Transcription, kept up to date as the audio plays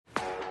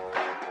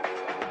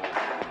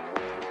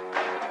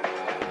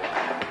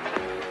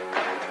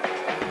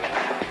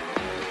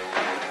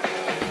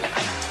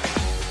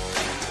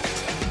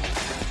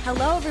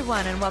Hello,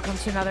 everyone, and welcome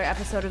to another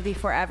episode of the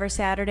Forever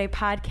Saturday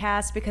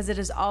podcast, because it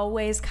is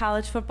always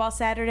College Football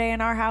Saturday in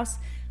our house.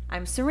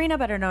 I'm Serena,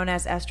 better known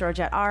as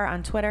AstroJetR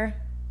on Twitter.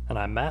 And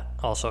I'm Matt,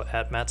 also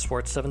at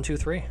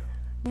MattSports723.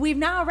 We've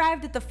now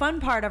arrived at the fun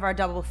part of our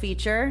double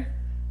feature.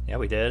 Yeah,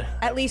 we did.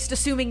 At least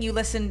assuming you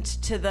listened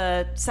to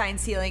the sign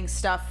sealing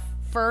stuff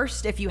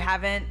first. If you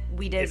haven't,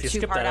 we did a two-part episode. If you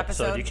skipped that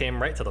episode, you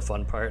came right to the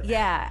fun part.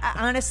 Yeah,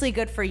 honestly,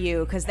 good for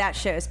you, because that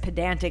show is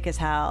pedantic as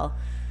hell.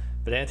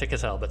 Pedantic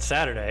as hell, but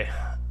Saturday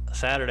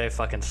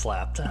fucking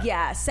slapped.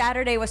 Yeah,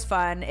 Saturday was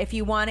fun. If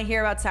you want to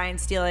hear about sign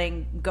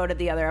stealing, go to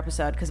the other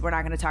episode, because we're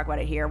not going to talk about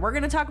it here. We're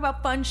going to talk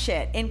about fun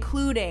shit,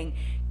 including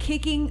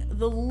kicking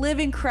the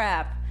living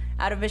crap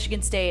out of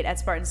Michigan State at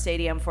Spartan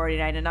Stadium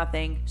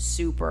 49-0.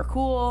 Super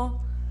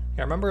cool.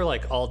 Yeah, I remember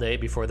all day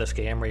before this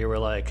game where you were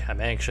like, I'm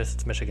anxious,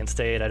 it's Michigan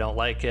State, I don't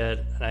like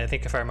it. And I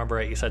think if I remember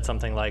right, you said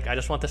something like, I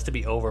just want this to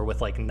be over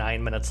with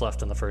 9 minutes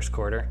left in the first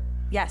quarter.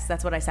 Yes,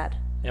 that's what I said.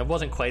 It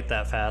wasn't quite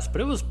that fast, but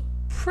it was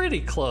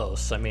pretty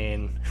close.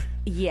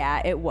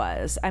 Yeah, it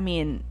was.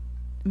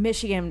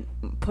 Michigan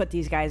put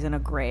these guys in a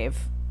grave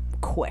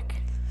quick.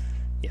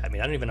 Yeah, I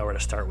don't even know where to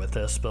start with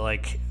this,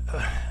 but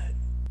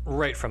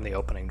right from the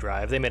opening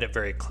drive, they made it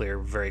very clear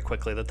very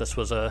quickly that this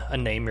was a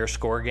name your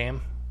score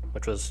game,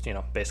 which was,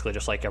 basically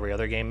just like every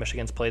other game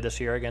Michigan's played this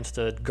year against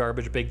a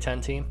garbage Big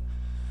Ten team.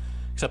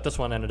 Except this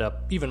one ended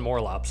up even more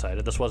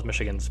lopsided. This was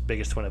Michigan's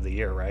biggest win of the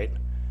year, right?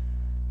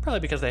 Probably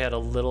because they had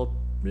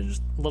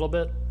just a little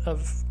bit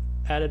of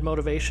added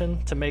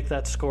motivation to make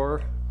that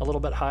score a little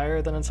bit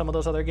higher than in some of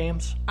those other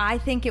games. I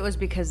think it was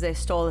because they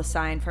stole the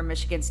sign from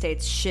Michigan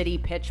State's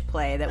shitty pitch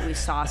play that we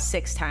saw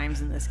 6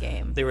 times in this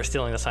game. They were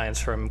stealing the signs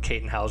from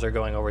Katen Hauser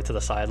going over to the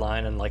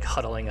sideline and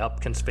huddling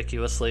up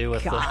conspicuously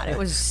with it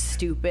was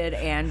stupid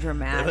and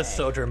dramatic. It was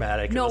so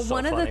dramatic. No, it was so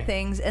one funny. of the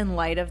things in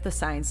light of the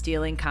sign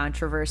stealing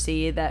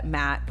controversy that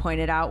Matt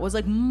pointed out was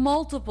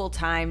multiple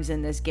times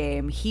in this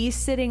game, he's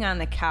sitting on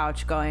the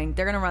couch going,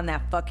 they're going to run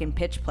that fucking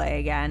pitch play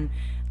again.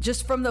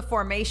 Just from the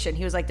formation,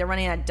 he was like, they're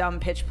running that dumb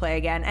pitch play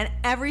again. And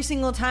every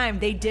single time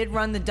they did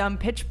run the dumb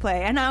pitch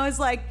play. And I was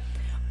like,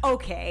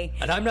 okay.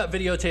 And I'm not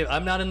videotaped.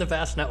 I'm not in the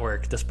vast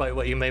network, despite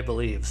what you may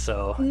believe.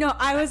 So no,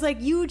 I was like,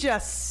 you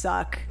just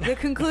suck. The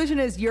conclusion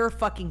is you're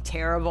fucking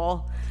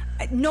terrible.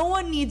 No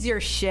one needs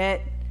your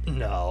shit.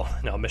 No,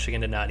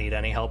 Michigan did not need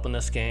any help in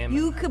this game.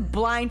 You could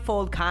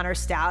blindfold Connor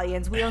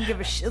Stallions. We don't give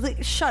a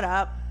shit. Shut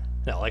up.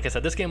 No, like I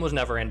said, this game was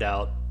never in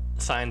doubt.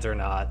 Signs or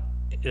not.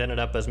 It ended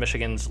up as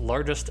Michigan's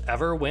largest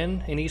ever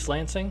win in East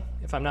Lansing,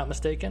 if I'm not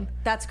mistaken.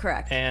 That's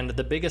correct. And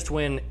the biggest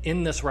win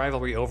in this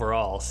rivalry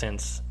overall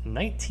since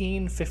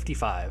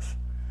 1955.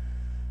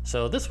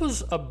 So this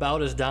was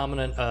about as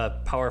dominant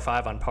a Power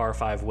 5 on Power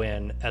 5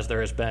 win as there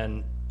has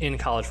been in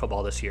college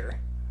football this year.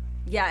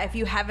 Yeah, if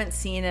you haven't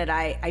seen it,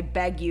 I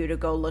beg you to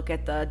go look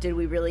at the "Did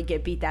we really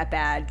get beat that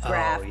bad?"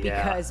 graph,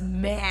 because,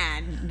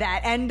 man,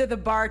 that end of the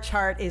bar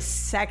chart is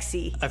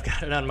sexy. I've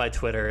got it on my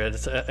Twitter.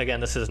 It's,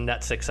 again, this is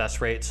net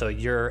success rate, so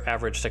your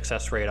average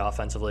success rate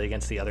offensively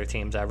against the other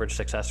team's average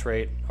success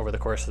rate over the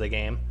course of the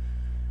game.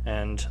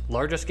 And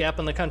largest gap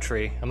in the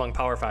country among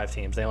Power 5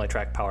 teams. They only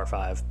track Power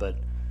 5, but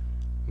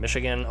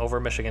Michigan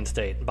over Michigan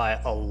State by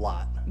a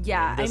lot.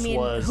 Yeah,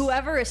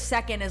 whoever is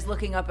second is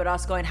looking up at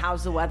us going,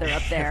 how's the weather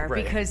up there?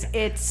 Right. Because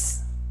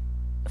it's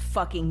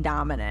fucking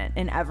dominant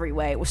in every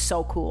way. It was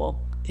so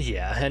cool.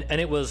 Yeah, and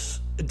it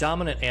was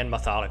dominant and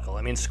methodical.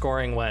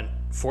 Scoring went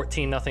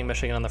 14-0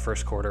 Michigan in the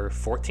first quarter,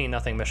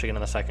 14-0 Michigan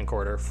in the second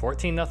quarter,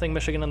 14-0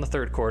 Michigan in the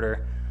third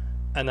quarter,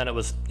 and then it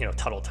was,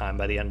 tuttle time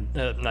by the end,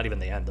 not even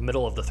the end, the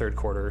middle of the third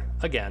quarter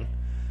again.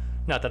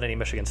 Not that any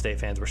Michigan State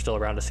fans were still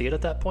around to see it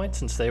at that point,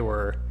 since they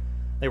were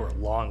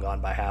long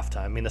gone by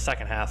halftime. The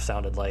second half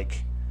sounded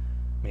like,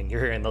 you're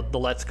hearing the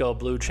Let's Go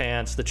Blue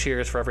chants, the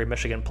cheers for every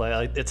Michigan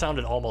play. It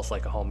sounded almost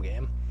like a home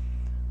game,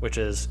 which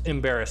is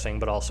embarrassing,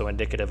 but also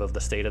indicative of the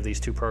state of these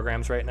two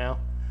programs right now.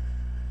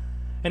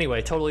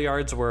 Anyway, total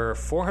yards were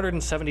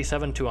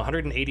 477 to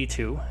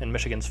 182 in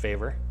Michigan's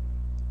favor.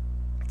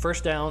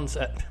 First downs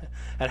at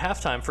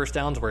halftime, first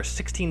downs were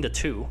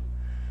 16-2,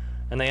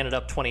 and they ended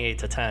up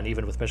 28-10,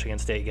 even with Michigan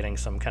State getting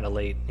some kind of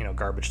late,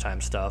 garbage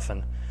time stuff.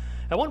 And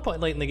at one point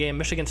late in the game,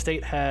 Michigan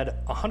State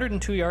had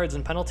 102 yards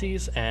in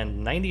penalties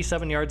and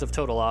 97 yards of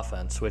total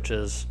offense, which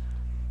is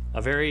a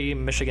very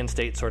Michigan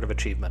State sort of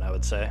achievement, I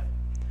would say.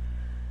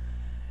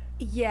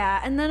 Yeah,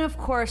 and then, of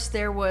course,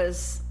 there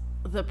was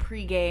the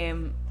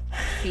pregame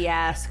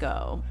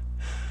fiasco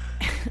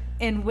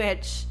in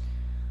which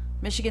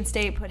Michigan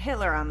State put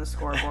Hitler on the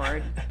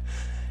scoreboard.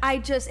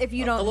 If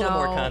you don't know, a little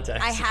more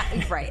context.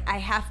 I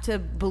have to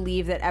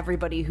believe that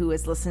everybody who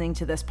is listening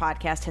to this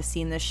podcast has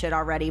seen this shit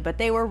already, but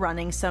they were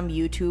running some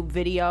YouTube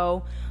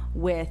video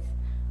with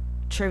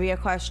trivia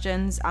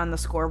questions on the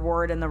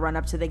scoreboard in the run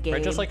up to the game.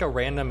 Right, just like a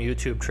random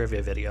YouTube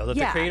trivia video.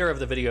 The creator of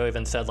the video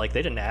even said, they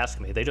didn't ask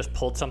me. They just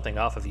pulled something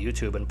off of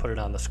YouTube and put it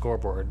on the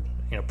scoreboard,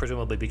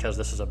 presumably because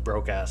this is a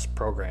broke-ass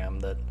program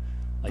that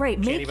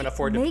can't even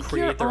afford to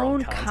create their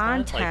own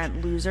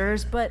content.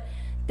 Losers. But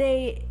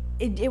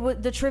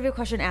the trivia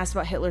question asked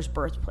about Hitler's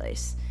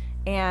birthplace,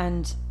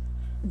 and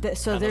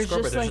So on there's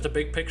there's just a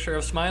big picture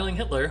of smiling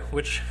Hitler,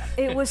 which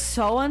it was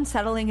so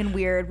unsettling and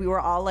weird. We were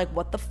all like,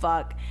 what the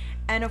fuck?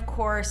 And of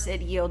course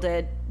it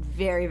yielded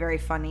very, very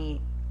funny,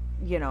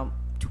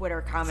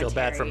 Twitter commentary. Feel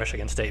bad for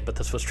Michigan State, but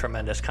this was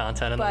tremendous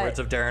content in the words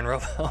of Darren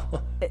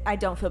Robo. I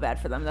don't feel bad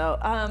for them though.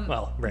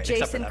 Well, right.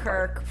 Jason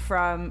Kirk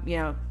from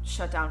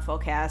Shutdown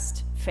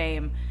Fullcast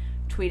fame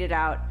tweeted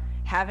out,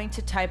 having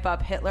to type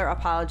up Hitler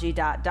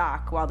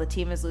apology.doc while the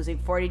team is losing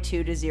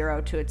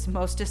 42-0 to its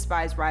most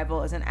despised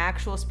rival is an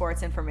actual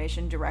sports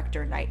information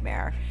director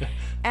nightmare.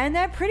 And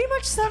that pretty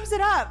much sums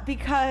it up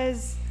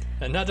because...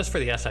 And not just for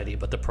the SID,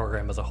 but the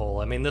program as a whole.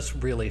 I mean, this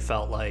really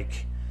felt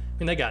like...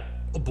 they got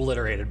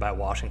obliterated by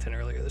Washington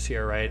earlier this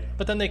year, right?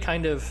 But then they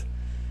kind of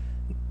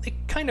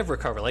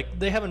recovered. Like,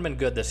 they haven't been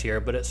good this year,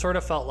 but it sort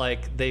of felt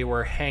like they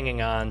were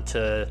hanging on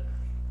to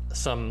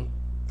some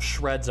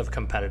shreds of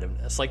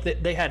competitiveness. Like,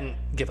 they hadn't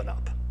given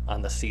up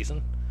on this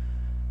season.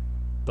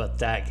 But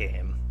that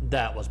game,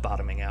 that was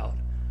bottoming out.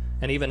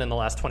 And even in the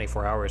last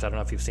 24 hours, I don't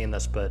know if you've seen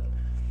this, but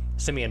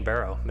Simeon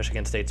Barrow,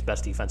 Michigan State's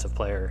best defensive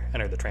player,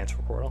 entered the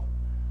transfer portal.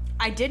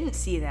 I didn't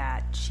see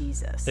that.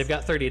 Jesus. They've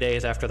got 30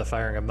 days after the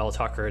firing of Mel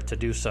Tucker to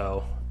do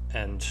so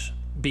and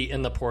be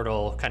in the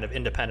portal kind of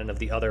independent of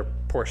the other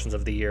portions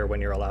of the year when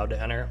you're allowed to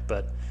enter.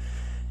 But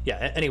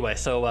yeah, anyway,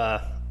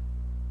 so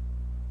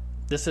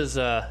this is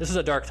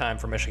a dark time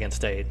for Michigan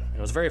State.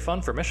 It was very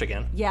fun for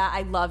Michigan. Yeah,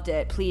 I loved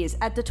it. Please.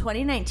 At the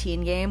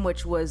 2019 game,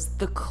 which was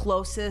the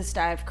closest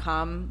I've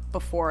come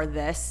before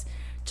this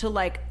to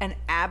like an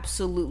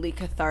absolutely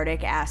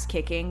cathartic ass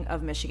kicking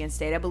of Michigan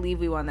State. I believe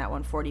we won that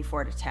one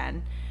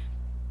 44-10.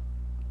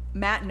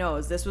 Matt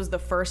knows this was the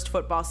first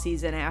football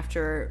season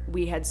after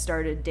we had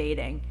started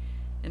dating,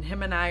 and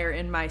him and I are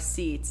in my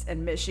seats,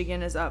 and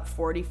Michigan is up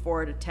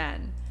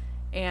 44-10,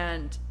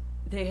 and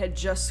they had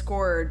just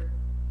scored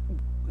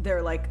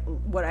their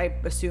what I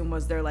assume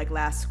was their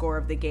last score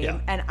of the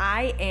game, and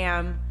I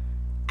am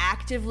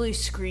actively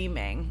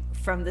screaming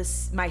from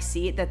my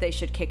seat that they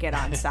should kick it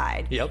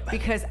onside. Yep.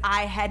 Because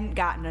I hadn't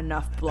gotten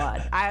enough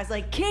blood. I was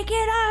like, kick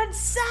it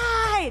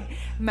onside.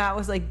 Matt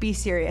was like, be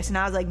serious. And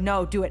I was like,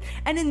 no, do it.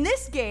 And in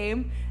this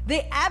game,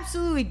 they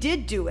absolutely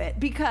did do it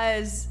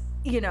because,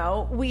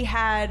 we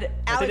had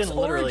Alex Orji. They didn't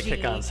literally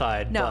kick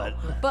onside. No,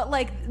 but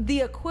the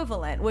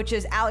equivalent, which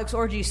is Alex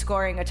Orji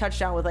scoring a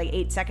touchdown with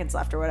 8 seconds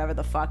left or whatever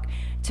the fuck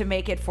to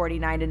make it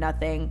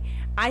 49-0.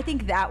 I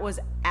think that was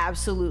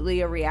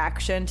absolutely a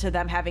reaction to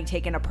them having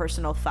taken a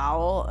personal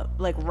foul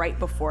right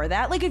before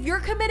that. If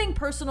you're committing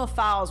personal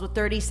fouls with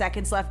 30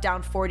 seconds left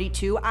down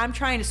 42, I'm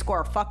trying to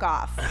score. Fuck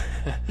off.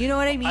 You know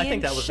what I mean? I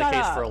think that was the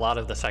case for a lot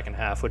of the second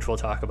half, which we'll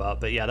talk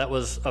about. But yeah, that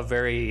was a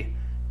very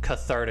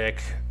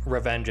cathartic,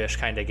 revenge-ish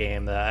kind of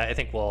game that I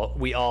think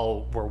we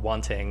all were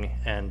wanting.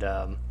 And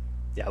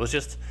it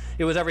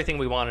was everything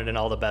we wanted in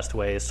all the best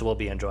ways. So we'll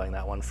be enjoying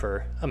that one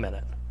for a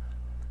minute.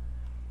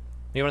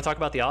 You want to talk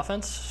about the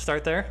offense?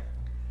 Start there?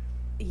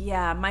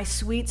 Yeah, my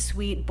sweet,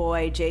 sweet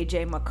boy,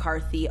 J.J.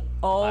 McCarthy.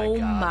 Oh,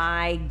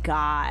 my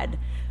God.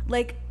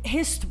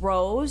 His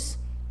throws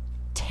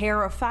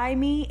terrify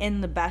me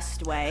in the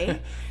best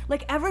way.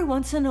 Every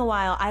once in a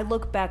while, I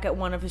look back at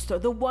one of his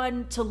throws. The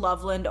one to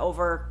Loveland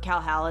over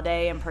Cal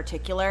Haladay in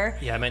particular.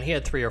 Yeah, he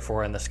had 3 or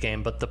 4 in this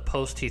game, but the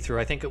post he threw,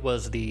 I think it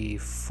was the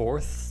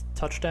 4th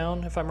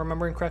touchdown, if I'm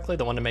remembering correctly,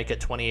 the one to make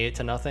it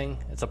 28-0.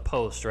 It's a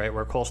post, right,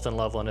 where Colston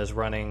Loveland is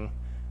running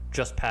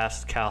just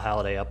past Cal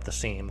Haladay up the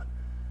seam.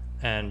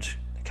 And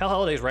Cal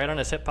Halladay's right on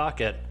his hip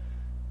pocket,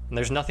 and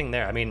there's nothing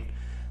there.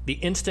 The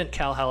instant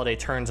Cal Haladay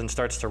turns and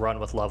starts to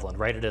run with Loveland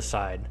right at his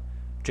side,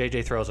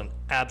 JJ throws an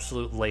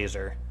absolute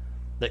laser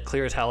that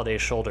clears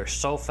Halladay's shoulder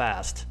so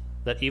fast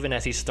that even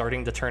as he's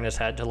starting to turn his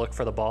head to look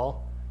for the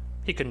ball,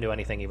 he couldn't do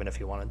anything even if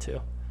he wanted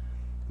to.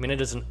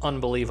 It is an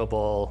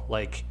unbelievable,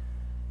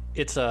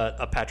 it's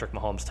a Patrick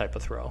Mahomes type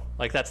of throw.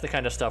 That's the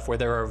kind of stuff where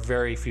there are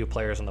very few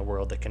players in the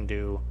world that can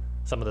do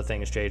some of the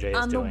things JJ is doing.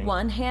 On the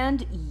one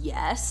hand,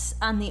 yes.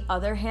 On the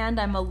other hand,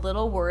 I'm a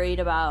little worried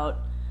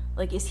about,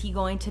 is he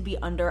going to be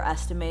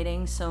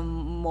underestimating some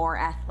more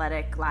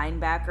athletic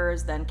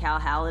linebackers than Cal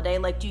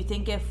Haladay? Do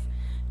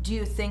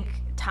you think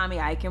Tommy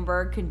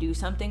Eichenberg can do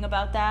something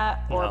about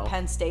that? Or No.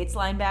 Penn State's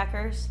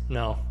linebackers?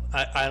 No.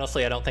 I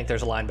honestly, I don't think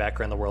there's a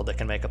linebacker in the world that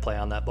can make a play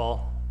on that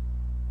ball.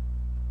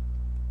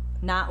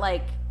 Not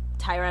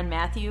Tyrann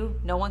Mathieu?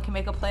 No one can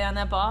make a play on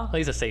that ball? Well,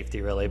 he's a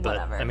safety, really, but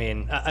Whatever.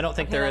 I don't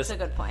think there is. That's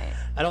a good point.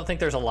 I don't think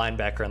there's a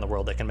linebacker in the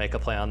world that can make a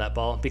play on that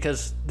ball,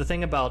 because the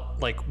thing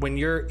about when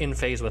you're in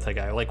phase with a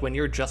guy, when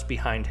you're just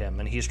behind him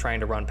and he's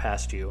trying to run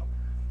past you,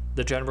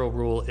 the general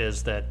rule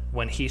is that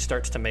when he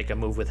starts to make a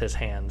move with his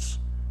hands,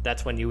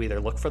 that's when you either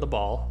look for the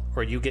ball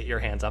or you get your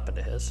hands up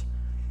into his.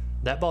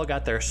 That ball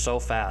got there so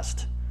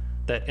fast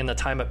that in the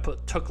time it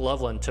took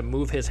Loveland to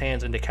move his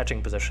hands into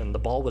catching position, the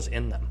ball was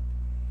in them.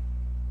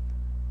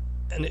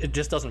 And it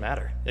just doesn't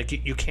matter.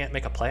 You can't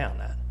make a play on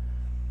that.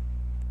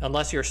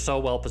 Unless you're so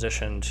well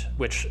positioned,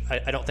 which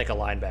I don't think a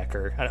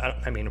linebacker...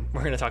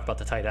 we're going to talk about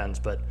the tight ends,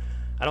 but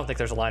I don't think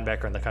there's a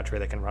linebacker in the country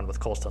that can run with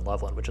Colston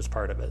Loveland, which is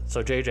part of it.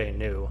 So JJ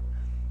knew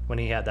when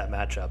he had that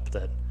matchup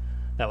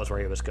that that was where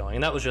he was going.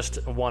 And that was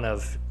just one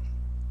of,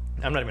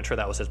 I'm not even sure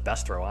that was his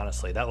best throw,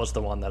 honestly. That was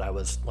the one that I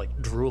was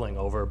like drooling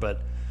over,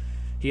 but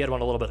he had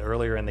one a little bit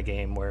earlier in the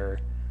game where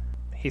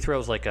he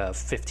throws like a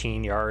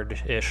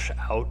 15-yard-ish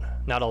out,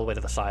 not all the way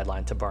to the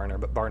sideline to Barner,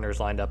 but Barner's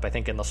lined up, I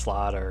think, in the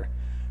slot or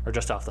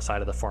just off the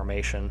side of the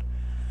formation.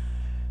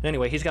 And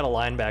anyway, he's got a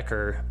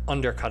linebacker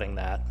undercutting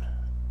that.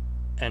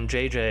 And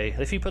JJ,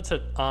 if he puts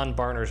it on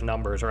Barner's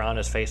numbers or on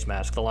his face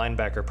mask, the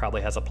linebacker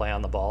probably has a play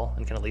on the ball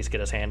and can at least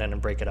get his hand in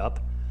and break it up.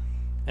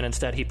 And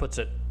instead, he puts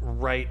it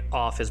right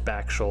off his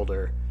back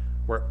shoulder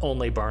where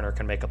only Barner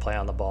can make a play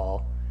on the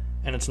ball.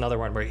 And it's another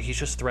one where he's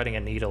just threading a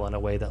needle in a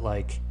way that,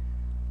 like,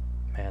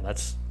 man,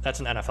 that's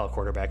an NFL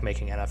quarterback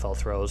making NFL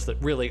throws that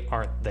really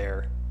aren't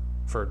there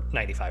for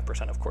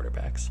 95% of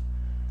quarterbacks.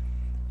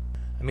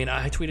 I mean,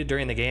 I tweeted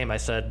during the game, I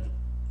said,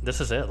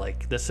 this is it.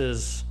 Like, this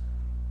is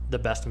the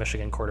best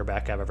Michigan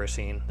quarterback I've ever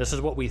seen. This is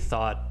what we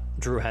thought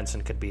Drew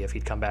Henson could be if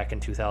he'd come back in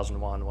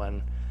 2001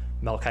 when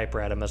Mel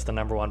Kiper had him as the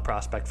number one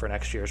prospect for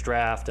next year's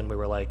draft, and we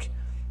were like,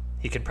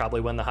 he could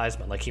probably win the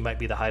Heisman. Like, he might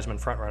be the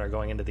Heisman frontrunner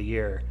going into the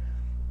year.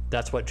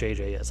 That's what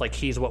JJ is. Like,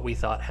 he's what we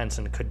thought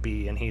Henson could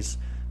be, and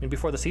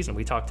before the season,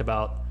 we talked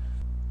about,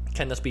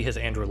 can this be his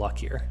Andrew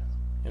Luck year?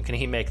 Can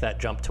he make that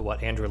jump to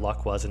what Andrew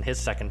Luck was in his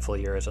second full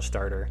year as a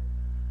starter,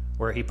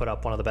 where he put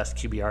up one of the best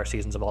QBR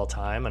seasons of all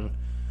time and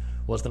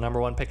was the number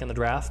one pick in the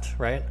draft,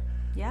 right?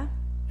 Yeah.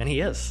 And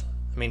he is.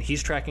 I mean,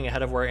 he's tracking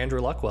ahead of where Andrew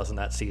Luck was in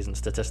that season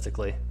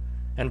statistically.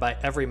 And by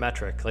every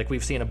metric, like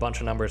we've seen a bunch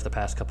of numbers the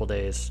past couple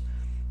days,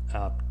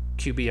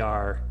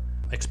 QBR,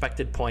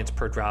 expected points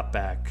per drop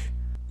back,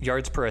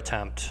 yards per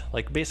attempt,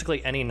 like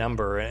basically any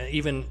number,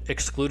 even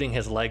excluding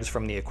his legs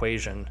from the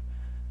equation,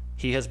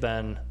 he has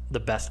been the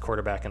best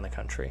quarterback in the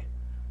country.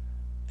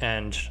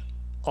 And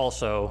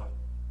also,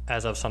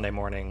 as of Sunday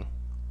morning,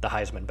 the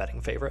Heisman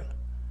betting favorite,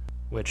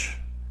 which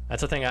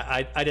that's a thing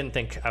I didn't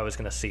think I was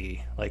going to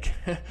see. Like,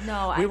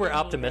 no, we were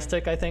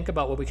optimistic, I think,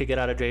 about what we could get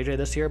out of JJ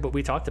this year, but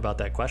we talked about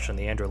that question,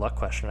 the Andrew Luck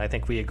question. I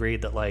think we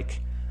agreed that,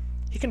 like,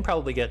 he can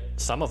probably get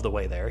some of the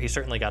way there. He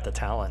certainly got the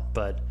talent,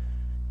 but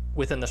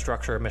within the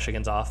structure of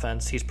Michigan's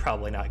offense, he's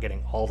probably not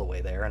getting all the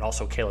way there. And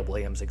also Caleb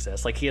Williams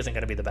exists. Like, he isn't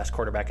going to be the best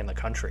quarterback in the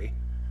country.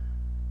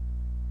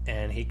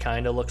 And he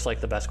kind of looks like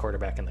the best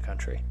quarterback in the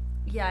country.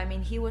 Yeah, I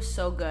mean, he was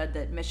so good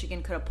that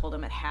Michigan could have pulled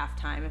him at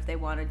halftime if they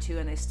wanted to,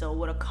 and they still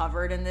would have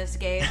covered in this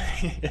game.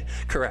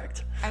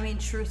 Correct. I mean,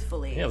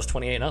 truthfully. Yeah, it was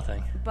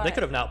 28-0. They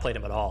could have not played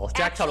him at all.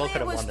 Jack Tuttle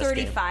could have won this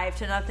game. It was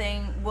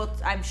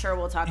 35-0. I'm sure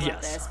we'll talk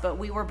about this, but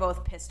we were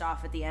both pissed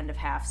off at the end of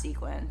half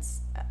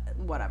sequence.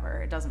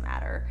 Whatever, it doesn't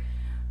matter.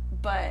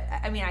 But,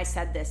 I mean, I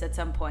said this at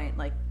some point,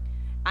 like,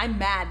 I'm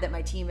mad that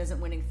my team isn't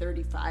winning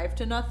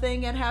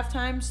 35-0 at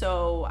halftime,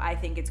 so I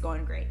think it's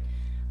going great.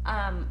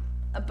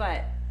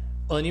 But...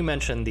 Well, and you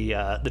mentioned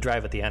the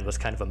drive at the end was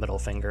kind of a middle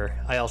finger.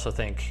 I also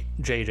think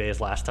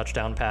JJ's last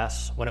touchdown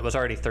pass, when it was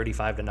already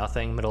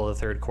 35-0, middle of the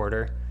third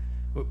quarter,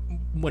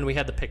 when we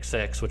had the pick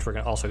six, which we're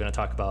also going to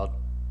talk about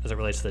as it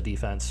relates to the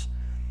defense,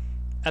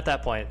 at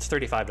that point, it's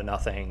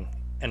 35-0,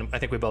 and I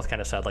think we both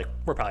kind of said, like,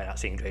 we're probably not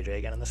seeing JJ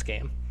again in this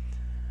game.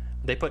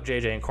 They put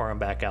JJ and Corum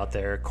back out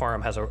there.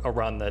 Corum has a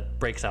run that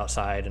breaks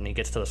outside, and he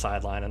gets to the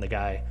sideline, and the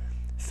guy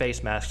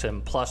face masks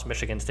him, plus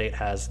Michigan State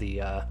has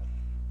the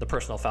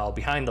personal foul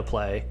behind the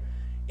play,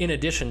 in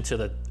addition to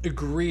the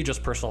egregious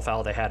personal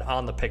foul they had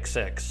on the pick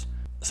six.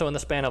 So in the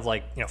span of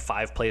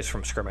 5 plays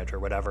from scrimmage or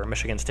whatever,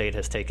 Michigan State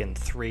has taken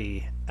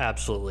 3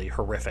 absolutely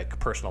horrific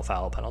personal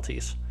foul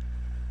penalties.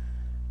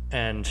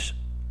 And,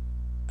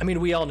 I mean,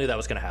 we all knew that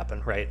was going to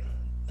happen, right?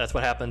 That's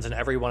what happens in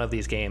every one of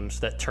these games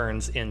that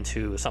turns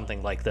into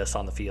something like this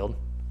on the field,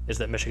 is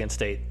that Michigan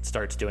State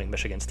starts doing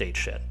Michigan State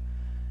shit.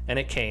 And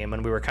it came,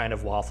 and we were kind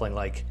of waffling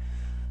like,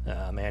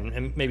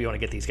 man, maybe you want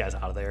to get these guys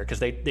out of there because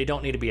they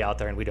don't need to be out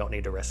there and we don't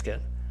need to risk it.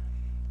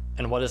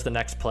 And what is the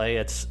next play?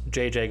 It's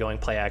JJ going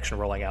play action,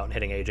 rolling out and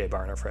hitting AJ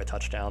Barner for a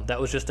touchdown. That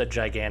was just a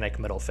gigantic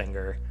middle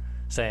finger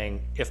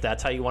saying, if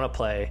that's how you want to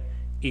play,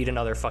 eat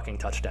another fucking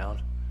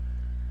touchdown.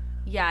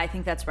 Yeah, I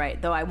think that's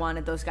right. Though I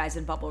wanted those guys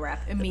in bubble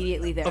wrap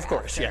immediately thereafter.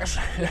 Of course, yes.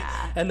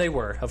 Yeah. And they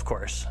were, of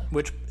course.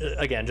 Which,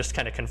 again, just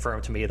kind of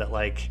confirmed to me that,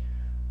 like,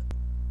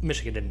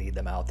 Michigan didn't need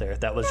them out there.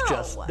 That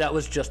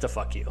was just a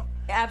fuck you.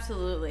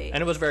 Absolutely.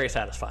 And it was very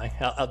satisfying.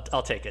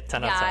 I'll take it.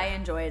 10 out of 10. Yeah, I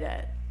enjoyed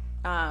it.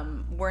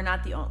 We're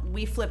not the only...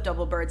 We flipped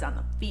double birds on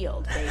the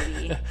field,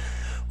 baby.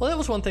 Well, that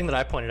was one thing that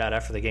I pointed out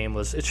after the game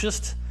was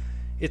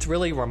it's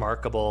really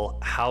remarkable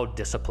how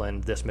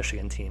disciplined this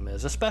Michigan team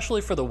is,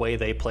 especially for the way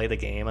they play the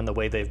game and the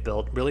way they've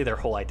built really their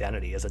whole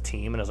identity as a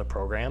team and as a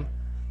program.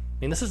 I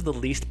mean, this is the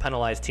least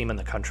penalized team in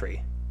the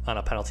country on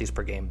a penalties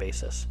per game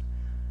basis.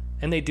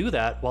 And they do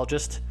that while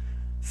just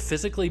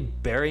physically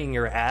burying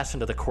your ass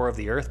into the core of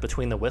the earth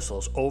between the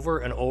whistles over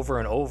and over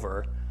and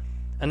over.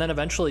 And then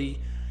eventually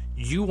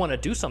you want to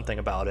do something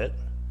about it.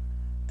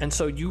 And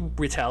so you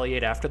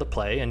retaliate after the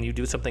play and you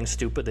do something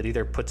stupid that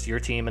either puts your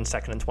team in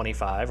 2nd and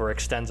 25 or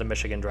extends a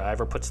Michigan drive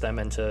or puts them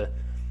into,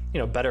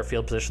 better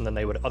field position than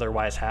they would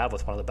otherwise have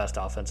with one of the best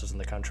offenses in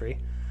the country.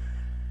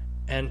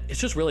 And it's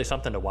just really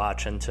something to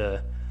watch and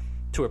to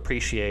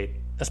appreciate,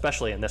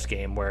 especially in this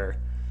game where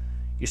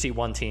you see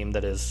one team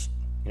that is,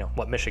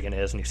 what Michigan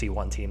is, and you see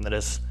one team that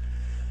is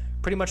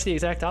pretty much the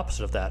exact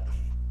opposite of that.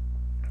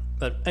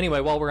 But anyway,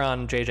 while we're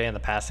on JJ and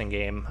the passing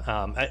game,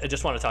 I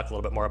just want to talk a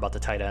little bit more about the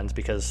tight ends,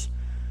 because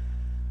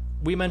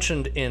we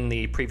mentioned in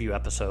the preview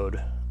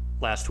episode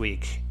last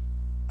week,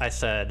 I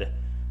said,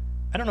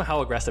 I don't know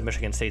how aggressive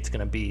Michigan State's going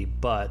to be,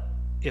 but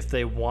if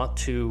they want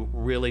to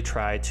really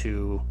try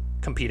to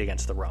compete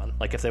against the run,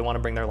 like if they want to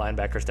bring their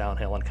linebackers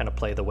downhill and kind of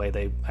play the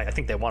way I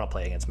think they want to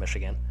play against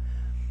Michigan,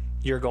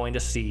 you're going to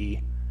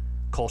see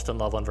Colston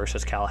Loveland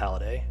versus Cal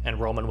Halliday and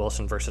Roman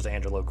Wilson versus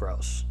Angelo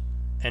Gross.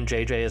 And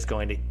JJ is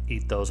going to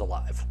eat those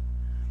alive.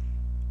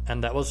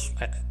 And that was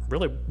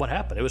really what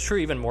happened. It was true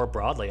even more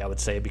broadly, I would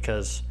say,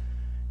 because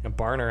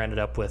Barner ended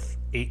up with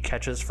 8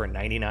 catches for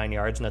 99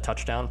 yards and a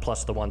touchdown,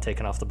 plus the one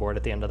taken off the board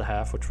at the end of the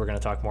half, which we're going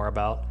to talk more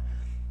about.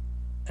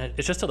 And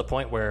it's just to the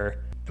point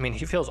where,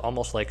 he feels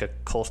almost like a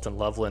Colston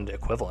Loveland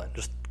equivalent,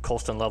 just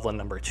Colston Loveland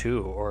number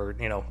 2, or,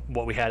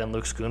 what we had in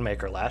Luke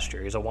Schoonmaker last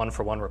year. He's a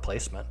 1-for-1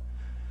 replacement.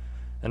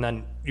 And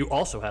then you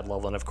also had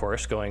Loveland, of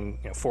course, going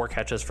 4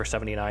 catches for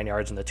 79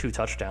 yards and the 2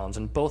 touchdowns,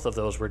 and both of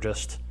those were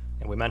just,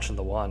 we mentioned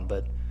the one,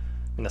 but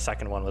the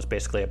second one was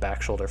basically a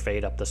back shoulder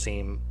fade up the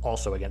seam,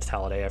 also against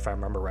Halliday, if I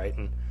remember right.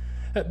 And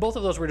both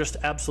of those were just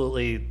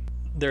absolutely,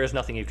 there is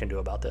nothing you can do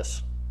about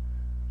this.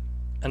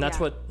 And that's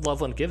what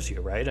Loveland gives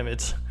you, right?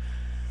 It's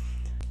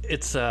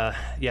an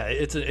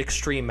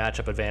extreme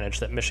matchup advantage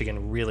that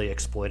Michigan really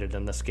exploited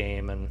in this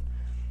game. And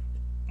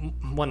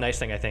one nice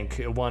thing, I think,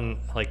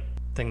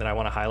 thing that I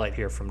want to highlight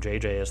here from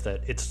JJ is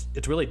that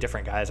it's really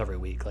different guys every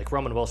week. Like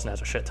Roman Wilson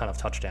has a shit ton of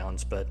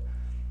touchdowns, but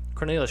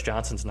Cornelius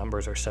Johnson's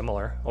numbers are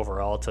similar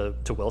overall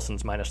to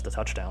Wilson's minus the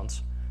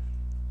touchdowns.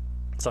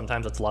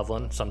 Sometimes it's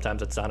Loveland,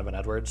 sometimes it's Donovan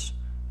Edwards.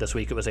 This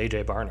week it was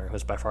A.J. Barner,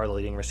 who's by far the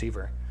leading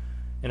receiver.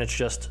 And it's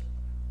just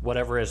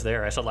whatever is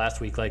there. I said last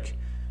week,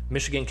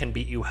 Michigan can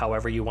beat you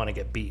however you want to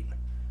get beat,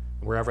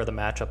 wherever the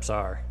matchups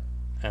are.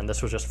 And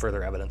this was just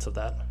further evidence of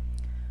that.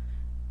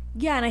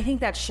 Yeah, and I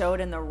think that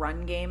showed in the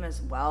run game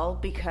as well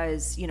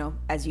because,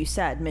 as you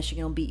said,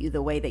 Michigan will beat you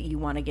the way that you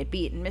want to get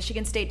beat. And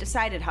Michigan State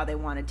decided how they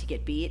wanted to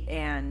get beat,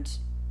 and,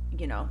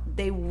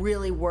 they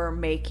really were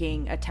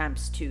making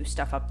attempts to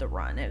stuff up the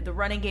run. The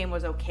running game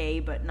was okay,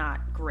 but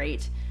not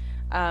great.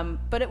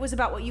 But it was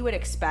about what you would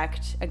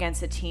expect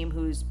against a team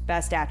whose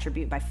best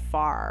attribute by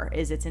far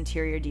is its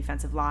interior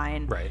defensive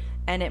line. Right.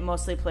 And it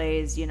mostly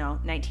plays,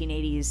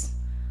 1980s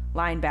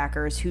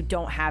linebackers who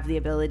don't have the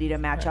ability to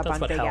match up on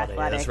big athletic.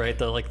 That's is, right?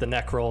 The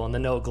neck roll and the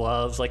no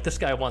gloves. This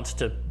guy wants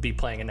to be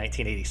playing in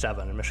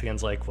 1987, and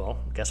Michigan's like, well,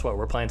 guess what?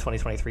 We're playing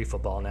 2023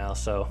 football now.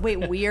 So wait,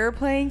 we're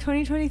playing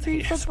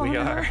 2023 football now?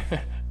 Yes, we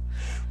are.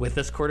 With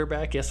this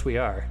quarterback, yes, we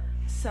are.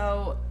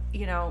 So,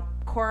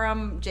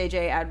 Corum,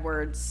 J.J.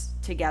 Edwards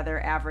together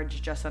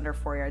averaged just under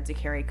 4 yards a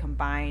carry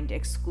combined,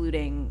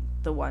 excluding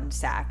the 1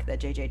 sack that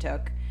J.J.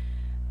 took.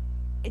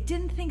 I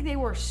didn't think they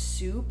were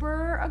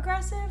super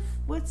aggressive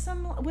with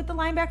the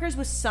linebackers,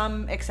 with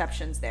some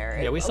exceptions there.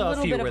 Yeah, we saw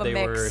a few where they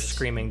were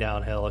screaming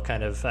downhill,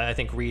 kind of, I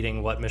think,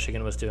 reading what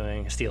Michigan was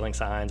doing, stealing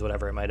signs,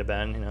 whatever it might have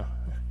been,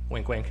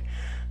 wink, wink.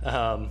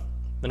 But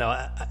no,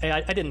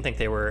 I didn't think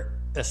they were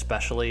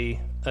especially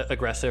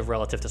aggressive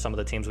relative to some of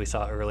the teams we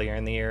saw earlier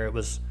in the year. It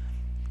was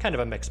kind of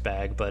a mixed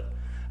bag, but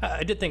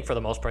I did think for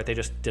the most part they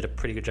just did a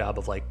pretty good job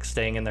of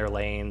staying in their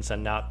lanes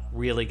and not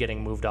really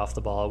getting moved off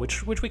the ball,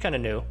 which we kind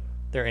of knew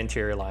their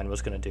interior line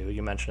was going to do.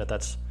 You mentioned it.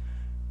 That's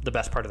the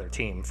best part of their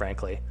team,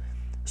 frankly.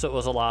 So it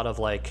was a lot of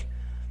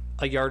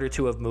a yard or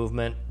two of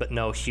movement, but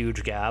no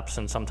huge gaps.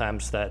 And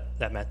sometimes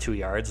that meant 2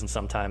 yards. And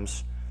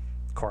sometimes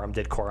Corum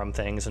did Corum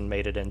things and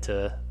made it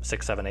into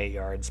 6, 7, 8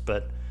 yards.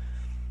 But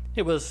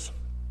it was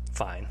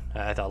fine,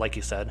 I thought, like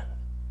you said.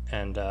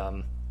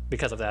 And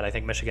because of that, I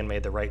think Michigan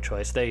made the right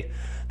choice. They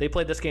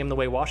played this game the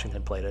way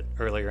Washington played it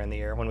earlier in the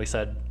year when we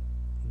said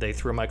they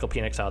threw Michael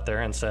Penix out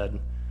there and said,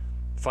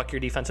 fuck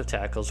your defensive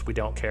tackles, we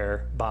don't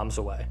care, bombs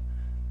away.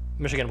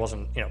 Michigan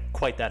wasn't,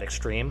 quite that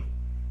extreme,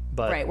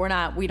 but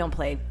right, we don't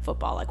play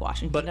football like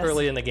Washington But does.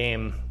 early in the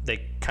game,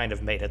 they kind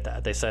of made it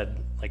that. They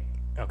said,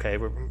 okay,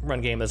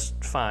 run game is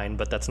fine,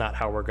 but that's not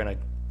how we're gonna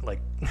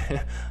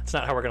it's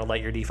not how we're gonna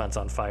light your defense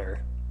on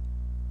fire.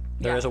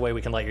 There is a way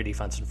we can light your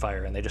defense on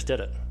fire, and they just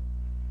did it.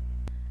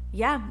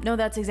 Yeah, no,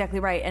 that's exactly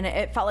right, and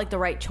it felt like the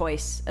right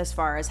choice as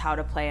far as how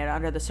to play it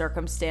under the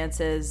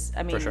circumstances.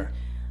 I mean, for sure.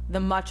 The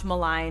much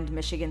maligned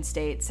Michigan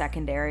State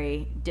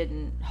secondary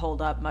didn't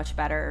hold up much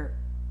better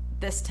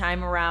this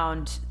time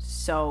around.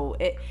 So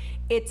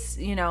it's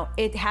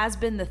it has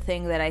been the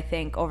thing that I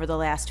think over the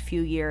last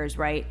few years,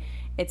 right?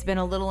 It's been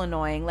a little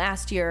annoying.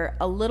 Last year,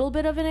 a little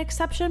bit of an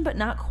exception, but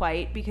not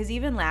quite, because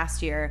even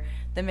last year,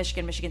 the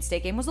Michigan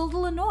State game was a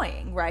little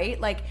annoying, right?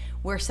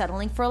 We're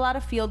settling for a lot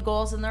of field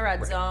goals in the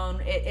red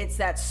zone. It's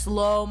that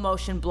slow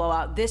motion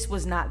blowout. This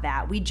was not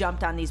that. We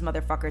jumped on these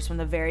motherfuckers from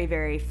the very,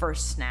 very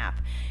first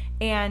snap.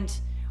 And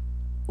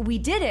we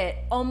did it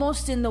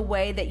almost in the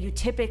way that you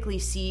typically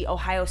see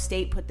Ohio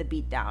State put the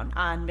beat down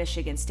on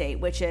Michigan State,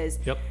 which is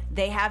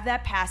they have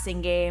that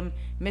passing game.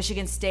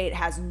 Michigan State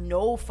has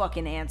no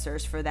fucking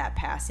answers for that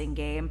passing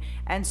game.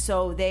 And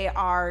so they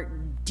are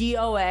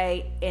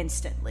DOA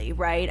instantly,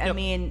 right? I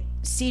mean,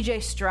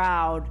 CJ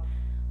Stroud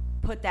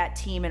put that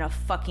team in a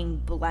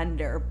fucking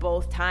blender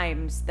both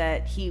times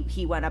that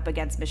he went up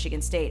against Michigan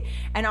State.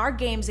 And our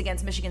games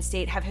against Michigan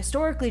State have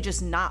historically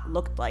just not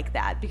looked like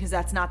that, because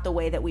that's not the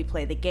way that we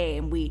play the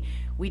game. We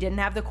didn't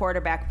have the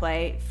quarterback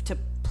play to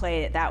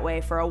play it that way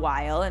for a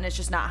while, and it's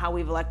just not how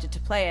we've elected to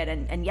play it.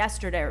 And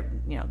yesterday,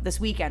 this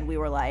weekend, we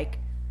were like,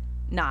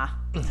 nah,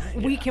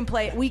 we can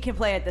play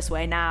it this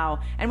way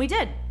now. And we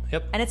did.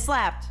 Yep. And it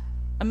slapped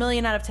 1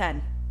 million out of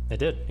 10. It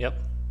did.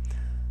 Yep.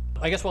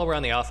 I guess while we're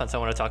on the offense, I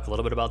want to talk a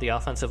little bit about the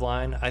offensive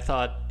line. I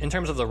thought, in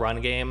terms of the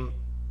run game,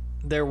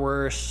 there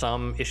were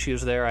some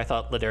issues there. I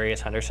thought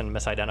Ladarius Henderson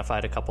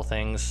misidentified a couple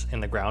things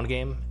in the ground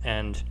game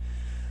and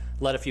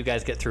let a few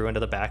guys get through into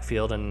the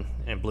backfield and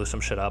blew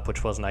some shit up,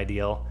 which wasn't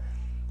ideal.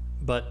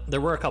 But there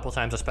were a couple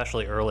times,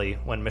 especially early,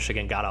 when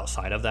Michigan got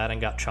outside of that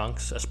and got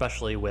chunks,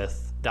 especially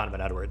with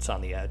Donovan Edwards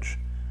on the edge.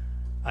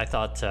 I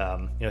thought,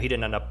 he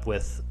didn't end up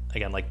with,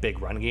 again, like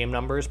big run game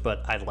numbers,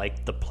 but I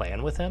liked the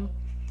plan with him.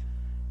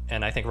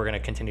 And I think we're going to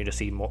continue to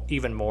see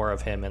even more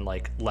of him in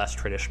like less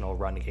traditional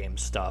run game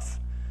stuff.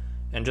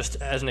 And just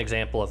as an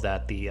example of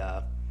that,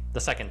 the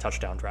second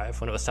touchdown drive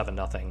when it was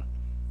 7-0,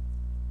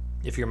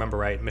 if you remember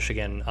right,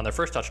 Michigan on their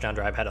first touchdown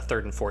drive had a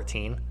 3rd and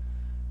 14,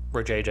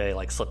 where JJ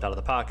like slipped out of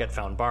the pocket,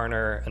 found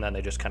Barner, and then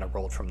they just kind of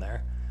rolled from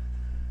there.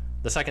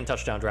 The second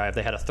touchdown drive,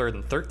 they had a 3rd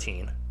and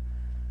 13,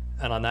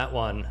 and on that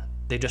one,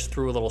 they just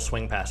threw a little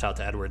swing pass out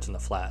to Edwards in the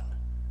flat.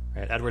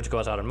 Right? Edwards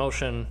goes out in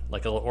motion,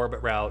 like a little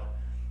orbit route.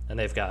 And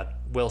they've got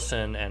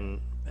Wilson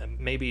and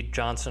maybe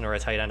Johnson or a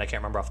tight end. I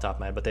can't remember off the top of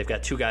my head, but they've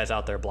got 2 guys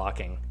out there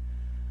blocking.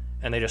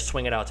 And they just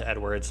swing it out to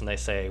Edwards, and they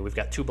say, we've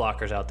got 2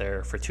 blockers out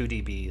there for 2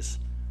 DBs.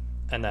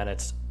 And then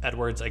it's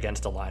Edwards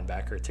against a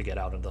linebacker to get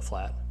out into the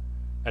flat.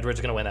 Edwards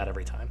is going to win that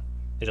every time.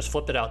 They just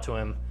flipped it out to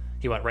him.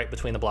 He went right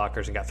between the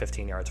blockers and got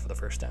 15 yards for the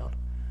first down.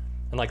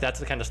 And like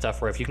that's the kind of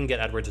stuff where if you can get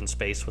Edwards in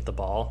space with the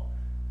ball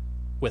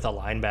with a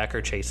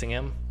linebacker chasing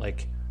him,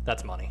 like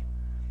that's money.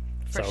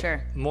 For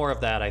sure. More of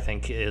that, I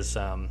think, is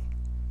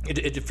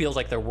it feels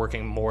like they're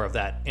working more of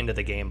that into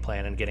the game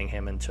plan and getting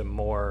him into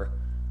more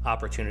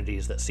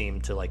opportunities that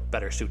seem to like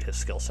better suit his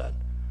skill set.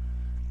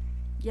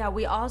 Yeah,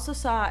 we also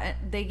saw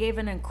they gave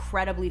an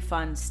incredibly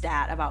fun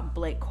stat about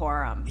Blake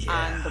Corum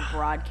on the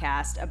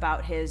broadcast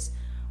about his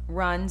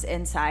runs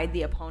inside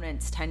the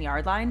opponent's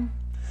 10-yard line.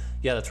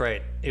 Yeah, that's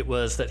right. It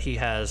was that he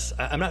has,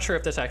 I'm not sure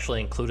if this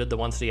actually included the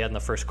ones that he had in the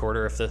first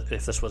quarter, if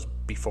this was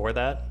before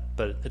that,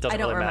 but it doesn't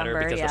really matter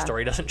because the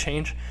story doesn't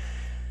change.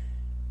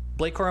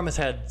 Blake Corum has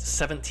had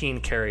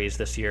 17 carries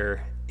this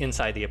year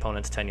inside the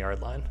opponent's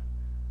 10-yard line.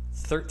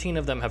 13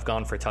 of them have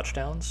gone for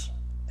touchdowns,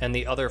 and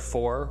the other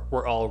 4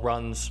 were all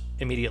runs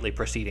immediately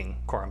preceding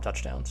Corum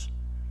touchdowns.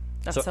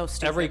 That's so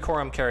stupid. Every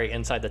Corum carry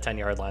inside the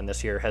 10-yard line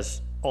this year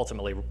has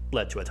ultimately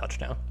led to a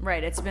touchdown.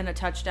 Right, it's been a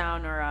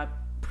touchdown or a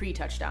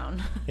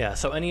pre-touchdown. Yeah,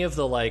 so any of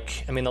the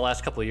the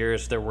last couple of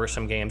years, there were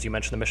some games, you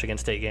mentioned the Michigan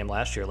State game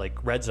last year,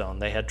 like red zone,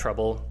 they had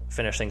trouble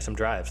finishing some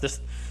drives. This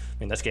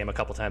game a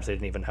couple times they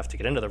didn't even have to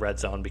get into the red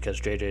zone because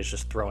JJ is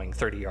just throwing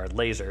 30-yard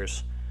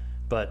lasers.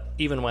 But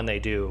even when they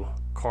do,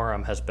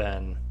 Corum has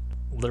been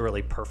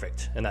literally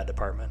perfect in that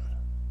department.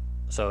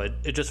 So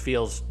it just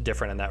feels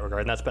different in that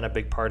regard, and that's been a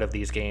big part of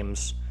these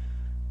games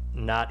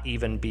not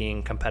even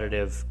being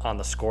competitive on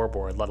the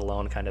scoreboard, let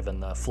alone kind of in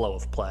the flow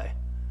of play.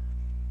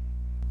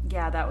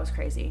 Yeah, that was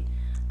crazy.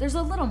 There's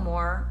a little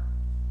more,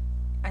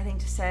 I think,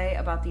 to say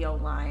about the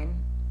O-line.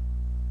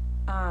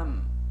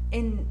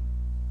 In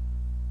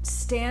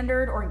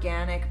standard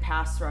organic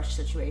pass rush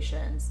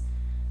situations,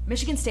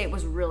 Michigan State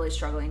was really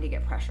struggling to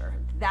get pressure.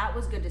 That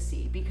was good to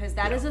see because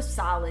that is a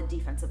solid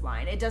defensive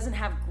line. It doesn't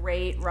have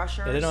great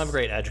rushers. Yeah, they don't have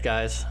great edge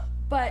guys.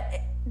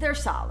 But they're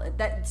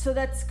solid. So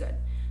that's good.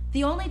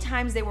 The only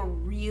times they were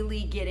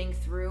really getting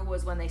through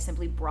was when they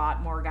simply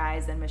brought more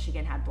guys than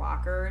Michigan had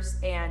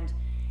blockers. And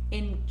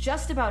in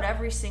just about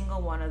every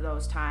single one of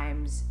those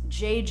times,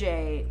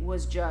 JJ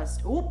was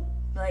just,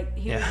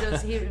 he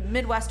was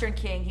Midwestern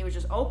King. He was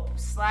just,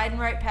 sliding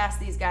right past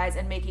these guys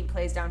and making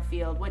plays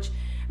downfield, which,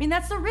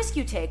 that's the risk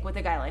you take with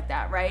a guy like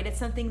that, right? It's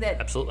something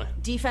that absolutely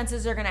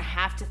defenses are going to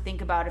have to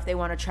think about if they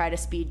want to try to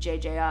speed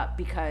JJ up,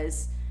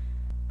 because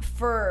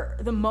for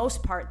the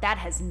most part, that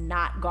has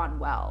not gone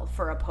well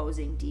for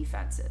opposing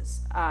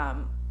defenses.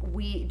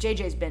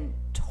 JJ's been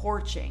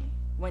torching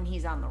when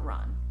he's on the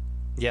run.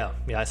 Yeah,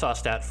 I saw a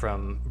stat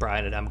from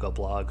Brian at MGO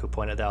Blog who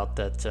pointed out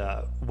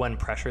that when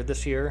pressured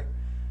this year,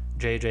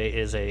 JJ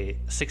is a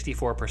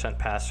 64%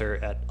 passer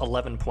at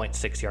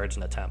 11.6 yards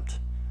an attempt.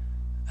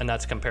 And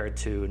that's compared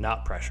to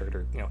not pressured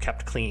or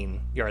kept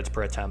clean yards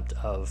per attempt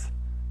of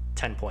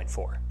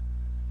 10.4.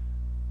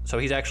 So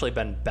he's actually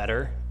been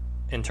better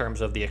in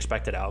terms of the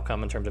expected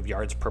outcome in terms of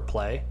yards per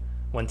play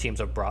when teams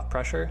have brought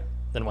pressure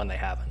than when they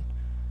haven't.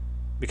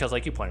 Because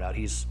like you pointed out,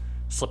 he's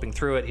slipping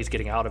through it, he's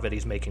getting out of it,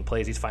 he's making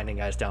plays, he's finding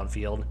guys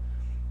downfield.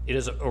 It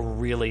is a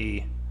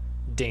really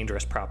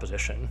dangerous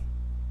proposition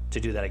to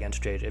do that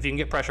against JJ. If you can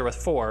get pressure with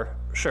 4,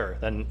 sure,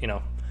 then,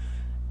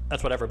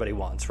 that's what everybody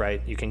wants,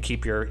 right? You can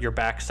keep your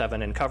back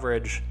 7 in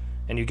coverage,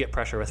 and you get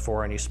pressure with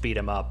 4, and you speed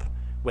him up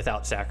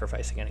without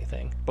sacrificing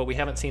anything. But we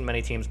haven't seen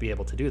many teams be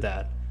able to do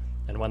that,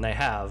 and when they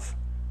have,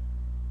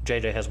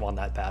 JJ has won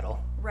that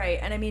battle. Right,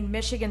 and I mean,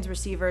 Michigan's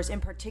receivers, in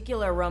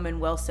particular Roman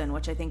Wilson,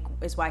 which I think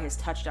is why his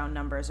touchdown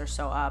numbers are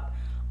so up,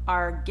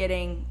 are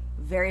getting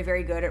very,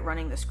 very good at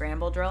running the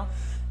scramble drill.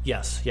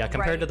 Yes, yeah,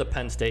 compared to the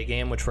Penn State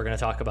game, which we're going to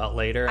talk about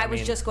later. I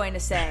was just going to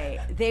say,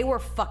 they were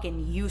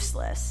fucking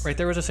useless. Right,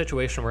 there was a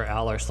situation where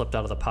Aller slipped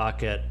out of the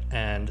pocket,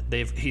 and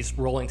he's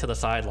rolling to the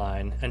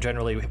sideline, and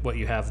generally what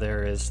you have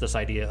there is this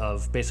idea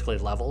of basically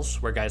levels,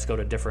 where guys go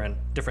to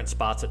different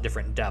spots at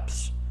different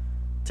depths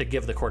to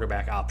give the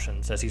quarterback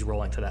options as he's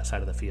rolling to that side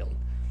of the field.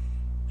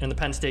 In the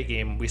Penn State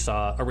game, we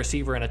saw a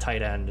receiver and a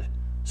tight end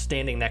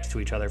standing next to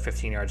each other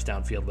 15 yards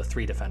downfield with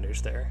 3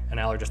 defenders there, and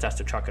Aller just has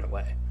to chuck it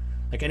away.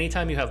 Like,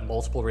 anytime you have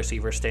multiple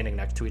receivers standing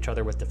next to each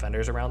other with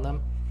defenders around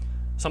them,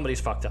 somebody's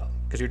fucked up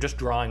because you're just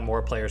drawing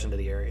more players into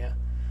the area.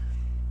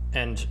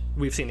 And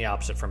we've seen the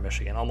opposite from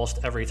Michigan. Almost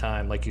every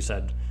time, like you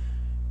said,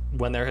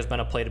 when there has been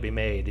a play to be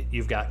made,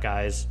 you've got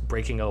guys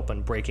breaking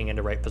open, breaking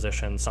into right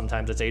position.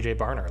 Sometimes it's A.J.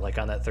 Barner, like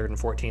on that 3rd and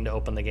 14 to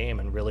open the game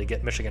and really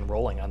get Michigan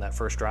rolling on that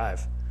first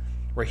drive,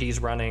 where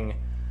he's running,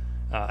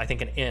 I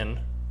think, an in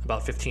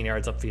about 15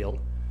 yards upfield.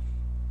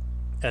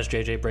 As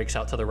JJ breaks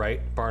out to the right,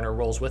 Barner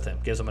rolls with him,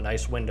 gives him a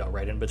nice window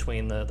right in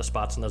between the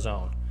spots in the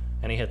zone,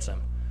 and he hits him.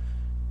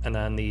 And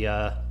then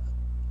the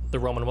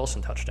Roman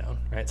Wilson touchdown,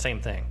 right? Same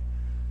thing.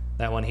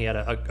 That one, he had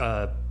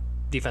a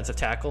defensive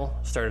tackle,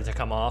 started to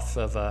come off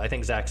of, I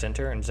think, Zach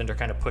Zinter, and Zinter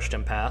kind of pushed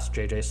him past.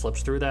 JJ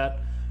slips through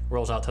that,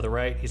 rolls out to the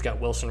right. He's got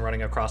Wilson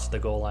running across the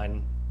goal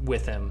line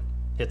with him,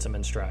 hits him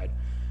in stride.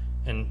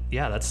 And,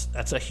 yeah,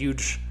 that's a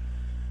huge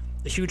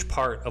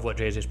part of what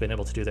JJ's been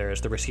able to do there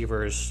is the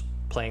receivers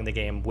playing the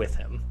game with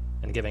him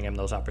and giving him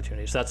those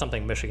opportunities. So that's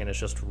something Michigan has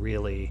just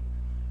really,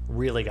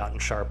 really gotten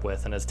sharp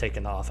with and has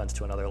taken the offense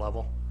to another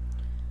level.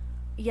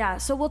 Yeah,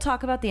 so we'll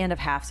talk about the end of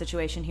half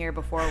situation here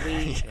before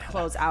we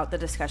close out the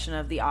discussion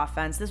of the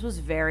offense. This was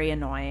very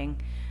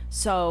annoying.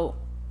 So,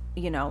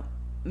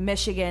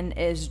 Michigan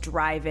is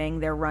driving.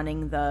 They're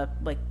running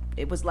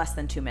it was less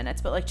than 2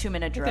 minutes, but 2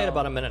 minute drill. They had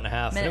about a minute and a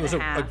half. And it was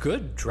a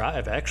good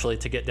drive, actually,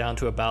 to get down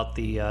to about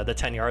the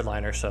 10-yard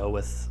line or so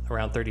with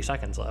around 30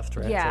 seconds left,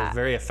 right? Yeah. So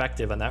very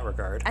effective in that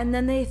regard. And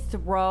then they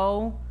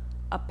throw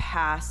a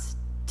pass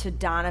to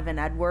Donovan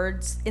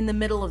Edwards in the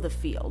middle of the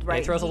field, right?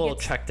 He throws a little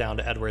check down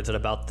to Edwards at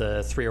about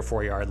the 3 or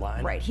 4 yard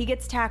line. Right. He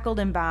gets tackled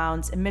in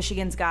bounds, and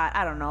Michigan's got,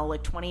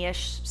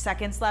 20-ish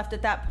seconds left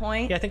at that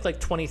point. Yeah, I think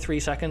 23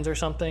 seconds or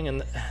something.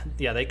 And,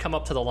 yeah, they come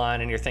up to the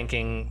line, and you're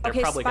thinking they're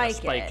probably going to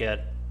spike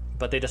it.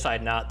 But they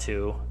decide not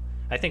to.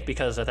 I think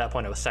because at that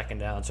point it was 2nd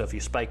down, so if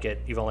you spike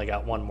it, you've only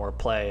got one more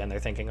play, and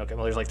they're thinking, okay,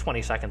 well, there's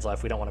 20 seconds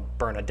left. We don't want to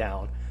burn it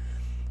down.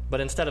 But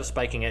instead of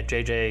spiking it,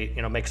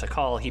 JJ, makes a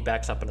call. He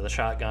backs up into the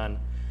shotgun,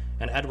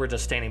 and Edwards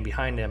is standing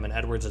behind him, and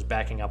Edwards is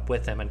backing up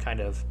with him and kind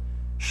of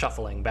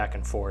shuffling back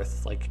and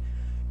forth,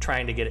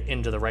 trying to get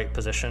into the right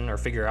position or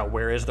figure out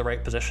where is the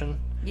right position.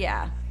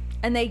 Yeah.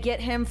 And they get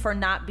him for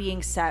not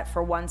being set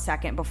for 1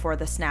 second before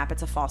the snap.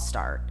 It's a false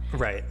start.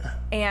 Right.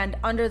 And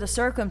under the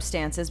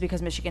circumstances,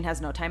 because Michigan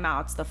has no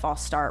timeouts, the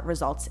false start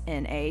results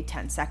in a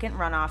 10-second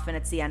runoff, and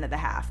it's the end of the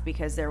half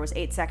because there was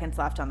 8 seconds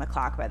left on the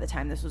clock by the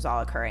time this was all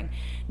occurring.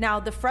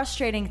 Now, the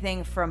frustrating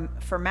thing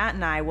for Matt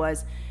and I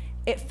was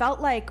it felt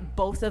like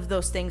both of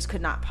those things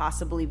could not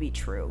possibly be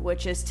true,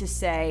 which is to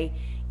say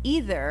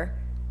either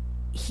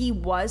he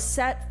was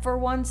set for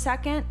 1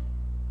 second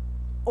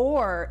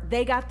or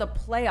they got the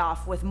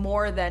playoff with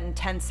more than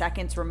 10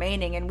 seconds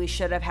remaining and we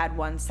should have had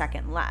 1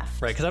 second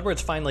left. Right, because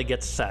Edwards finally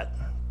gets set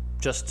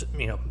just,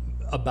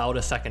 about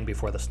a second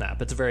before the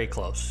snap. It's very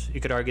close. You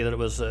could argue that it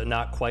was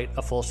not quite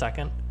a full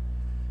second,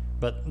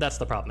 but that's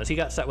the problem, is he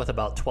got set with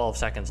about 12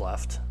 seconds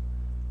left.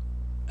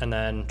 And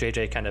then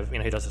JJ kind of,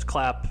 he does his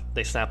clap,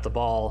 they snap the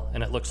ball,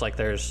 and it looks like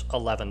there's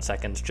 11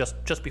 seconds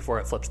just before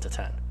it flips to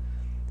 10.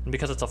 And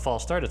because it's a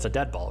false start, it's a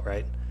dead ball,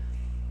 right?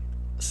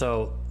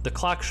 So the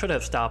clock should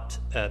have stopped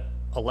at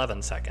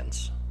 11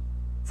 seconds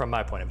from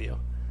my point of view.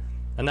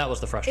 And that was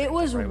the frustrating thing.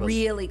 It was right?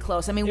 really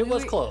close. I mean, it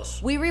was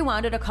close. We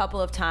rewound it a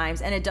couple of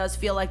times, and it does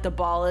feel like the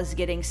ball is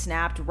getting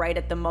snapped right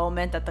at the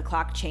moment that the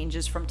clock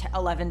changes from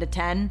 11 to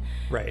 10.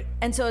 Right.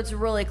 And so it's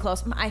really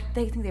close. I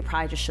think they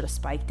probably just should have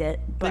spiked it.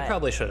 They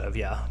probably should have,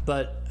 yeah.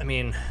 But, I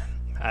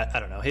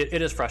don't know.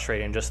 It is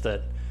frustrating just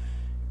that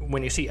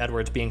when you see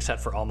Edwards being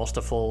set for almost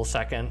a full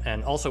second,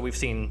 and also we've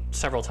seen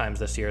several times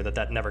this year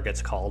that never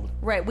gets called.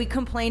 Right, we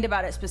complained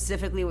about it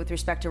specifically with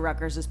respect to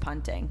Rutgers'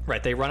 punting.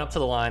 Right, they run up to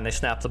the line, they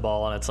snap the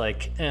ball, and it's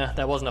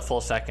that wasn't a full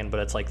second,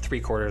 but it's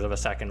 3/4 of a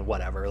second,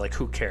 whatever.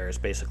 Who cares,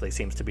 basically,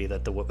 seems to be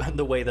that the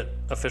way that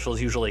officials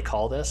usually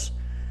call this.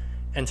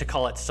 And to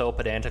call it so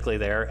pedantically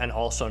there, and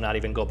also not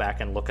even go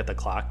back and look at the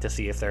clock to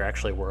see if there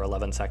actually were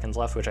 11 seconds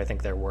left, which I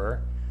think there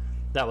were,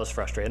 That was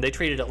frustrating. They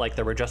treated it like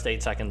there were just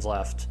 8 seconds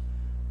left,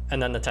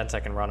 and then the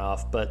 10-second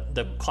runoff, but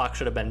the clock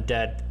should have been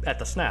dead at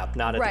the snap,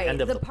 not at the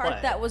end of the play. The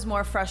part that was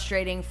more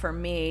frustrating for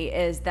me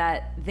is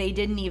that they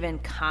didn't even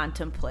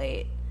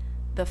contemplate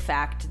the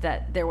fact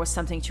that there was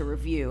something to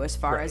review as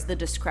far as the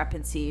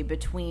discrepancy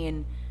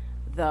between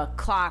the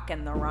clock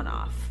and the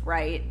runoff,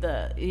 right?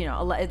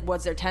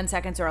 Was there 10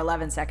 seconds or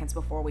 11 seconds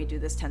before we do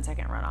this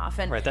 10-second runoff?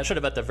 And that should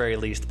have at the very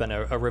least been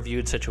a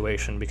reviewed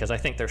situation, because I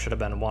think there should have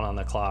been one on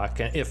the clock.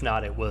 If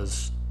not, it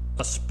was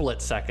a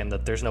split second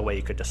that there's no way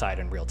you could decide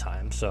in real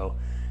time. So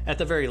at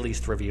the very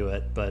least, review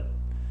it. But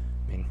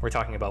I mean, we're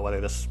talking about whether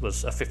this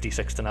was a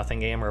 56-0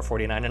 game or a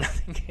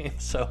 49-0 game.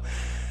 So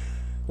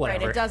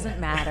whatever. Right, it doesn't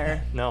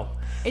matter. No.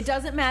 It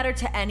doesn't matter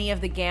to any of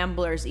the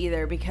gamblers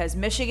either, because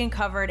Michigan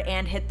covered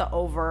and hit the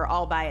over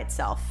all by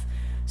itself.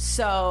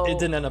 So it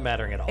didn't end up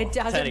mattering at all. It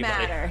doesn't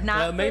matter.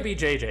 Maybe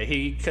JJ.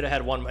 He could have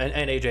had one,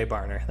 and AJ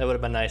Barner. That would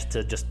have been nice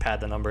to just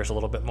pad the numbers a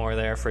little bit more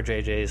there for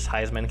JJ's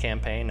Heisman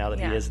campaign. Now that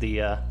he is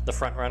the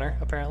front runner,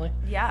 apparently.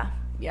 Yeah,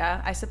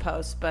 I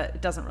suppose, but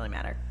it doesn't really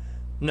matter.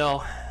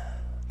 No.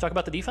 Talk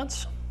about the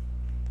defense.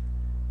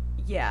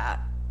 Yeah,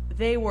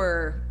 they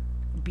were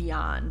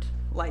beyond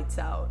lights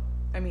out.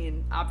 I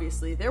mean,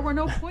 obviously, there were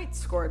no points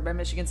scored by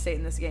Michigan State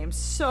in this game,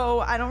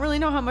 so I don't really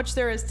know how much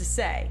there is to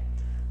say.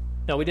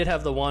 No, we did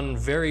have the one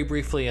very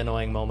briefly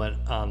annoying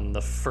moment on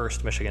the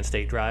first Michigan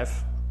State drive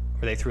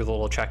where they threw the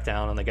little check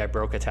down and the guy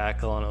broke a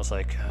tackle, and it was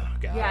like, oh,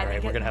 God, all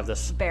right, we're going to have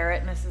this.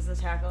 Barrett misses the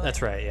tackle.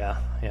 That's right, yeah.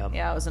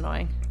 Yeah, it was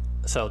annoying.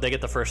 So they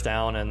get the first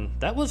down, and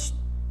that was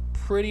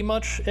pretty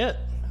much it.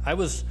 I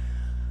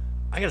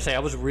got to say, I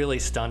was really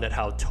stunned at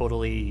how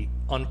totally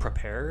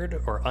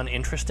unprepared or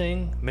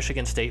uninteresting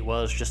Michigan State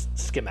was just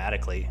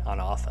schematically on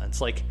offense.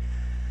 Like,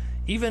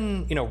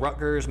 even,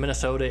 Rutgers,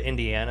 Minnesota,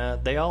 Indiana,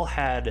 they all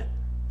had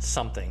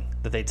something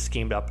that they'd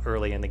schemed up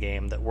early in the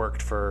game that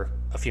worked for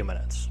a few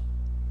minutes,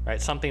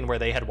 right? Something where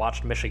they had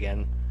watched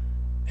Michigan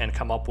and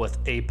come up with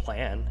a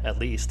plan, at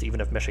least,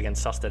 even if Michigan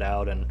sussed it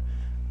out and,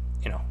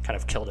 kind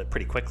of killed it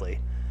pretty quickly.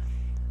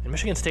 In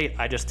Michigan State,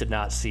 I just did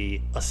not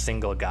see a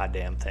single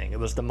goddamn thing. It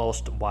was the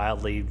most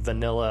wildly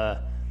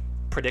vanilla,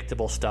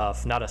 predictable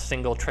stuff, not a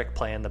single trick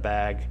play in the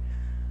bag.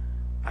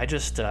 I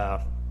just,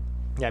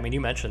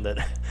 you mentioned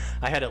that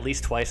I had at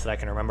least twice that I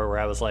can remember where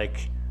I was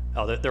like,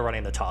 oh, they're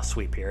running the toss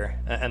sweep here,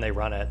 and they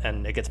run it,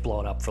 and it gets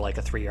blown up for like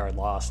a 3-yard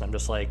loss, and I'm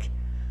just like,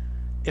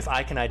 if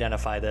I can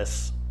identify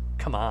this,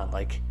 come on,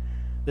 like,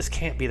 this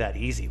can't be that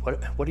easy.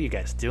 What are you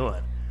guys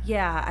doing?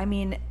 Yeah, I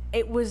mean,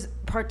 it was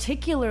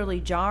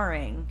particularly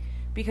jarring,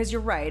 because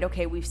you're right.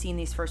 Okay, we've seen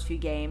these first few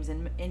games,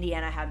 and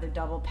Indiana had the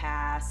double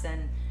pass,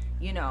 and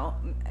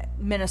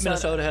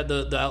Minnesota had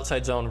the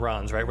outside zone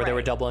runs, right, where they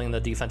were doubling the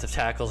defensive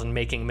tackles and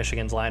making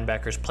Michigan's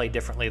linebackers play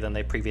differently than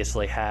they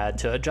previously had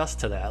to adjust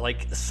to that.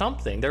 Like,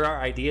 something. There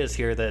are ideas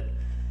here that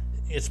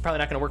it's probably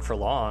not going to work for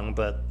long,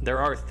 but there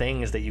are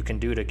things that you can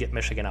do to get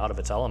Michigan out of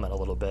its element a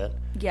little bit.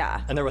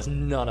 Yeah. And there was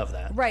none of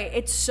that. Right.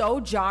 It's so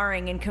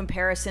jarring in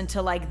comparison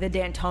to, like, the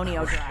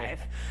D'Antonio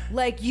drive.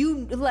 Like,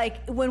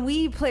 when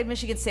we played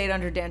Michigan State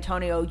under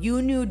D'Antonio,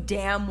 you knew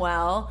damn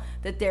well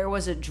that there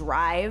was a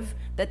drive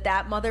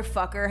that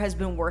motherfucker has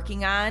been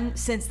working on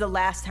since the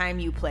last time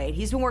you played.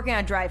 He's been working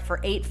on a drive for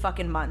 8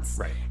 fucking months.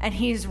 Right. And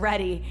he's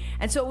ready.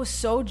 And so it was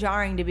so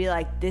jarring to be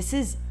like, this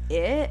is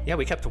it? Yeah,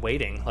 we kept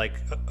waiting. Like,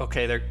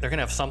 okay, they're going to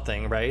have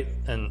something, right?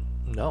 And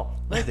no,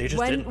 they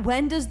just didn't.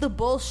 When does the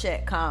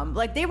bullshit come?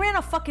 Like, they ran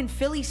a fucking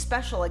Philly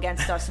special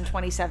against us in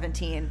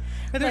 2017.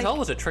 There's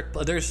always a trick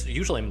play. There's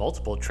usually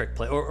multiple trick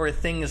play or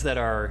things that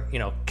are,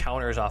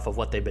 counters off of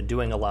what they've been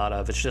doing a lot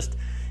of.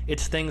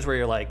 It's things where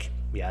you're like,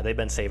 yeah, they've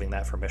been saving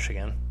that for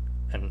Michigan,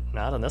 and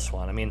not in this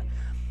one. I mean,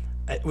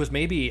 it was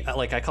maybe,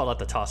 like, I called it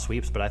the toss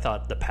sweeps, but I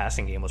thought the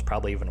passing game was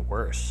probably even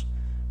worse.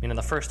 I mean, in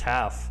the first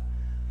half,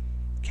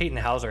 Caden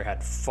Hauser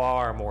had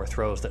far more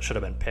throws that should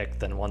have been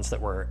picked than ones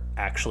that were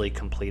actually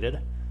completed.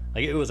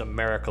 Like, it was a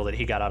miracle that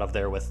he got out of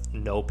there with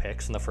no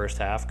picks in the first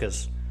half,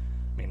 because,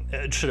 I mean,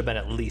 it should have been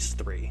at least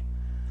 3.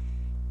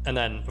 And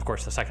then, of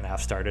course, the second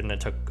half started, and it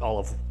took all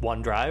of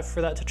one drive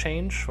for that to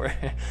change,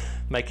 where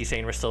Mikey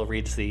Sainer still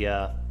reads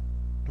the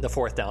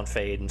fourth down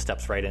fade and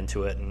steps right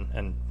into it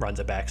and runs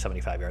it back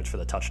 75 yards for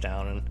the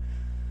touchdown,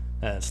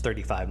 and it's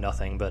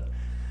 35-0. But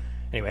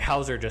anyway,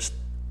 Hauser just,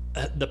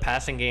 the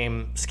passing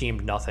game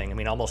schemed nothing. I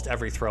mean, almost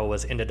every throw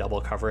was into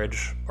double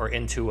coverage or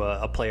into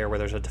a player where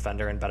there's a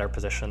defender in better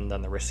position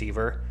than the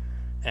receiver.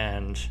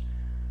 And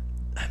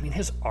I mean,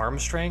 his arm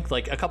strength,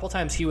 like, a couple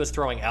times he was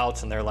throwing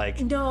outs and they're like...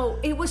 No,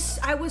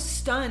 I was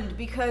stunned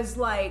because,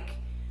 like,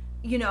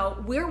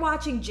 we're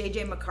watching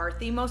JJ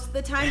McCarthy most of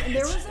the time, and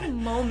there was a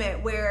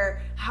moment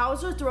where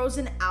Hauser throws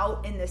an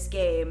out in this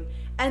game,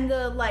 and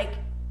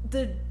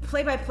the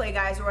play-by-play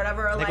guys or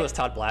whatever are I think it was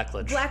Todd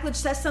Blackledge. Blackledge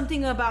says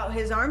something about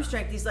his arm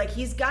strength. He's like,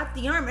 he's got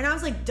the arm. And I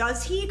was like,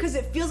 does he? Because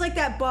it feels like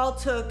that ball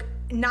took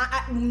 9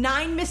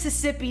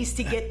 Mississippis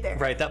to get there.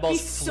 Right, that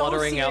ball's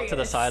fluttering out to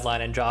the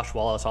sideline, and Josh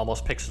Wallace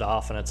almost picks it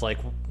off, and it's like,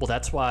 well,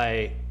 that's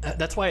why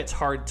it's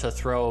hard to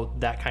throw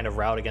that kind of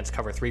route against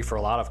cover 3 for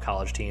a lot of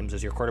college teams,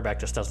 is your quarterback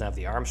just doesn't have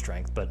the arm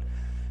strength. But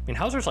I mean,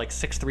 Hauser's like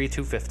 6'3",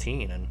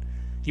 215, and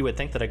you would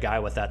think that a guy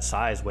with that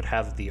size would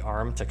have the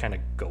arm to kind of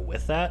go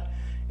with that.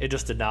 It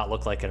just did not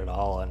look like it at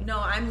all. And no,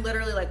 I'm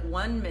literally like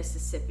 1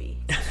 Mississippi,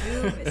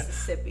 2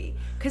 Mississippi.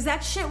 Because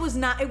that shit was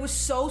not, it was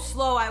so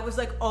slow. I was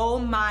like, oh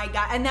my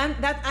God. And then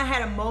I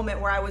had a moment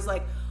where I was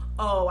like,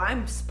 oh,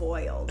 I'm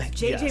spoiled.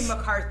 JJ Yes.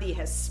 McCarthy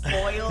has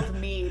spoiled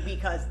me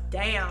because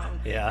damn.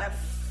 Yeah. That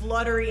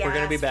fluttery ass. We're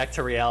going to be back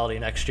to reality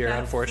next year,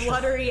 unfortunately.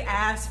 Fluttery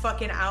ass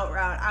fucking out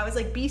route. I was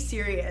like, be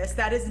serious.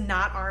 That is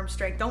not arm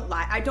strength. Don't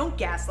lie. Don't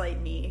gaslight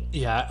me.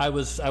 Yeah, I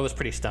was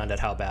pretty stunned at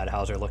how bad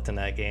Hauser looked in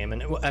that game.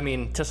 And I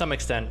mean, to some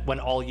extent, when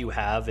all you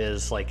have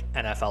is like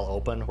NFL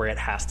Open, where it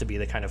has to be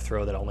the kind of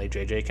throw that only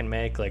JJ can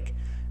make, like,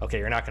 okay,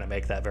 you're not going to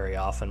make that very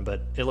often,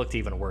 but it looked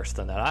even worse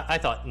than that. I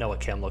thought Noah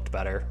Kim looked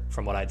better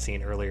from what I'd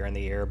seen earlier in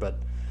the year, but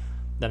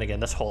then again,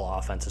 this whole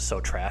offense is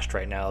so trashed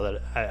right now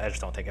that I just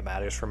don't think it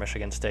matters for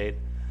Michigan State.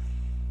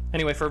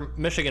 Anyway, for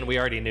Michigan, we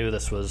already knew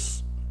this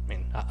was, I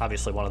mean,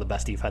 obviously one of the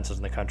best defenses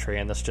in the country,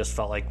 and this just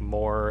felt like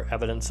more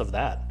evidence of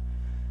that.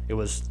 It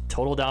was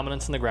total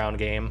dominance in the ground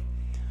game,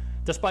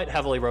 despite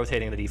heavily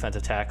rotating the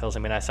defensive tackles. I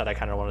mean, I said I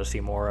kind of wanted to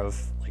see more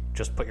of, like,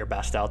 just put your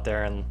best out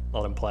there and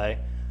let them play.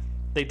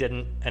 They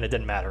didn't, and it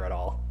didn't matter at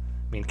all.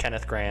 I mean,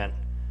 Kenneth Grant,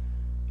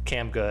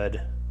 Cam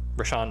Good,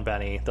 Rashawn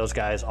Benny, those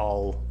guys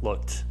all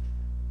looked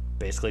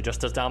basically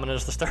just as dominant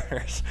as the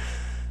starters.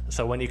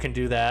 So when you can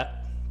do that,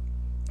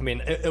 I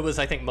mean, it was,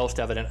 I think, most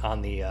evident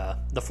on the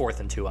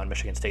 4th and 2 on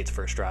Michigan State's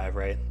first drive,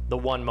 right? The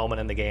one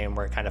moment in the game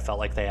where it kind of felt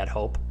like they had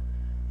hope,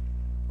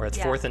 where it's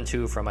 4th and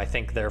 2 from, I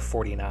think, their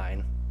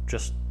 49,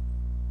 just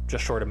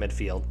short of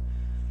midfield.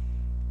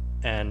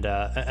 And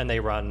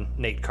they run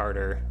Nate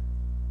Carter,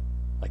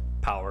 like,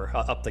 power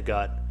up the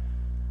gut.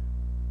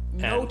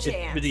 No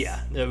chance.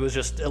 It was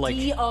just like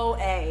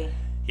DOA.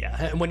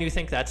 Yeah, and when you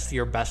think that's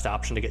your best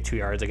option to get 2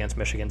 yards against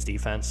Michigan's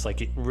defense,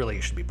 like,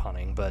 you should be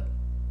punting, but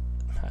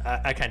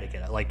I kind of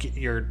get it. Like,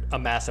 you're a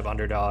massive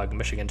underdog.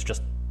 Michigan's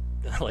just,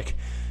 like,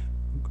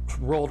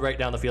 rolled right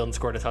down the field and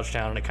scored a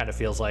touchdown, and it kind of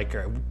feels like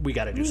we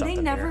got to do something.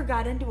 They never here.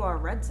 got into our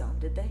red zone,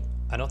 did they?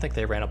 I don't think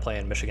they ran a play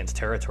in Michigan's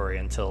territory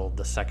until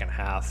the second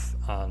half.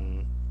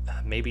 On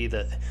maybe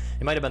it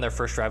might have been their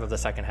first drive of the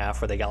second half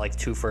where they got like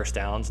 2 first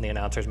downs, and the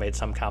announcers made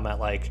some comment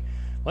like,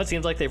 "Well, it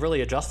seems like they've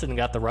really adjusted and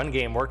got the run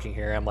game working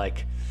here." I'm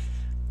like,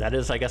 that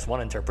is, I guess,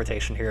 one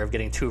interpretation here of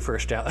getting 2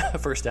 first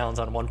downs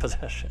on 1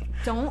 possession.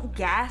 Don't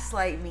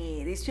gaslight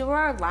me. These people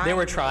are lying. They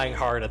were trying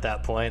hard at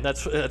that point.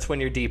 That's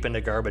when you're deep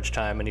into garbage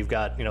time and you've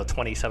got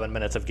 27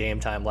 minutes of game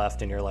time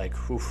left, and you're like,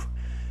 "Oof,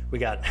 we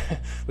got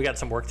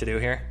some work to do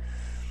here."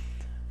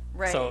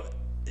 Right. So,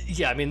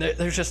 yeah, I mean,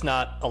 there's just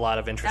not a lot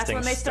of interesting.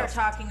 That's when they start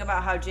stuff. talking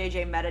about how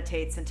JJ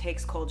meditates and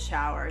takes cold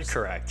showers.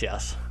 Correct.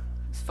 Yes.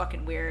 It's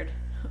fucking weird.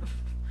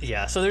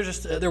 Yeah, so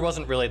there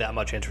wasn't really that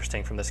much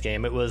interesting from this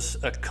game. It was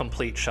a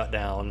complete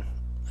shutdown,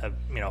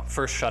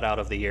 first shutout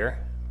of the year,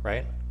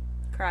 right?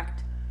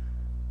 Correct.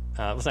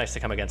 It was nice to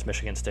come against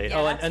Michigan State.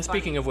 Yeah, and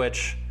speaking of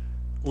which,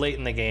 late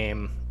in the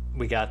game,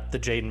 we got the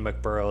Jaden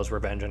McBurroughs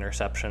revenge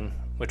interception,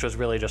 which was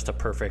really just a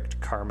perfect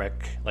karmic,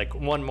 like,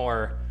 one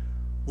more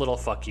little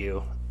fuck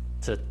you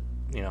to,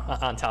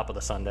 on top of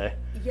the Sunday.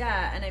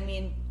 Yeah, and I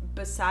mean,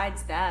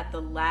 besides that, the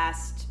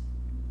last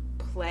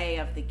play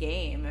of the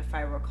game, if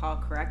I recall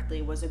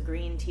correctly, was a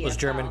green TFL. Was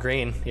German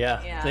green,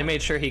 yeah. They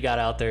made sure he got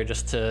out there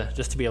just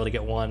to be able to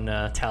get one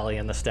tally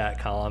in the stat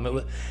column. It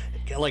was,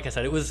 like I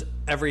said, it was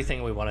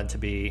everything we wanted to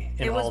be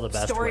in all the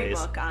best ways.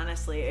 Storybook,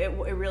 honestly. It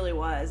really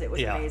was. It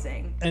was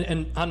amazing.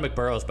 And on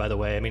McBurroughs, by the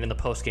way, I mean, in the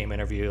post-game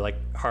interview,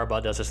 like,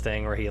 Harbaugh does his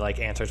thing where he, like,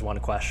 answers one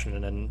question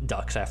and then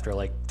ducks after,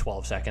 like,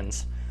 12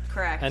 seconds.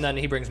 Correct. And then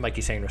he brings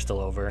Mikey Sainristil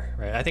over,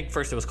 right? I think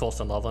first it was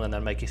Colston Loveland and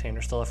then Mikey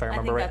Sainristil, if I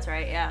remember right. I think that's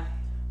right, yeah.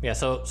 Yeah,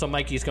 so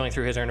Mikey's going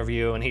through his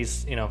interview, and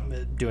he's,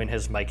 doing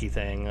his Mikey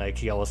thing. Like,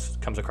 he always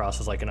comes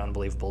across as, like, an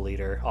unbelievable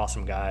leader,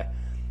 awesome guy.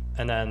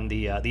 And then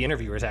the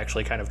interviewer is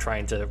actually kind of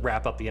trying to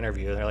wrap up the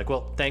interview. And they're like,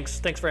 "Well, thanks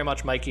very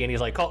much, Mikey." And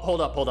he's like,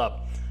 hold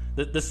up.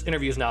 This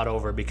interview's not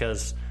over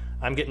because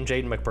I'm getting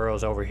Jaden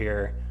McBurroughs over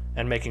here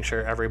and making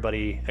sure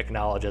everybody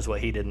acknowledges what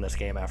he did in this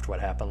game after what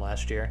happened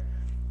last year.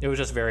 It was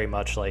just very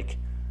much, like,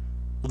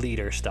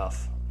 leader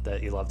stuff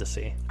that you love to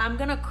see. I'm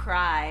going to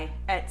cry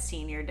at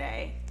senior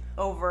day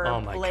over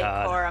Blake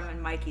Corum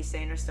and Mikey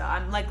Sainristil.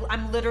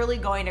 I'm literally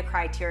going to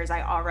cry tears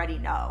I already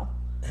know.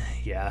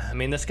 Yeah, I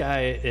mean, this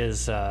guy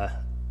is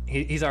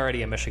he's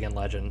already a Michigan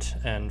legend,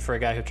 and for a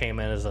guy who came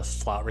in as a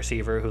slot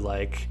receiver who,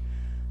 like,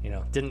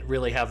 didn't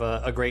really have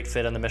a great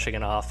fit in the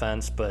Michigan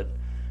offense, but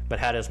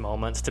had his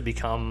moments to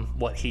become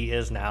what he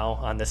is now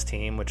on this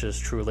team, which is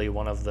truly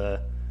one of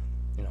the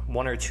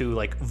one or two,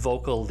 like,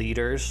 vocal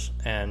leaders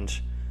and,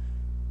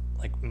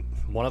 like,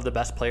 one of the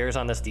best players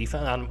on this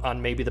defense,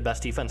 on maybe the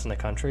best defense in the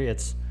country.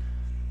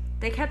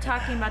 They kept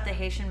talking about the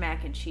Haitian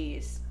mac and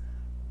cheese.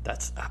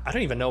 I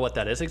don't even know what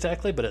that is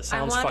exactly, but it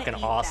sounds fucking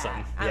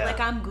awesome.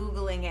 I'm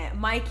Googling it.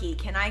 Mikey,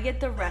 can I get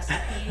the recipe?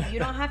 You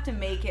don't have to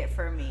make it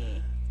for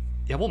me.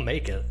 Yeah, we'll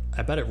make it.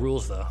 I bet it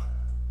rules, though.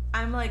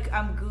 I'm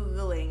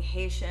Googling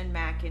Haitian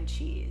mac and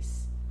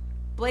cheese.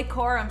 Blake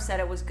Corum said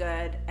it was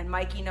good, and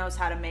Mikey knows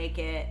how to make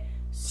it.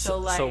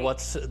 So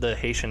what's the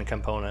Haitian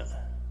component?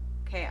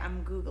 Okay,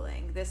 I'm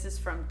Googling. This is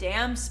from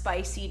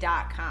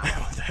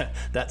damnspicy.com.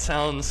 That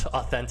sounds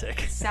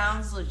authentic.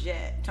 Sounds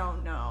legit.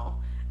 Don't know.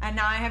 And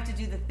now I have to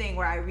do the thing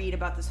where I read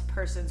about this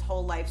person's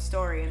whole life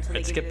story until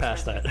they skip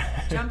past recipe.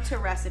 that. Jump to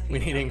recipe. We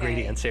need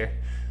ingredients here.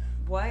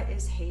 What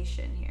is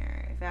Haitian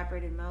here?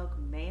 Evaporated milk,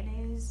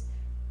 mayonnaise,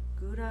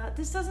 Gouda.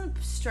 This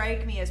doesn't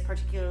strike me as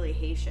particularly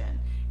Haitian.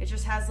 It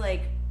just has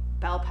like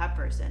bell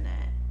peppers in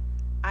it.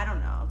 I don't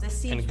know. This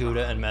seems and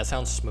Gouda wrong. And that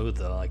sounds smooth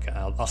though. Like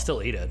I'll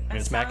still eat it. I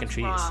mean, it's mac and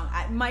cheese.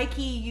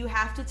 Mikey, you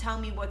have to tell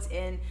me what's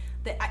in.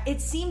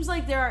 It seems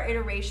like there are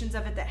iterations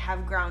of it that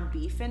have ground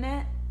beef in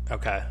it.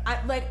 Okay.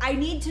 I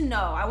need to know.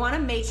 I want to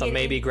make it. So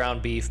maybe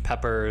ground beef,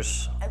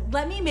 peppers.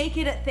 Let me make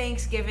it at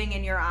Thanksgiving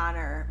in your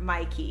honor,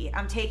 Mikey.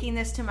 I'm taking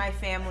this to my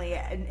family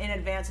in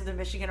advance of the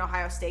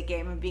Michigan-Ohio State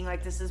game and being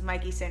like, this is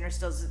Mikey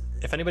Sanderstill's.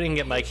 If anybody can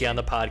get Mikey on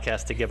the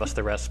podcast to give us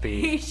the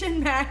recipe.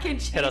 Haitian mac and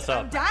cheese. Hit us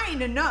up. I'm dying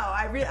to know.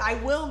 I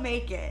will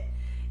make it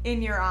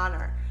in your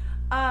honor.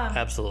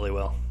 Absolutely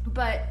will.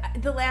 But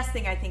the last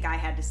thing I think I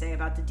had to say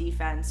about the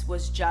defense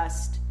was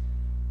just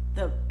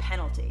the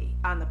penalty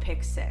on the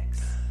pick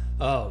six.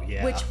 Oh,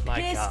 yeah. Which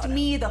pissed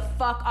me the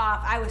fuck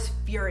off. I was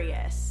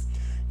furious.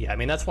 Yeah, I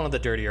mean, that's one of the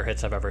dirtier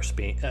hits I've ever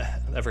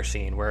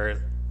seen,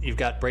 where you've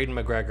got Braden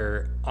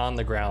McGregor on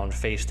the ground,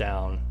 face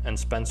down, and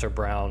Spencer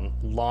Brown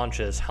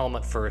launches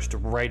helmet first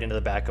right into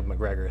the back of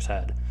McGregor's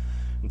head.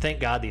 And thank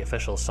God the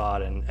officials saw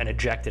it and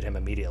ejected him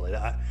immediately.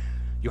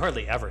 You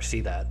hardly ever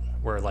see that,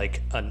 where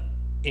like an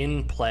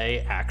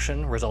in-play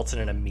action results in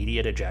an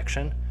immediate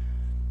ejection.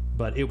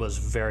 But it was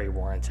very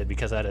warranted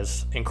because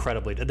that's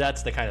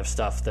the kind of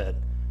stuff that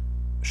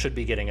should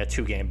be getting a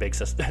 2-game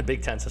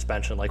Big Ten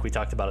suspension, like we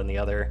talked about in the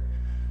other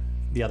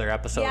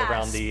episode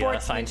around the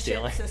sign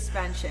stealing.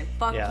 Suspension.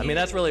 Fuck yeah, you. I mean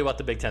that's really what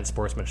the Big Ten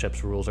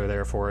sportsmanship rules are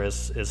there for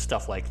is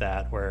stuff like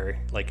that, where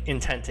like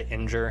intent to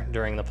injure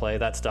during the play,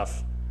 that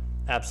stuff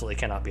absolutely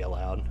cannot be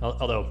allowed.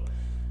 Although,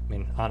 I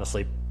mean,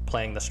 honestly,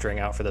 playing the string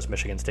out for this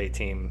Michigan State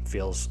team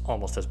feels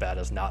almost as bad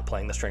as not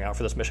playing the string out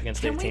for this Michigan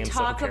State team. Can we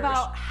talk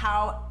about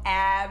how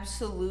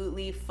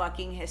absolutely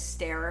fucking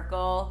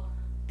hysterical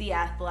the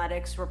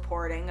Athletics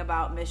reporting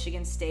about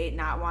Michigan State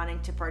not wanting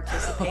to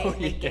participate in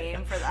the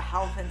game for the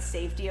health and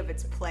safety of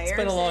its players? It's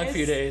been a long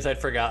few days. I'd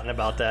forgotten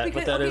about that,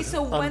 but that is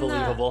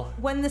unbelievable.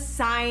 When the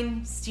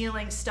sign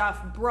stealing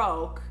stuff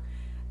broke,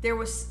 there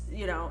was,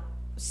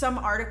 some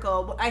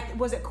article.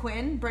 Was it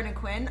Quinn? Brennan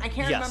Quinn? I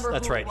can't remember who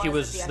Yes, that's right. He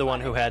was the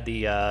one who had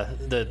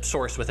the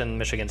source within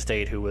Michigan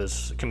State who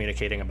was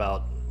communicating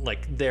about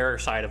like their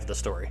side of the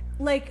story.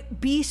 Like,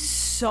 be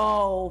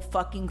so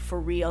fucking for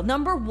real.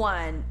 Number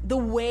one, the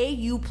way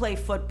you play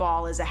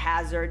football is a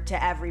hazard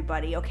to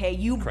everybody, okay?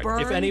 You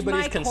burned If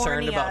anybody's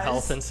concerned corneas. about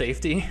health and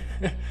safety.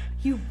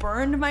 You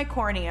burned my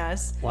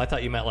corneas. Well, I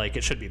thought you meant like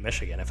it should be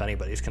Michigan if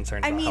anybody's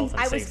concerned about health and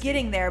safety. I was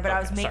getting there, but I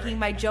was making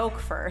my joke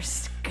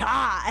first.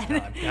 God.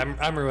 No,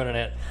 I'm ruining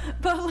it.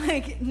 But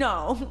like,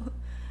 no.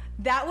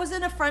 That was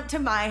an affront to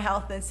my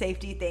health and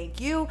safety, thank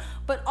you.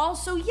 But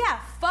also, yeah,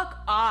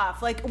 fuck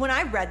off. Like, when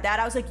I read that,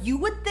 I was like, you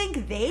would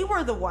think they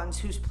were the ones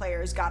whose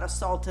players got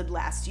assaulted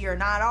last year,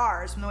 not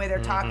ours, from the way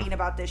they're talking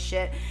about this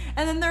shit.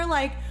 And then they're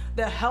like,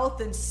 the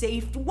health and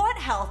safety. What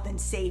health and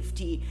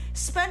safety?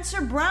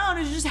 Spencer Brown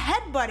is just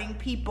headbutting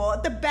people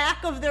at the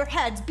back of their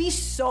heads. Be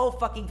so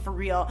fucking for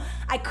real.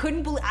 I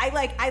couldn't believe,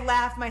 I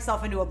laughed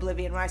myself into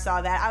oblivion when I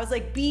saw that. I was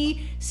like,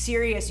 be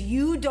serious.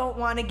 You don't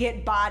want to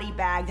get body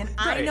bagged, and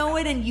I know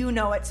it and you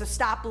know it, so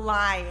stop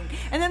lying.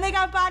 And then they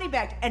got body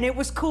bagged, and it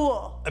was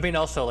cool. I mean,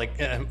 also,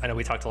 like, I know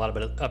we talked a lot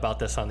about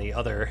this on the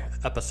other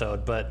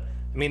episode, but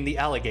I mean, the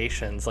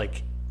allegations,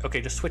 like, okay,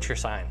 just switch your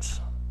signs.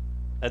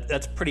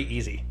 That's pretty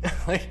easy.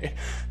 Like,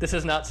 this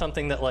is not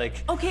something that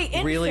like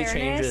really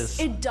changes.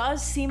 It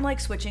does seem like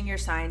switching your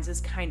signs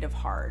is kind of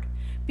hard.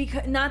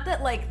 Because not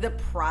that like the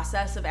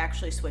process of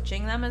actually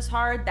switching them is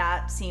hard.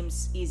 That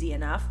seems easy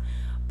enough.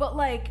 But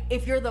like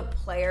if you're the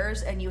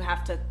players and you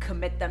have to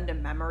commit them to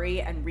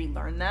memory and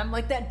relearn them,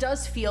 like that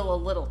does feel a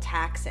little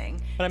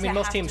taxing. But I mean,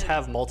 most teams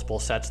have multiple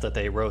sets that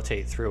they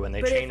rotate through and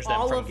they change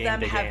them from game to game. But if all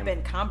of them have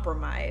been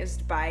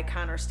compromised by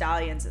Connor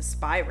Stalions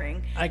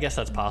aspiring, I guess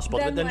that's possible.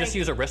 But then just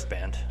use a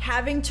wristband.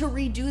 Having to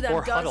redo them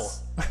or huddle.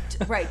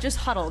 Right, just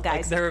huddle,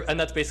 guys. And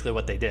that's basically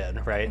what they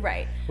did, right?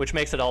 Right. Which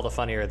makes it all the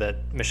funnier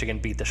that Michigan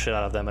beat the shit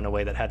out of them in a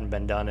way that hadn't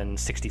been done in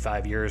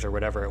 65 years or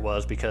whatever it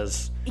was,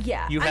 because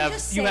you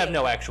have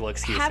no actual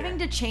excuse. Having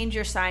to change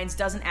your signs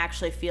doesn't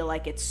actually feel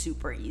like it's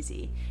super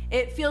easy.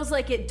 It feels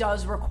like it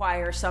does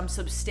require some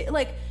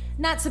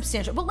not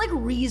substantial, but like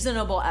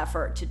reasonable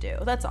effort to do.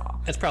 That's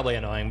all. It's probably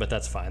annoying, but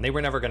that's fine. They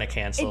were never going to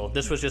cancel.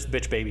 This was just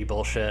bitch baby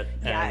bullshit.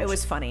 Yeah, it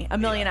was funny. A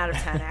million out of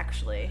 10,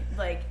 actually.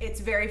 Like, it's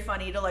very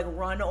funny to like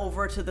run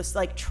over to this,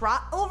 like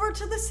trot over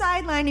to the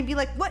sideline and be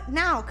like, "What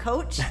now,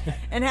 coach?"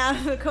 And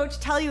have the coach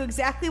tell you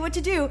exactly what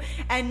to do.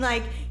 And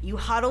like, you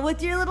huddle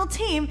with your little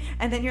team,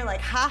 and then you're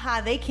like,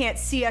 "Haha, they can't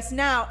see us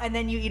now." And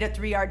then you eat a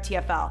 3-yard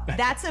TFL.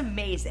 That's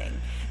amazing.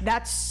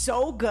 That's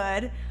so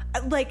good.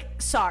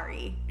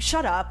 Sorry.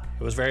 Shut up.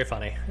 It was very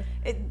funny.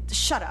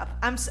 Shut up.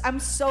 I'm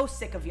so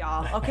sick of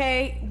y'all,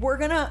 okay? We're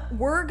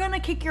gonna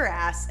kick your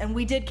ass, and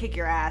we did kick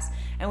your ass,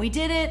 and we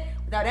did it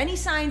without any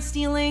sign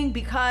stealing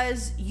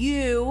because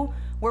you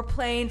were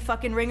playing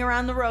fucking Ring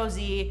Around the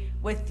Rosie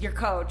with your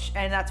coach,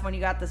 and that's when you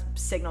got the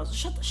signals.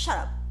 Shut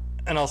up.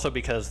 And also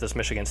because this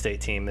Michigan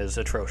State team is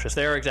atrocious.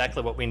 They are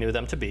exactly what we knew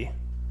them to be,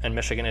 and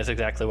Michigan is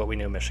exactly what we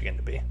knew Michigan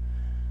to be.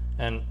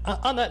 And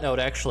on that note,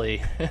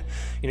 actually,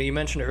 you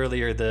mentioned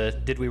earlier the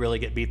did we really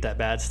get beat that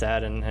bad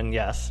stat, and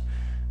yes.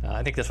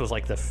 I think this was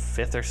like the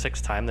 5th or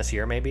 6th time this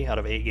year, maybe, out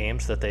of 8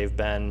 games that they've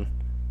been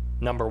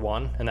number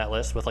 1 in that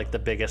list with like the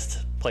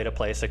biggest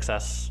play-to-play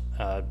success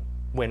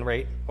win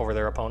rate over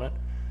their opponent.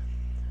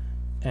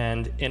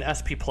 And in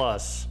SP+,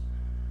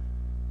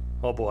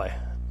 oh boy,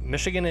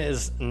 Michigan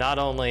is not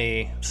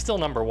only still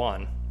number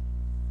 1,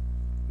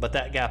 but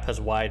that gap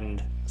has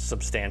widened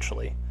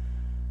substantially.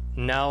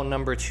 Now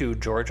number 2,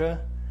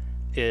 Georgia,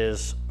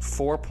 is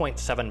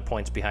 4.7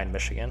 points behind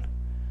Michigan.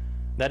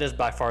 That is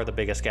by far the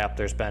biggest gap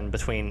there's been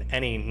between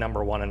any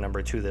number 1 and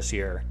number 2 this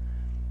year.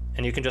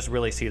 And you can just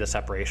really see the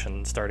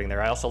separation starting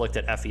there. I also looked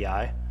at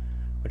FEI,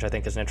 which I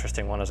think is an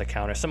interesting one as a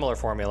counter. Similar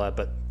formula,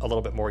 but a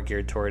little bit more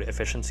geared toward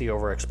efficiency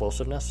over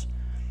explosiveness.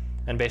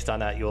 And based on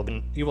that,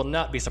 you will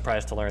not be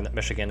surprised to learn that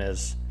Michigan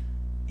is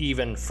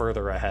even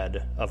further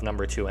ahead of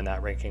number 2 in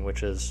that ranking,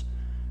 which is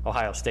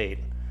Ohio State.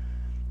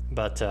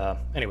 But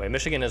anyway,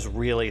 Michigan is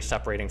really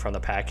separating from the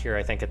pack here.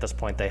 I think at this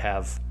point they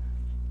have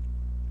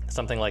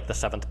something like the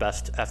 7th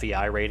best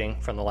FEI rating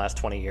from the last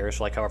 20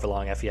 years, like however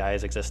long FEI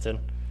has existed.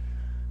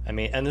 I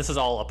mean, and this is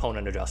all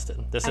opponent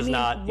adjusted. This is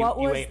not,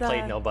 you ain't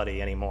played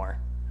nobody anymore.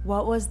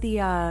 What was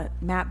the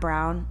Matt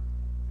Brown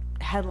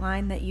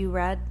headline that you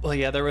read? Well,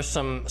 yeah, there was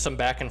some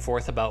back and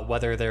forth about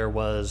whether there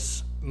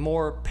was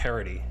more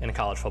parity in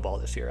college football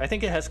this year. I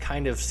think it has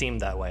kind of seemed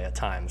that way at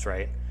times,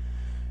 right?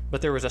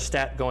 But there was a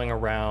stat going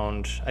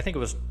around, I think it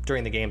was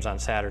during the games on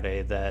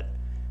Saturday, that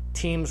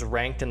teams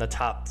ranked in the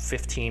top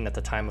 15 at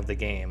the time of the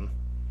game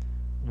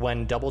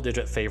when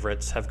double-digit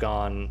favorites have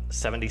gone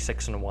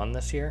 76-1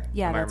 this year.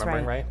 Yeah, Am I that's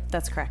remembering right?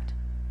 That's correct.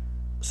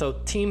 So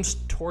teams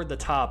toward the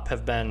top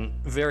have been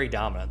very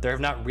dominant. There have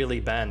not really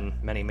been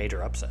many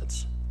major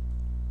upsets.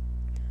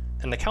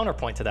 And the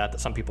counterpoint to that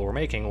some people were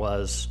making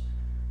was,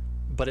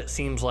 but it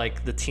seems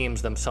like the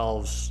teams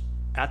themselves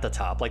at the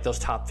top, like those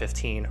top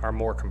 15, are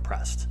more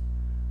compressed.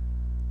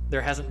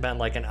 There hasn't been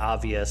like an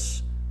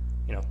obvious,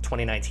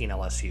 2019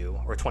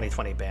 LSU or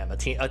 2020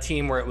 Bama, a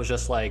team where it was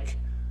just like,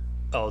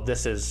 oh,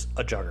 this is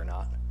a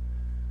juggernaut.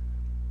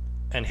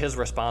 And his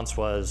response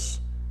was,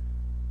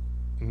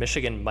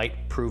 Michigan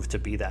might prove to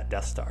be that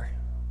Death Star.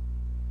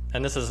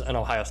 And this is an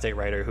Ohio State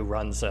writer who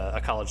runs a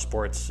college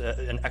sports,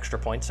 an Extra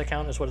Points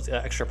account is what it's,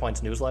 Extra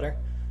Points newsletter.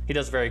 He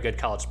does very good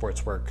college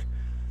sports work.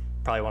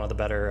 Probably one of the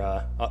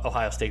better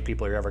Ohio State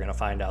people you're ever going to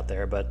find out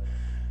there. But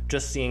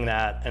just seeing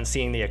that and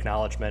seeing the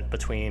acknowledgement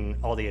between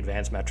all the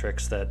advanced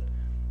metrics that,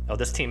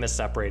 this team is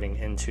separating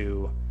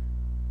into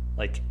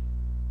like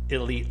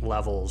elite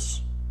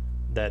levels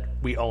that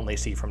we only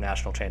see from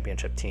national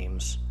championship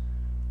teams.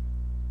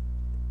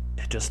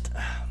 It just,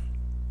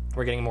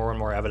 we're getting more and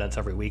more evidence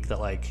every week that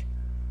like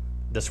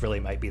this really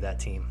might be that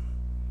team.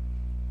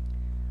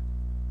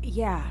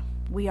 Yeah,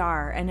 we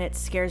are, and it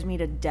scares me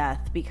to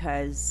death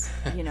because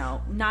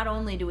not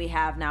only do we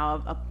have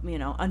now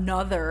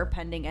another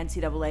pending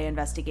NCAA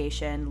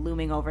investigation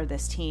looming over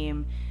this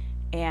team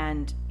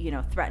and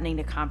threatening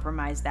to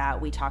compromise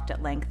that. We talked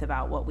at length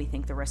about what we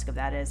think the risk of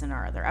that is in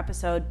our other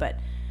episode,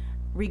 but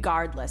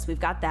regardless, we've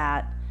got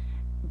that.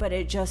 But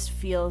it just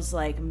feels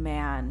like,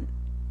 man,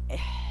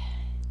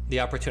 the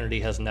opportunity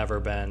has never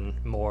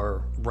been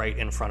more right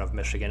in front of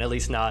Michigan, at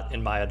least not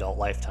in my adult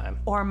lifetime.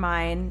 Or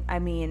mine. I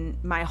mean,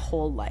 my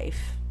whole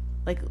life.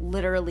 Like,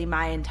 literally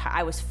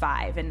I was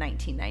 5 in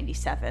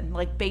 1997.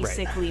 Like,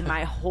 basically right.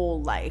 My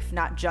whole life,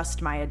 not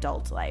just my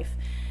adult life.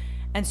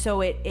 And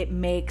so it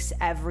makes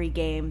every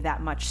game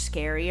that much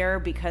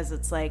scarier because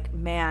it's like,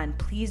 man,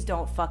 please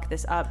don't fuck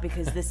this up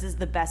because this is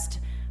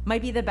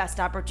might be the best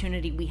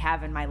opportunity we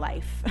have in my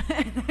life.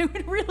 And I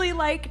would really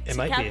like to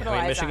capitalize on it. It might be. I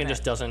mean, Michigan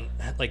just doesn't,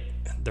 like,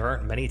 there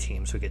aren't many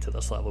teams who get to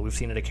this level. We've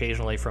seen it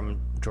occasionally from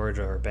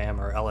Georgia or Bama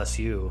or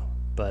LSU,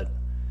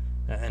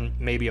 and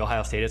maybe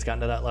Ohio State has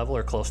gotten to that level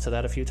or close to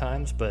that a few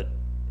times, but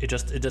it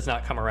does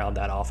not come around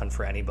that often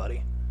for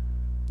anybody.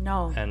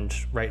 No. And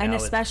right now, and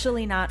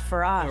especially not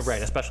for us.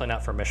 Right, especially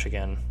not for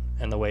Michigan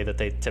and the way that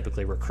they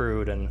typically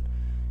recruit. And,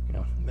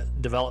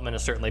 development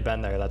has certainly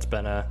been there. That's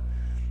been a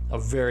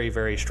very,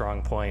 very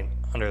strong point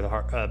under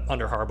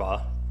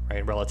Harbaugh,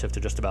 right, relative to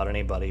just about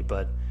anybody.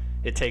 But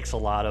it takes a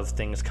lot of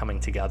things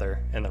coming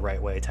together in the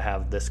right way to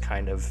have this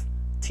kind of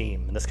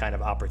team and this kind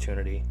of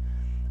opportunity.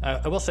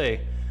 I will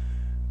say,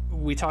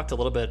 we talked a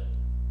little bit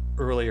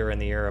earlier in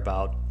the year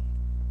about,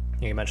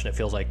 you mentioned it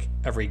feels like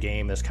every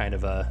game is kind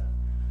of a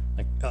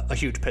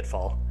huge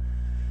pitfall.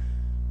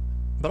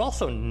 But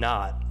also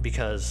not,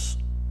 because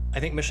I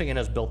think Michigan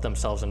has built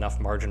themselves enough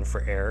margin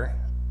for error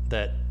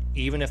that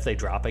even if they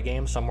drop a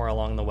game somewhere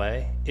along the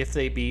way, if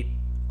they beat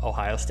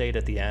Ohio State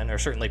at the end, or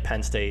certainly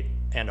Penn State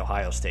and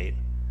Ohio State,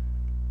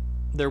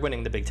 they're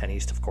winning the Big Ten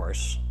East, of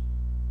course,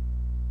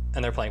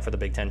 and they're playing for the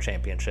Big Ten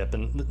championship,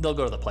 and they'll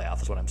go to the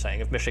playoff is what I'm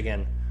saying. If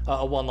Michigan,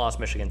 a one-loss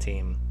Michigan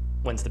team,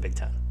 wins the Big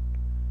Ten.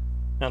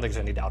 I don't think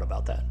there's any doubt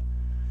about that.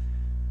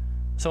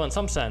 So in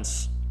some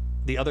sense,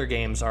 the other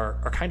games are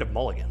kind of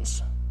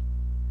mulligans.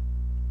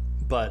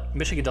 But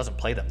Michigan doesn't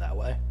play them that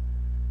way.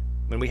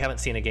 I mean, we haven't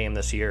seen a game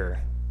this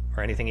year,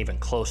 or anything even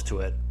close to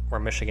it, where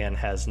Michigan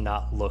has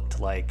not looked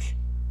like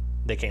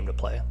they came to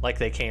play. Like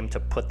they came to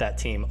put that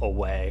team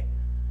away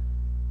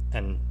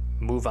and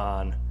move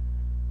on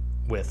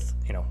with,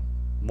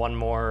 one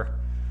more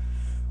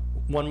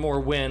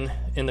win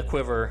in the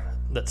quiver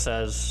that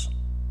says,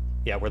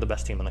 yeah, we're the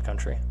best team in the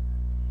country.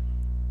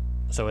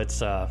 So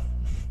it's, I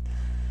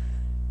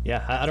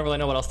don't really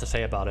know what else to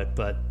say about it,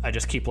 but I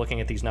just keep looking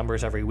at these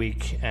numbers every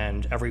week,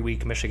 and every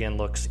week Michigan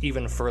looks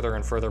even further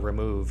and further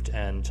removed.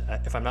 And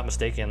if I'm not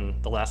mistaken,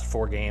 the last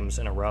 4 games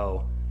in a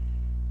row,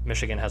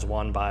 Michigan has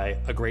won by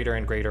a greater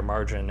and greater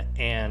margin,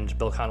 and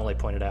Bill Connolly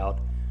pointed out,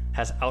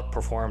 has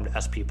outperformed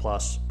SP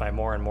Plus by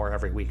more and more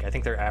every week. I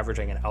think they're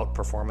averaging an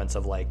outperformance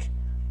of like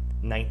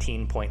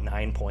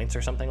 19.9 points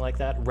or something like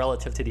that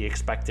relative to the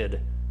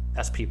expected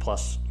SP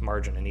Plus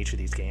margin in each of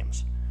these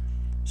games.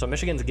 So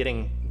Michigan's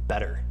getting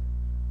better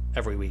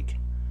every week.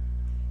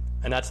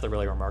 And that's the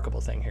really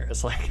remarkable thing here.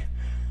 It's like,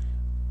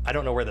 I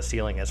don't know where the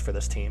ceiling is for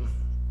this team.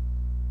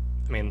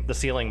 I mean, the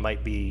ceiling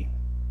might be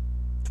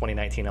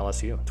 2019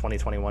 LSU,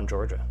 2021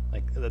 Georgia.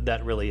 Like,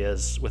 that really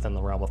is within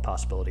the realm of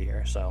possibility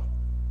here. So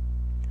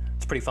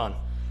it's pretty fun.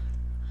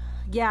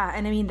 Yeah,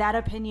 and I mean, that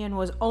opinion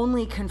was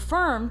only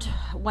confirmed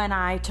when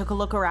I took a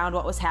look around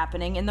what was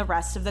happening in the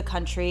rest of the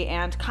country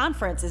and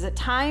conference. Is it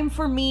time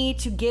for me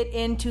to get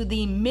into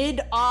the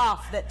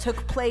mid-off that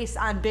took place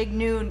on Big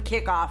Noon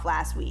kickoff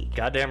last week?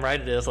 Goddamn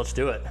right it is. Let's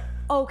do it.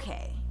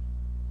 Okay.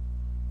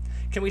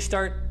 Can we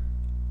start?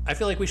 I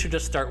feel like we should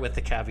just start with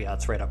the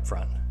caveats right up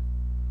front.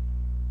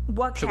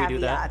 What Should caveats? we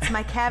do that?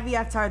 My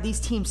caveats are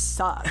these teams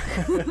suck.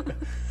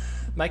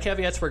 My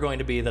caveats were going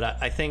to be that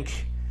I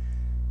think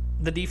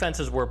the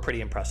defenses were pretty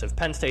impressive.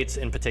 Penn State's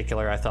in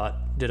particular, I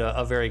thought, did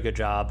a very good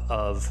job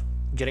of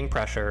getting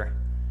pressure.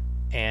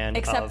 And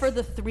except for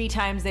the 3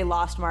 times they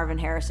lost Marvin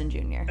Harrison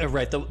Jr.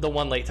 Right, the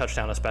one late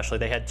touchdown especially.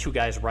 They had 2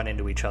 guys run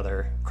into each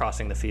other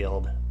crossing the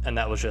field, and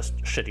that was just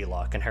shitty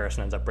luck, and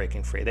Harrison ends up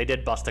breaking free. They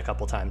did bust a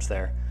couple times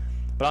there.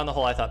 But on the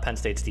whole, I thought Penn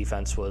State's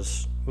defense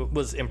was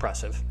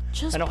impressive.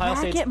 Just and Ohio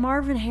back at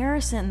Marvin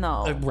Harrison,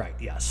 though. Right,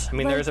 yes. I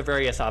mean, there's a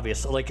various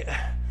obvious...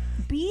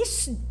 Be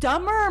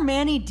dumber,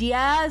 Manny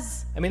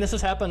Diaz. I mean, this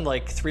has happened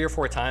like 3 or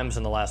 4 times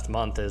in the last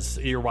month. Is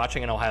you're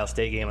watching an Ohio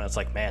State game and it's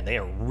like, man, they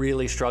are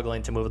really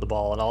struggling to move the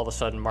ball, and all of a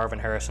sudden Marvin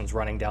Harrison's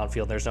running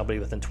downfield and there's nobody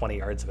within 20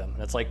 yards of him.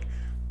 And it's like,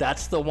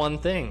 that's the one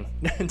thing.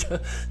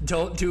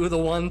 Don't do the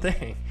one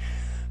thing.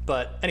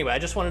 But anyway, I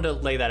just wanted to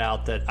lay that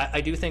out, that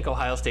I do think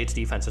Ohio State's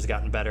defense has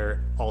gotten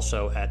better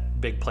also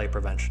at big play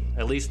prevention,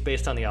 at least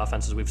based on the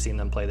offenses we've seen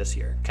them play this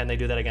year. Can they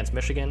do that against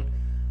Michigan?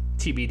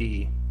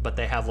 TBD, but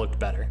they have looked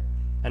better.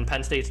 And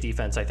Penn State's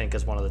defense, I think,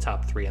 is one of the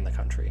top 3 in the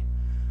country.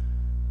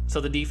 So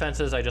the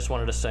defenses, I just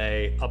wanted to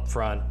say up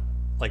front,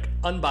 like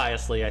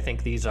unbiasedly, I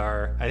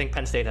think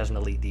Penn State has an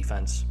elite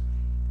defense.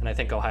 And I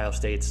think Ohio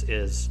State's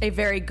is a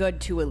very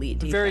good to elite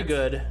defense. Very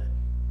good,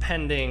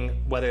 pending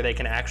whether they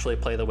can actually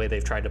play the way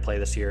they've tried to play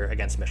this year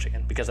against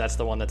Michigan, because that's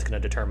the one that's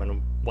going to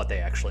determine what they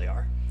actually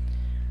are.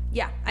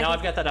 Yeah. Now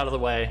I've got that out of the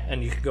way,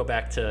 and you can go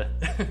back to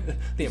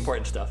the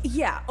important stuff.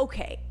 Yeah,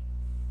 okay.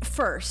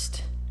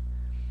 First,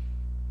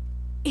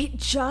 it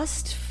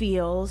just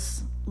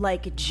feels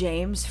like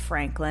James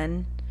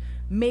Franklin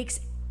makes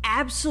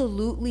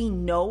absolutely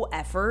no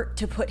effort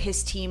to put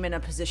his team in a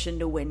position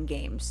to win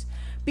games.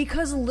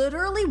 Because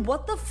literally,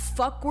 what the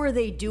fuck were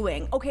they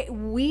doing? Okay,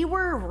 we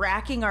were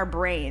racking our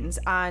brains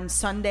on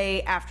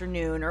Sunday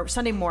afternoon or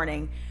Sunday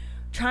morning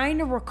trying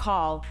to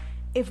recall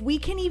if we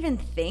can even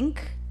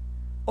think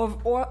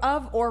of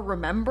or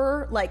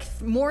remember like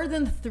more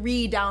than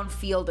 3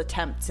 downfield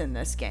attempts in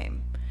this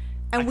game.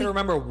 And I can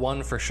remember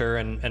 1 for sure,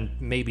 and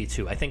maybe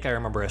 2. I think I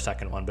remember a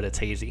second one, but it's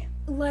hazy.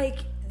 Like,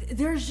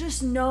 there's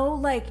just no,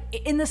 like,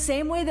 in the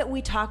same way that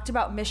we talked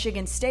about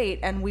Michigan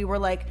State, and we were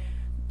like,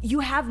 you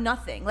have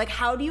nothing. Like,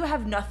 how do you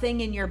have nothing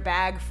in your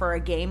bag for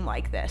a game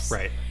like this?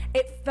 Right.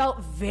 It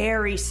felt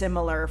very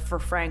similar for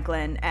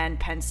Franklin and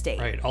Penn State.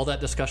 Right. All that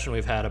discussion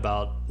we've had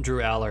about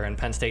Drew Aller and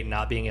Penn State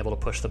not being able to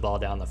push the ball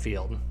down the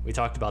field. We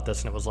talked about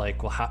this, and it was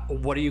like, well,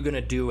 what are you going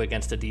to do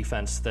against a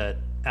defense that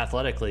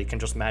athletically can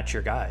just match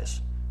your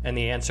guys? And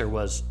the answer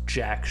was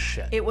jack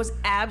shit. It was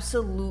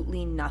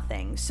absolutely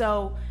nothing.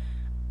 So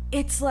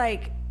it's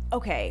like,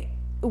 okay,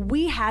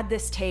 we had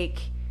this take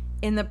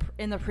in the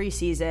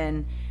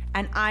preseason,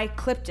 and I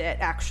clipped it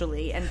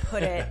actually and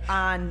put it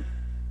on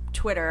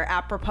Twitter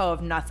apropos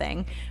of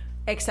nothing,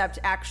 except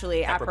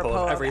actually apropos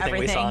of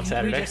everything we saw on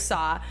Saturday. We just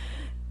saw.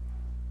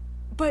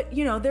 But,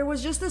 there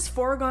was just this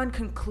foregone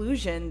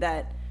conclusion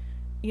that,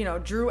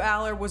 Drew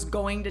Aller was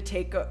going to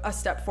take a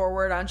step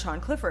forward on Sean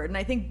Clifford. And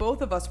I think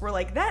both of us were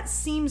like, that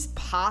seems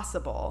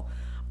possible.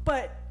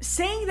 But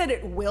saying that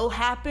it will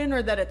happen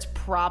or that it's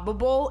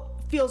probable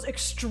feels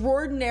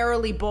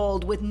extraordinarily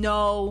bold with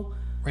no...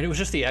 Right, it was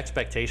just the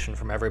expectation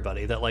from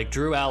everybody that, like,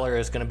 Drew Aller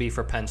is going to be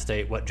for Penn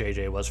State what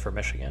JJ was for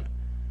Michigan.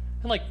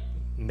 And, like,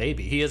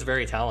 maybe. He is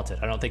very talented.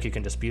 I don't think you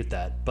can dispute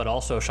that. But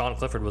also, Sean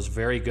Clifford was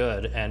very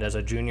good, and as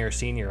a junior,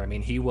 senior, I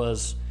mean, him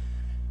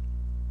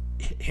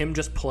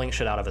just pulling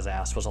shit out of his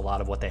ass was a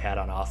lot of what they had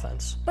on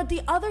offense. But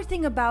the other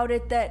thing about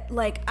it that,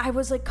 like, I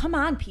was like, come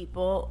on,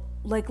 people.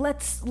 Like,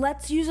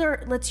 let's use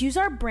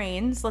our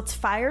brains. Let's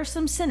fire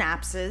some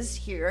synapses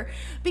here.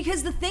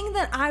 Because the thing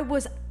that I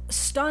was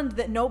stunned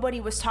that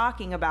nobody was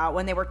talking about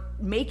when they were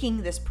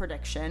making this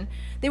prediction,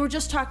 they were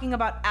just talking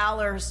about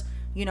Aller's,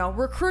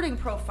 recruiting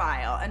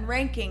profile and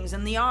rankings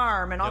and the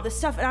arm and all this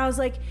stuff. And I was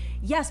like,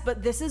 yes,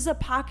 but this is a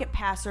pocket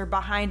passer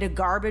behind a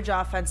garbage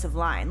offensive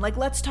line. Like,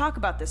 let's talk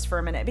about this for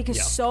a minute,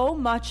 because so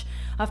much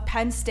of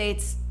Penn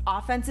State's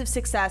offensive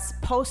success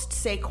post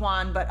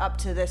Saquon, but up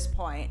to this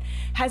point,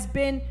 has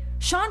been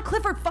Sean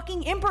Clifford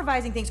fucking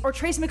improvising things, or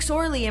Trace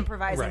McSorley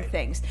improvising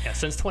things. Yeah,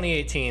 since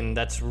 2018,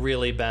 that's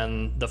really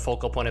been the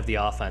focal point of the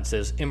offense,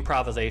 is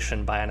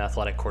improvisation by an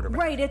athletic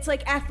quarterback. Right, it's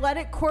like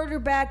athletic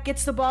quarterback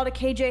gets the ball to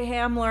KJ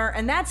Hamler,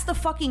 and that's the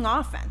fucking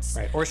offense.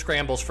 Right, or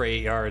scrambles for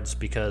 8 yards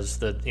because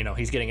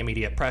he's getting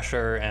immediate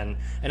pressure, and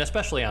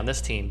especially on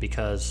this team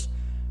because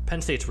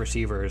Penn State's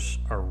receivers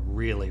are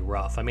really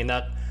rough. I mean,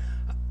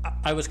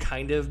 I was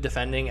kind of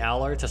defending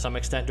Aller to some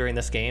extent during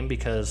this game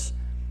because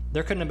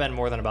there couldn't have been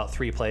more than about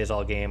 3 plays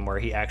all game where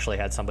he actually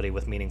had somebody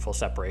with meaningful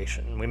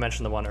separation. We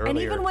mentioned the one earlier. And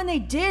even when they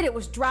did, it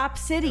was drop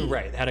city.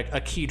 Right. Had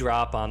a key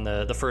drop on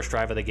the first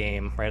drive of the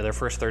game, right, their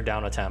first third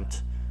down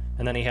attempt.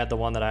 And then he had the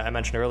one that I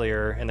mentioned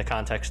earlier in the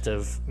context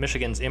of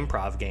Michigan's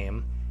improv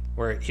game,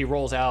 where he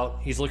rolls out,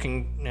 he's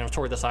looking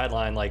toward the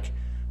sideline like,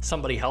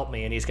 somebody help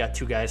me, and he's got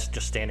 2 guys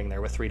just standing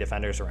there with 3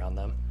 defenders around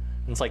them.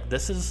 And it's like,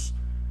 this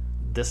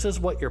is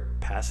what your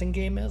passing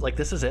game is? Like,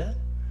 this is it?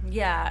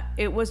 Yeah,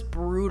 it was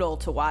brutal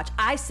to watch.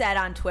 I said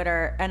on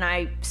Twitter, and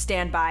I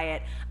stand by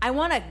it, I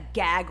want a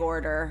gag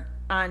order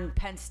on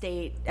Penn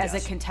State as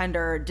a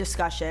contender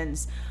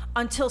discussions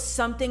until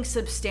something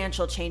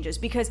substantial changes.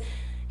 Because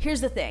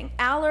here's the thing.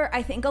 Aller,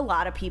 I think a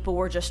lot of people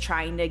were just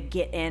trying to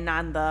get in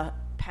on the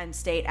Penn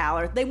State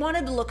Aller. They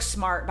wanted to look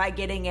smart by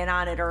getting in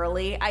on it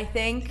early, I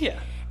think. Yeah.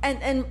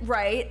 And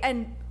right,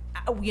 and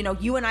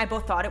you and I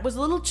both thought it was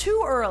a little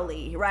too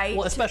early, right?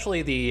 Well,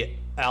 especially the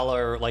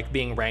Aller, like,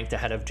 being ranked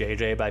ahead of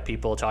JJ by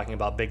people talking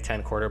about Big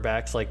Ten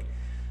quarterbacks. Like,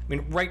 I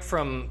mean, right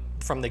from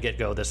the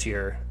get-go this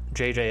year,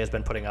 JJ has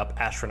been putting up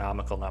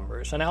astronomical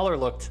numbers. And Aller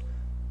looked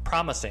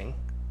promising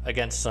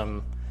against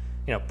some,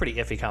 pretty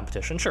iffy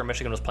competition. Sure,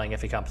 Michigan was playing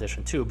iffy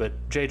competition too, but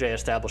JJ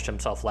established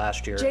himself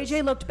last year.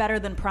 JJ looked better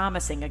than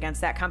promising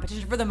against that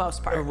competition for the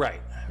most part.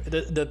 Right.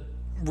 The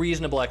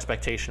reasonable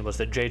expectation was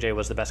that JJ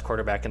was the best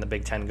quarterback in the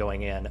Big Ten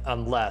going in,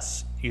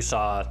 unless you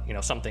saw,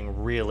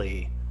 something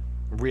really,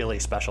 really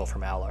special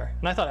from Aller.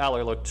 And I thought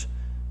Aller looked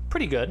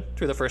pretty good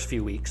through the first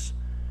few weeks.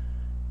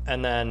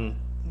 And then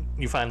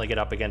you finally get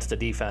up against a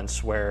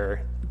defense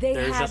where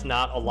there's just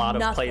not a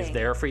lot of plays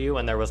there for you,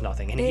 and there was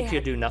nothing. And he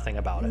could do nothing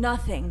about it.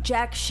 Nothing.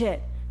 Jack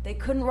shit. They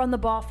couldn't run the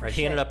ball for shit.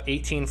 He ended up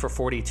 18 for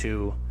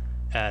 42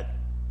 at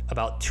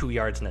about 2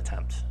 yards an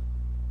attempt.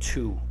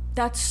 2.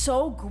 That's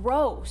so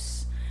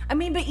gross. I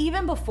mean, but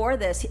even before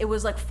this, it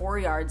was like 4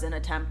 yards an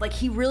attempt. Like,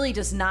 he really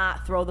does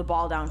not throw the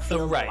ball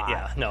downfield right, a lot.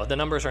 Yeah. No, the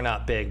numbers are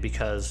not big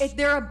because...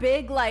 They're a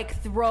big,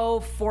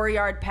 throw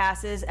 4-yard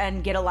passes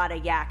and get a lot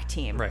of yak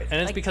team. Right,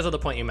 and it's because of the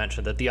point you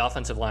mentioned, that the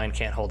offensive line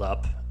can't hold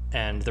up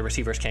and the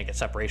receivers can't get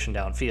separation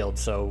downfield,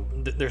 so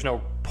there's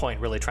no point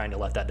really trying to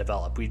let that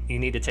develop. You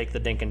need to take the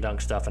dink and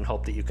dunk stuff and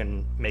hope that you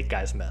can make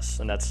guys miss,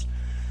 and it's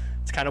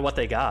kind of what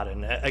they got.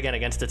 And again,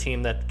 against a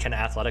team that can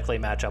athletically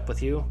match up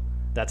with you,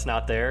 that's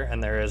not there,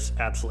 and there is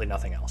absolutely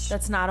nothing else.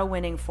 That's not a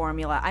winning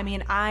formula. I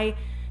mean,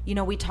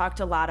 we talked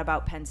a lot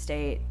about Penn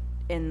State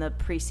in the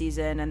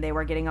preseason, and they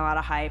were getting a lot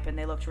of hype, and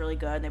they looked really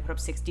good, and they put up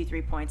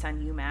 63 points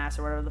on UMass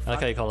or whatever the fuck. I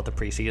like how you call it the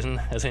preseason,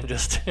 as in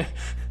just...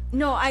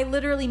 No, I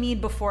literally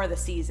mean before the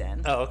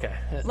season. Oh, okay.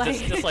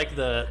 Just like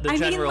the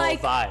general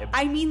vibe.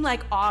 I mean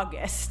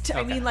August. Okay.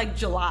 I mean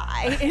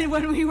July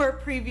when we were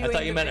previewing. I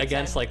thought you meant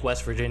against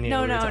West Virginia.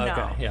 No.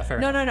 Okay, yeah, fair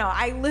enough. No.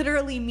 I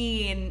literally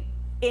mean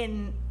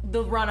in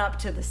the run-up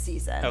to the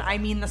season. Okay. I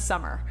mean the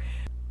summer.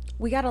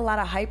 We got a lot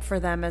of hype for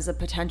them as a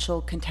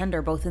potential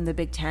contender, both in the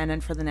Big Ten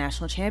and for the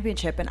national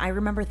championship. And I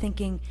remember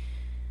thinking,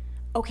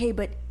 okay,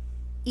 but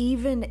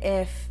even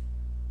if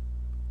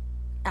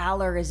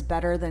Aller is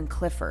better than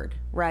Clifford,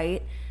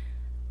 right?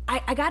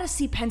 I got to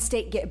see Penn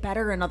State get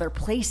better in other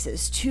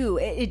places, too.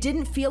 It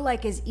didn't feel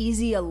like as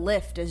easy a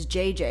lift as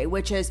JJ,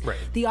 which is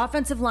the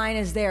offensive line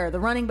is there, the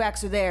running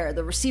backs are there,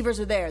 the receivers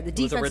are there, the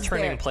defense is there. It was a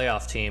returning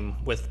playoff team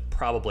with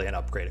probably an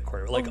upgraded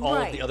quarterback. All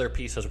of the other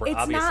pieces were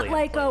obviously in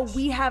place. It's not like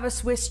we have a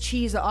Swiss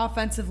cheese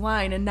offensive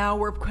line and now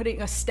we're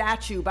putting a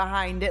statue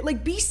behind it.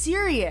 Like, be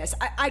serious.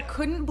 I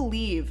couldn't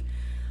believe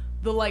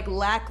the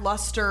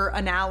lackluster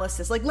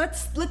analysis.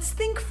 Let's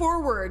think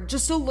forward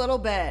just a little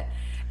bit.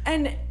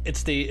 And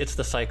it's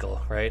the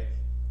cycle, right?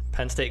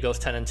 Penn State goes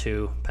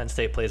 10-2. Penn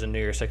State plays a New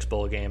Year's Six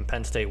bowl game.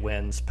 Penn State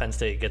wins. Penn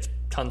State gets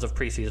tons of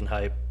preseason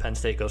hype. Penn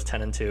State goes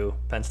 10-2.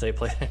 Penn State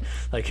play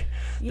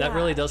that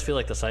really does feel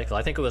like the cycle.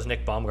 I think it was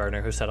Nick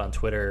Baumgartner who said on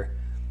Twitter,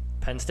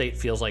 Penn State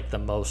feels like the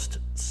most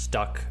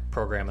stuck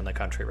program in the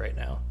country right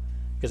now,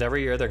 because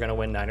every year they're going to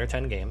win 9 or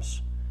 10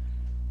 games,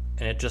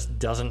 and it just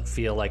doesn't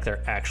feel like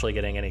they're actually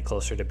getting any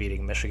closer to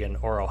beating Michigan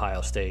or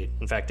Ohio State.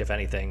 In fact, if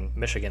anything,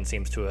 Michigan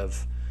seems to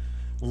have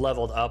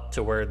leveled up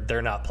to where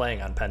they're not playing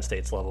on Penn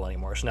State's level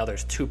anymore. So now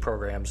there's 2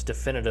 programs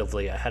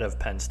definitively ahead of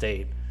Penn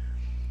State.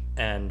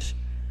 And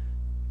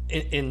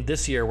in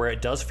this year, where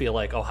it does feel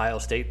like Ohio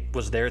State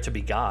was there to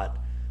be got,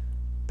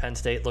 Penn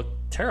State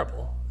looked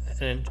terrible.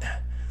 And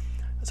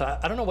so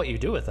I don't know what you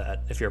do with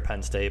that if you're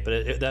Penn State,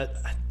 but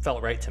that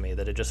felt right to me,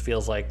 that it just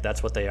feels like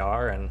that's what they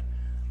are, and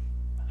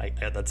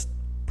that's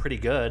pretty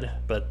good,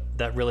 but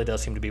that really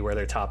does seem to be where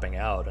they're topping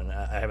out, and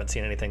I haven't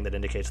seen anything that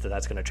indicates that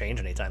that's going to change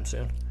anytime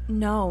soon.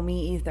 No,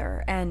 me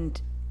either. And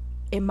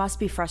it must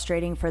be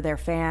frustrating for their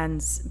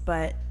fans,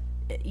 but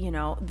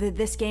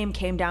this game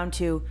came down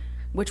to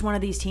which one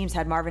of these teams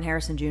had Marvin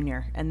Harrison Jr.,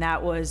 and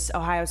that was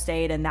Ohio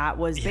State, and that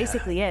was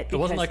basically it. It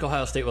wasn't like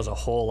Ohio State was a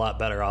whole lot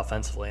better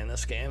offensively in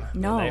this game.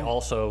 No. And they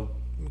also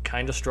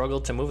kind of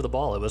struggled to move the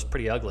ball. It was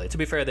pretty ugly. To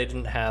be fair, they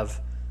didn't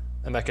have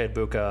Emeka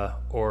Egbuka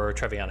or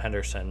Trevion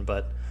Henderson,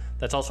 but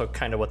that's also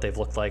kind of what they've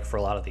looked like for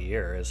a lot of the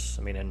year.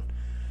 In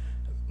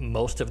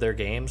most of their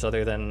games,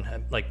 other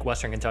than like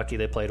Western Kentucky,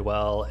 they played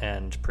well,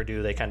 and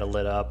Purdue, they kind of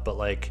lit up, but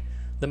like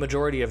the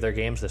majority of their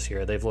games this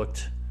year, they've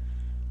looked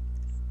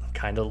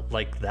kind of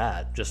like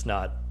that, just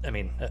not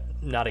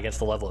against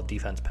the level of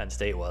defense Penn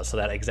State was. So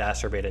that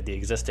exacerbated the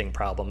existing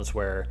problems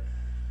where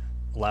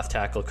left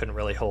tackle couldn't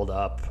really hold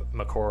up.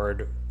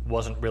 McCord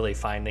wasn't really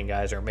finding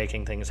guys or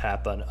making things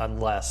happen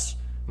unless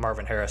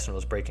Marvin Harrison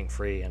was breaking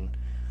free. And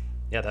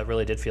yeah, that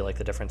really did feel like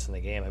the difference in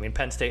the game. I mean,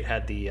 Penn State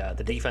had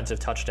the defensive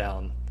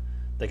touchdown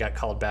that got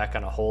called back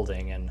on a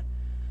holding, and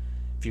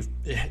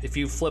if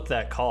you flip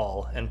that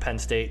call and Penn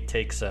State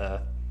takes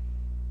a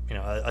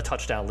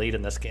touchdown lead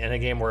in this game, in a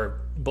game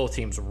where both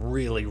teams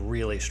really,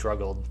 really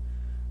struggled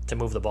to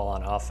move the ball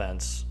on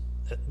offense,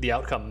 the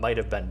outcome might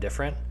have been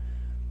different.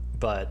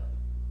 But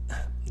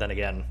then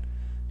again,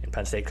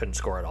 Penn State couldn't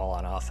score at all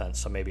on offense,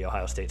 so maybe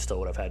Ohio State still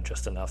would have had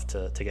just enough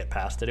to get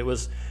past it. It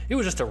was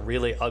just a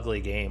really ugly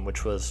game,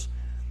 which was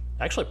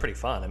actually pretty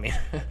fun. I mean,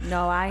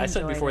 I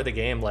said before the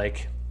game,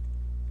 like,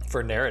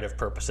 for narrative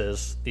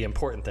purposes, the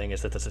important thing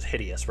is that this is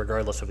hideous,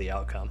 regardless of the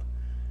outcome.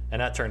 And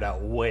that turned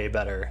out way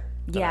better.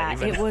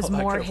 It was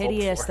more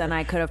hideous than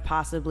I could have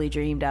possibly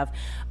dreamed of.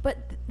 But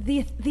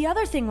the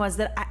other thing was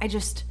that I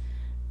just,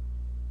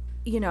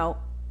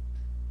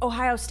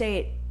 Ohio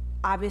State,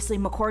 obviously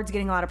McCord's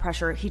getting a lot of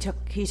pressure. He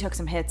took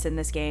some hits in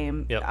this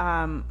game.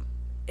 Yep.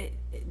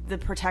 The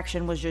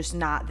protection was just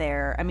not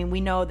there. I mean,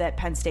 we know that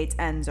Penn State's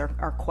ends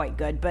are quite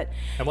good, but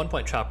at one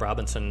point Chop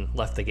Robinson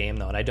left the game,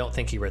 though, and I don't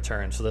think he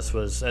returned. So this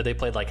was they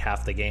played like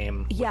half the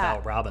game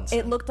without Robinson.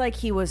 It looked like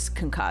he was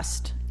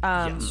concussed.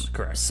 Yes,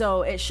 correct.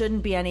 So it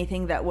shouldn't be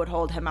anything that would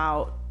hold him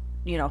out,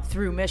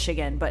 through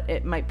Michigan, but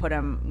it might put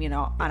him,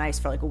 on ice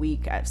for like a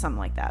week, something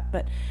like that.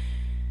 But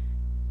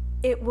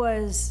it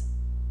was,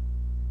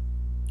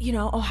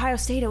 Ohio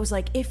State, it was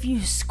like, if you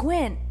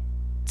squint,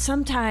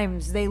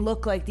 sometimes they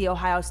look like the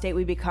Ohio State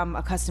we become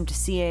accustomed to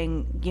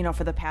seeing,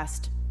 for the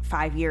past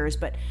 5 years,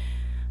 but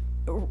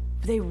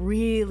they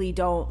really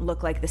don't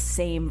look like the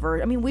same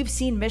version. I mean, we've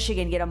seen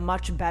Michigan get a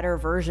much better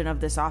version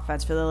of this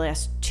offense for the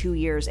last 2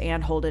 years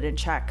and hold it in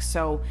check.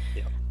 So,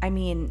 yeah. I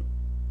mean,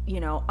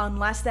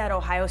 unless that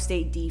Ohio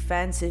State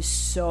defense is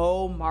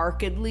so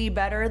markedly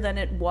better than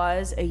it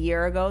was a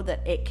year ago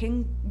that it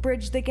can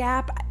bridge the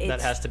gap,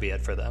 that has to be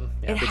it for them.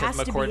 Yeah, because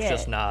McCord's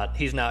just not.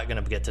 He's not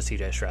going to get to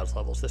C.J. Stroud's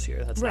levels this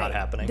year. That's not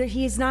happening.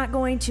 He's not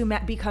going to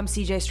become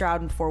C.J.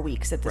 Stroud in 4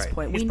 weeks at this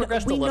point. He's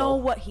progressed a little. We know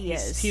what he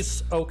is.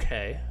 He's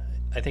okay.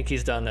 I think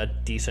he's done a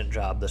decent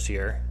job this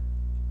year,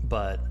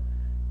 but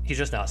he's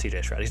just not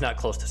C.J. Stroud. He's not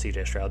close to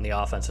C.J. Stroud, and the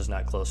offense is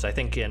not close. I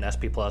think in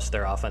SP Plus,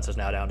 their offense is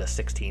now down to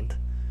 16th,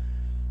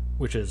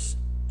 which is,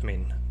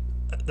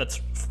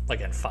 that's,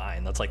 again,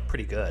 fine. That's, like,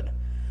 pretty good.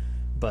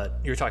 But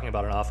you're talking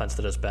about an offense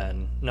that has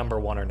been number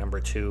 1 or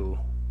number 2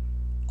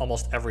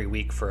 almost every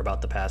week for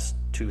about the past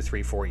 2,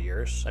 3, 4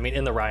 years. I mean,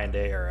 in the Ryan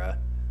Day era,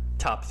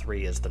 top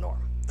 3 is the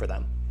norm for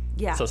them.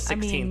 Yeah, so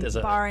 16th is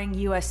barring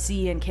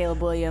USC and Caleb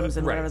Williams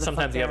and whatever the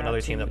Sometimes fuck you have another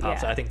team that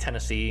pops. I think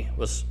Tennessee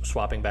was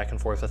swapping back and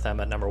forth with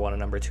them at number 1 and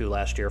number 2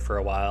 last year for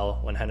a while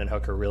when Hendon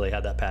Hooker really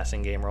had that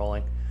passing game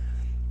rolling.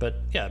 But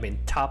yeah,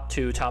 top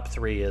 2, top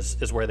 3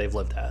 is where they've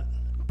lived at.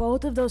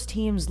 Both of those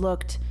teams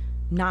looked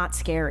not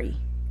scary.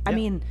 Yeah. I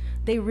mean,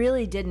 They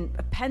really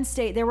didn't. Penn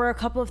State, there were a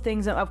couple of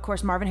things. Of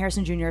course, Marvin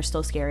Harrison Jr. is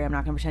still scary. I'm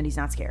not going to pretend he's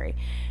not scary.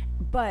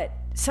 But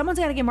someone's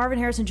got to give Marvin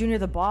Harrison Jr.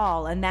 the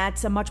ball, and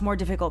that's a much more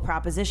difficult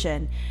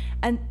proposition.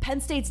 And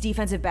Penn State's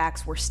defensive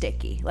backs were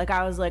sticky. Like,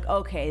 I was like,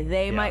 okay,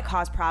 they might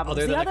cause problems.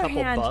 Other than a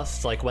couple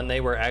busts, like when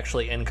they were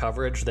actually in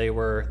coverage, they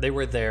were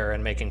there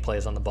and making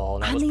plays on the ball,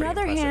 and that was pretty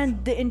impressive. On the other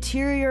hand, the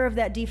interior of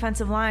that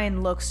defensive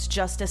line looks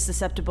just as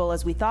susceptible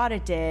as we thought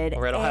it did.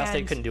 Right, Ohio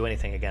State couldn't do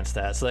anything against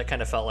that, so that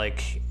kind of felt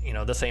like,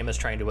 the same as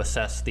trying to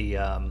assess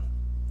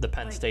the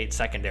Penn State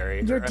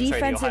secondary. Your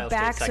defensive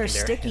backs are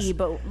sticky,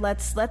 but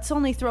let's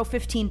only throw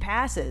 15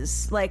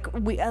 passes.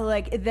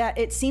 That.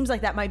 It seems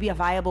like that might be a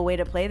viable way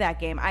to play that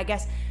game. I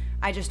guess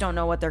I just don't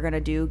know what they're going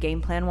to do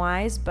game plan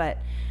wise, but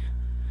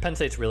Penn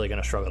State's really going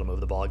to struggle to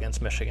move the ball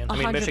against Michigan. 100%. I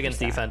mean, Michigan's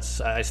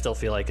defense, I still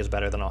feel like, is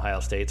better than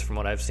Ohio State's from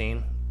what I've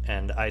seen,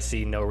 and I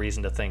see no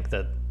reason to think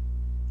that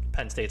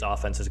Penn State's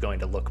offense is going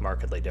to look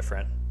markedly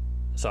different.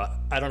 So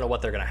I don't know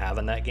what they're going to have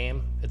in that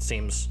game. It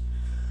seems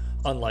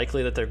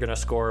unlikely that they're going to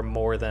score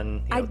more than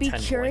 10 I'd be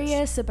curious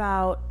points.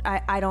 About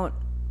I don't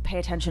pay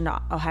attention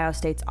to Ohio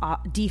State's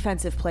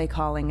defensive play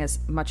calling as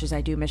much as I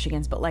do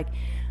Michigan's, but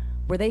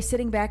were they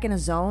sitting back in a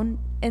zone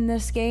in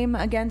this game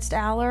against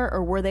Aller,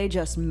 or were they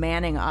just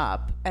manning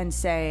up and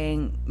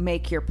saying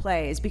make your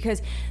plays?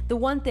 Because the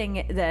one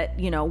thing that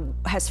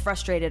has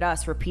frustrated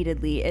us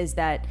repeatedly is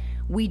that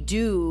we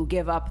do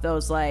give up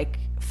those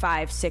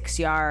 5-6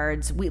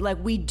 yards.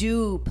 We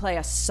do play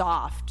a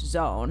soft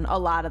zone a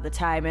lot of the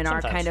time in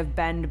Sometimes. Our kind of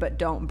bend but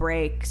don't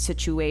break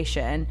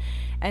situation.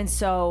 And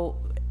so,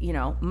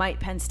 might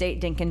Penn State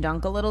dink and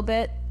dunk a little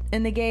bit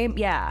in the game?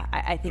 Yeah,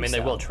 I think so.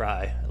 They will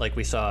try. Like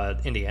we saw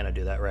Indiana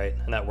do that, right?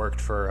 And that worked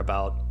for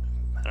about,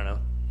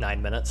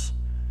 9 minutes.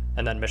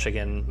 And then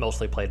Michigan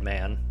mostly played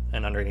man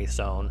and underneath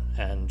zone,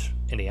 and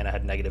Indiana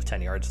had negative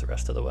 10 yards the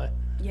rest of the way.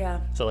 Yeah.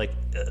 So,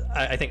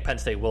 I think Penn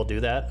State will do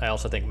that. I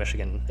also think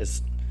Michigan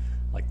is,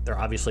 they're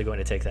obviously going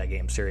to take that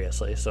game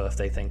seriously. So if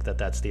they think that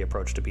that's the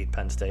approach to beat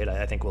Penn State,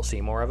 I think we'll see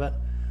more of it.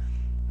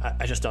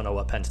 I just don't know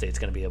what Penn State's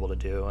going to be able to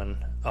do. And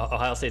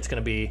Ohio State's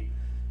going to be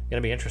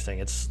interesting.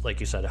 It's, like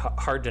you said,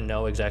 hard to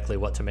know exactly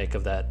what to make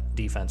of that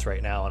defense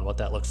right now and what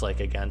that looks like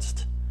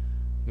against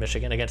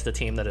Michigan, against a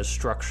team that is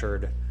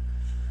structured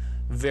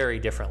very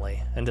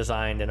differently and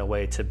designed in a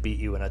way to beat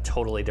you in a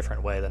totally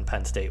different way than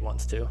Penn State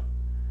wants to.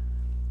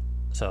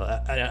 So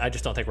I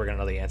just don't think we're going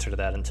to know the answer to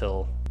that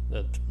until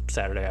the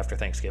Saturday after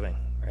Thanksgiving,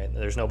 right?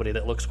 There's nobody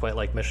that looks quite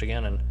like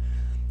Michigan, and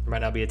there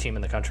might not be a team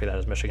in the country that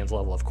has Michigan's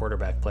level of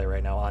quarterback play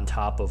right now, on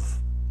top of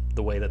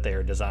the way that they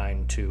are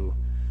designed to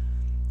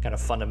kind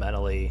of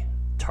fundamentally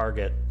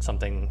target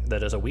something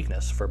that is a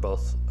weakness for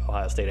both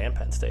Ohio State and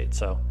Penn State.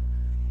 So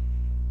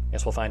I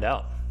guess we'll find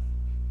out.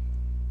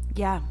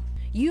 Yeah.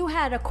 You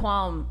had a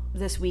qualm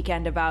this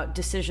weekend about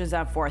decisions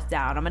on fourth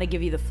down. I'm going to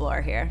give you the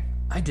floor here.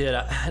 I did,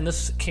 and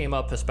this came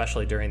up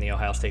especially during the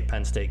Ohio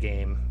State-Penn State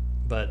game,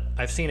 but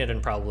I've seen it in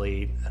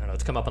probably,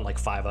 it's come up in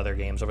 5 other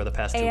games over the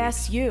past 2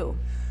 weeks.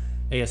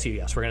 ASU,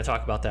 yes. We're going to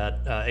talk about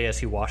that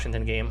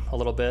ASU-Washington game a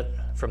little bit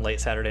from late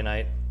Saturday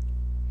night.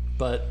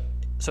 But,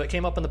 so it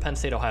came up in the Penn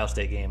State-Ohio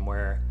State game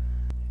where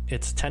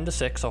it's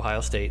 10-6 Ohio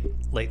State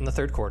late in the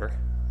third quarter,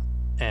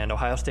 and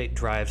Ohio State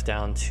drives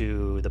down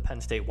to the Penn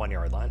State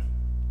 1-yard line.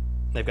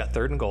 They've got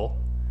 3rd and goal.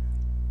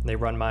 They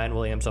run Mayan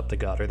Williams up the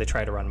gut, or they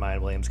try to run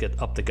Mayan Williams,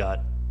 get up the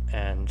gut,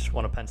 and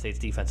one of Penn State's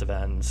defensive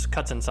ends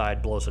cuts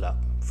inside, blows it up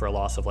for a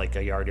loss of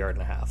a yard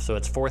and a half. So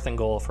it's 4th and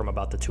goal from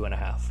about the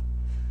 2.5.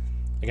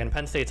 Again,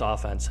 Penn State's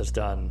offense has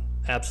done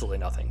absolutely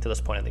nothing to this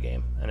point in the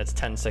game, and it's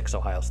 10-6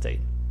 Ohio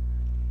State.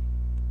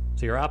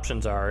 So your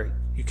options are,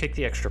 you kick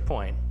the extra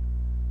point.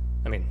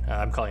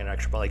 I'm calling it an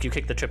extra point. You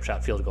kick the chip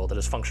shot field goal that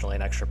is functionally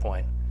an extra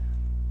point,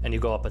 and you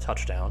go up a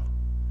touchdown.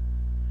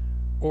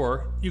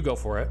 Or you go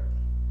for it,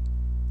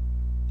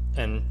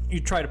 and you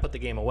try to put the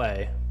game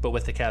away, but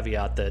with the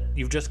caveat that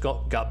you've just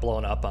got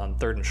blown up on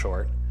 3rd and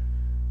short.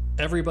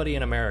 Everybody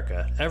in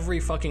America,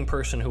 every fucking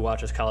person who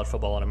watches college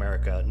football in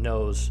America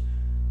knows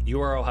you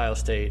are Ohio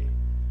State.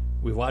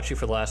 We've watched you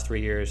for the last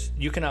 3 years.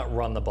 You cannot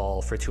run the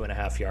ball for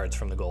 2.5 yards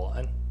from the goal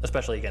line,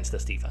 especially against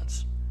this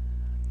defense.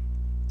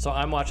 So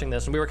I'm watching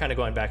this, and we were kind of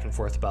going back and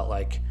forth about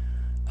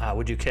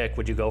would you kick?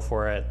 Would you go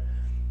for it?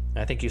 And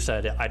I think you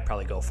said I'd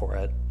probably go for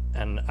it.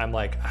 And I'm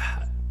like,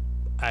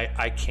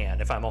 I can't.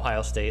 If I'm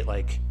Ohio State,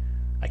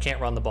 I can't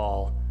run the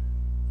ball.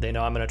 They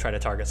know I'm going to try to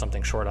target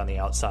something short on the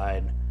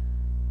outside.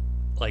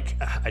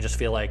 I just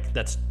feel like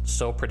that's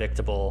so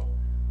predictable.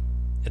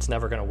 It's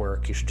never going to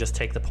work. You should just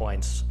take the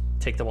points,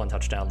 take the 1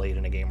 touchdown lead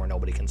in a game where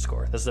nobody can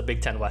score. This is a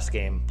Big Ten West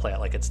game. Play it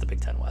like it's the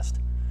Big Ten West.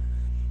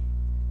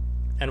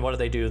 And what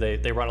do?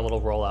 They run a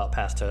little rollout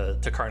pass to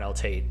Carnell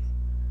Tate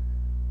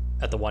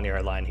at the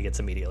 1-yard line. He gets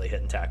immediately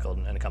hit and tackled,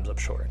 and it comes up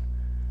short.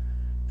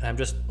 And I'm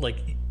just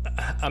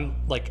I'm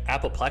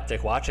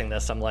apoplectic watching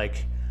this. I'm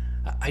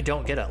I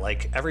don't get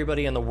it.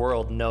 Everybody in the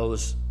world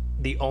knows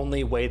the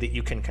only way that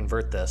you can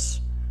convert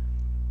this,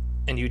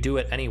 and you do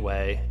it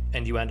anyway,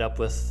 and you end up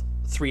with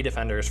 3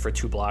 defenders for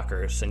 2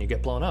 blockers, and you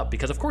get blown up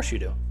because of course you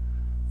do.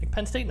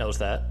 Penn State knows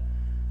that.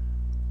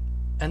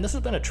 And this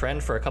has been a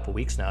trend for a couple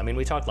weeks now. I mean,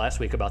 we talked last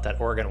week about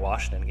that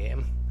Oregon-Washington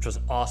game, which was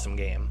an awesome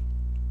game.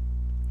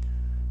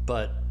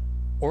 But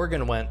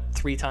Oregon went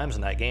 3 times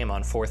in that game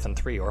on 4th and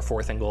 3, or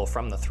 4th and goal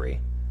from the 3.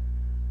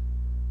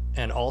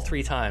 And all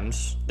 3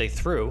 times they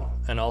threw,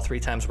 and all 3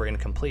 times were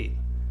incomplete.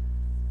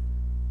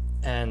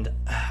 And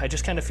I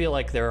just kind of feel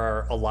like there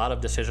are a lot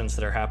of decisions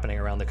that are happening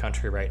around the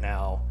country right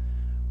now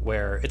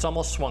where it's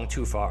almost swung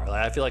too far.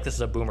 Like, I feel like this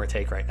is a boomer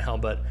take right now,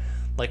 but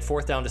like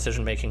 4th down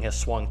decision making has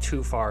swung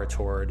too far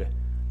toward,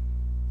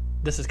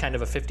 this is kind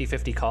of a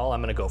 50-50 call,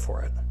 I'm going to go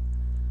for it.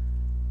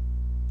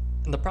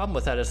 And the problem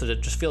with that is that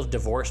it just feels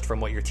divorced from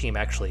what your team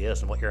actually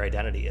is and what your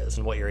identity is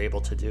and what you're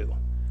able to do.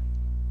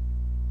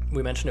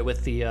 We mentioned it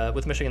with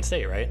Michigan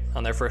State, right?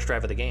 On their first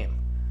drive of the game.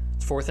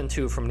 It's 4th and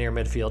 2 from near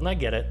midfield, and I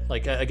get it.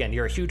 Like, again,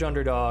 you're a huge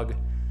underdog.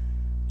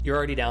 You're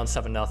already down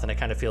 7-0. It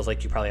kind of feels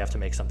like you probably have to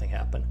make something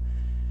happen.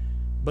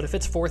 But if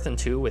it's 4th and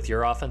 2 with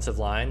your offensive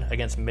line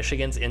against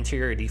Michigan's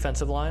interior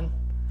defensive line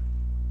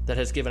that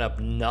has given up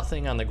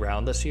nothing on the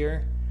ground this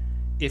year,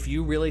 if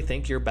you really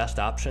think your best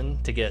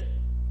option to get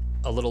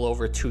a little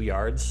over 2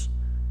 yards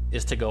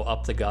is to go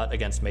up the gut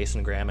against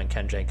Mason Graham and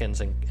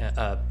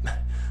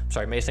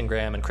Mason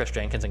Graham and Chris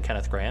Jenkins and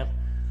Kenneth Grant,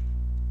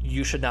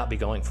 you should not be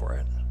going for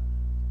it,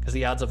 because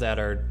the odds of that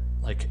are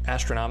like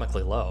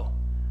astronomically low.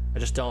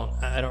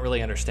 I don't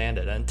really understand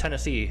it. And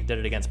Tennessee did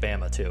it against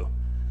Bama too,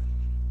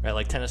 right?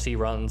 Like Tennessee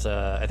runs,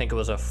 I think it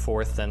was a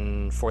 4th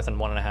and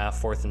 1.5,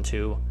 4th and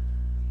 2.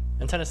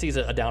 And Tennessee's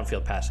a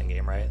downfield passing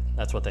game, right?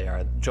 That's what they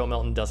are. Joe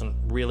Milton doesn't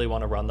really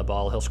want to run the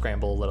ball. He'll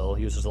scramble a little,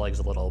 use his legs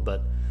a little,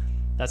 but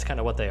that's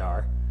kind of what they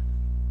are.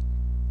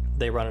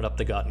 They run it up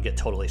the gut and get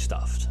totally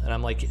stuffed. And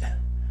I'm like,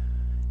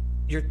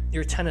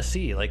 you're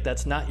Tennessee. Like,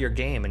 that's not your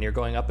game, and you're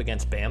going up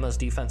against Bama's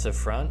defensive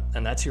front,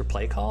 and that's your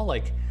play call?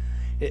 Like,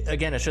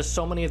 again, it's just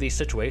so many of these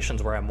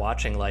situations where I'm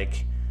watching,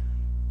 like,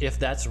 if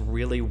that's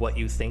really what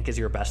you think is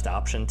your best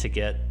option to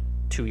get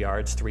 2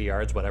 yards, 3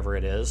 yards, whatever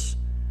it is,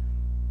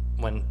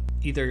 when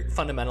either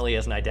fundamentally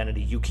as an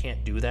identity you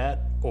can't do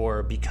that,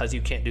 or because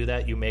you can't do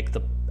that you make the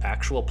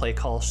actual play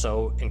call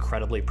so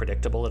incredibly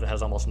predictable that it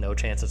has almost no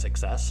chance of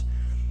success,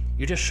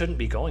 you just shouldn't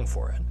be going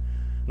for it.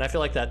 And I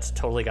feel like that's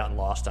totally gotten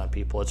lost on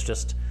people. It's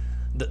just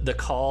the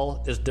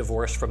call is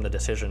divorced from the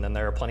decision, and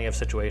there are plenty of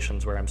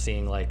situations where I'm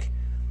seeing like,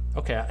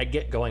 okay, I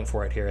get going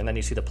for it here, and then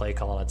you see the play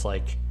call and it's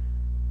like,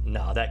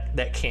 no,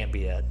 that can't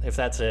be it. If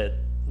that's it,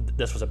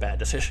 this was a bad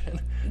decision.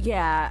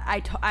 Yeah,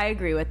 I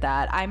agree with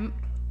that. I'm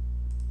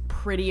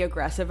pretty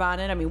aggressive on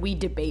it. I mean, we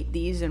debate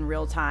these in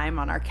real time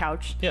on our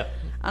couch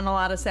on a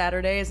lot of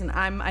Saturdays, and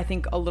I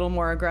think a little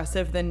more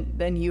aggressive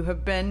than you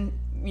have been.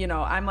 You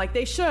know, I'm like,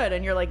 they should,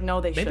 and you're like, no,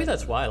 they shouldn't. Maybe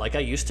that's why. Like,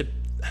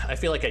 I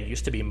feel like I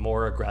used to be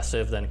more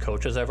aggressive than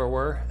coaches ever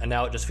were, and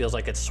now it just feels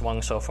like it's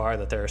swung so far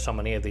that there are so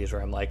many of these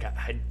where I'm like,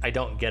 I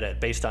don't get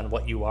it based on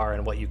what you are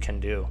and what you can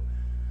do.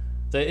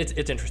 So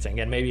it's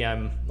interesting, and maybe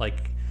I'm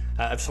like,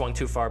 I've swung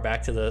too far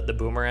back to the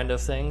boomer end of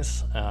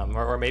things,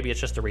 or maybe it's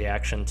just a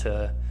reaction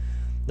to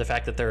the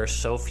fact that there are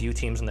so few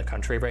teams in the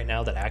country right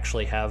now that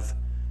actually have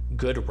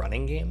good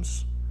running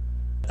games.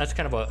 That's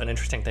kind of an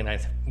interesting thing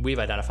we've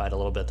identified a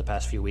little bit the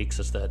past few weeks,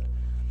 is that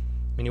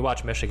when you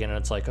watch Michigan and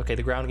it's like, okay,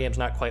 the ground game's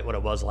not quite what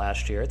it was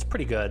last year. It's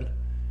pretty good,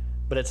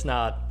 but it's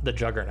not the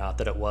juggernaut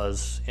that it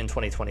was in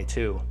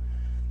 2022.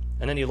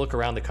 And then you look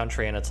around the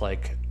country and it's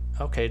like,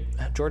 okay,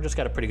 Georgia's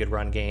got a pretty good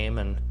run game,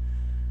 and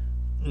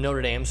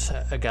Notre Dame's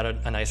got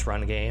a nice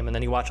run game. And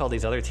then you watch all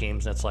these other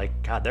teams and it's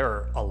like, God, there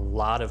are a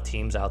lot of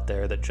teams out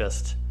there that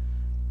just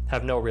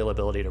have no real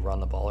ability to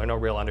run the ball or no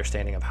real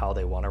understanding of how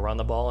they want to run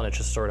the ball. And it's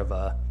just sort of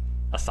a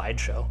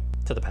sideshow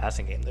to the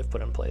passing game they've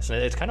put in place.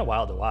 And it's kind of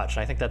wild to watch.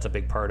 And I think that's a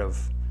big part of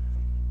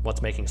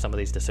what's making some of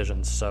these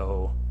decisions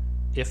so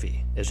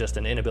iffy, is just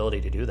an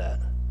inability to do that.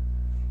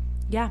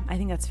 Yeah, I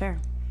think that's fair.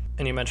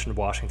 And you mentioned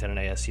Washington and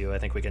ASU. I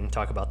think we can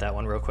talk about that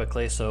one real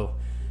quickly. So,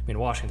 I mean,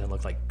 Washington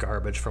looked like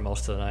garbage for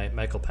most of the night.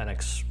 Michael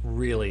Penix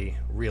really,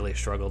 really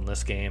struggled in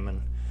this game,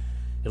 and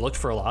it looked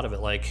for a lot of it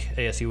like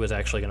ASU was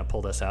actually going to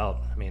pull this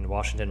out. I mean,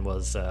 Washington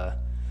was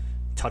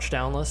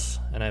touchdownless,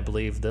 and I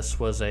believe this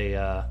was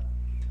a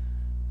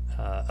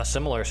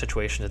similar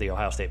situation to the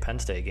Ohio State Penn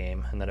State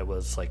game, and that it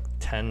was like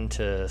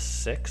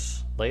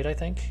 10-6 late, I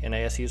think, in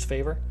ASU's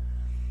favor.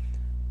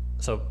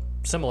 So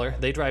similar.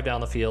 They drive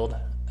down the field,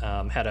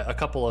 had a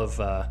couple of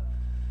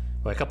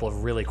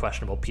really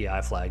questionable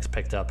PI flags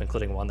picked up,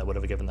 including one that would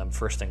have given them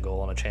 1st and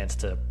goal and a chance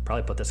to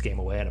probably put this game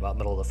away in about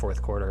middle of the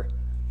 4th quarter.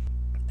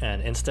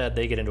 And instead,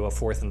 they get into a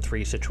 4th and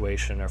 3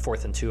 situation, or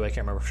 4th and 2. I can't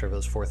remember if it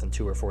was 4th and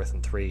 2 or 4th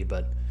and 3,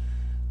 but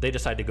they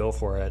decide to go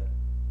for it.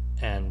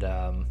 And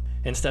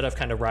instead of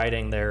kind of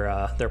riding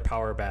their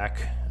power back,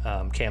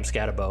 Cam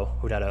Scatterbo,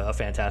 who'd had a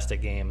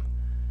fantastic game,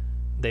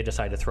 they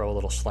decide to throw a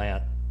little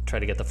slant, try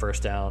to get the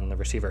 1st down. The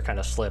receiver kind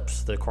of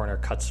slips. The corner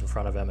cuts in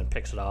front of him and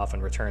picks it off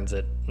and returns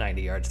it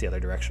 90 yards the other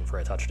direction for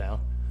a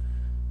touchdown.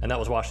 And that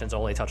was Washington's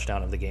only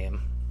touchdown of the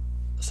game.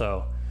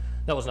 So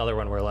that was another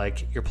one where,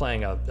 like, you're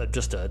playing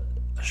just a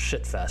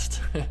shit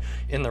fest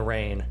in the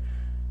rain.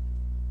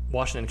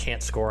 Washington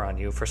can't score on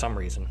you for some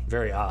reason.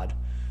 Very odd.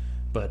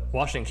 But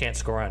Washington can't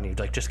score on you.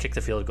 Like, just kick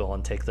the field goal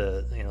and take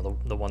the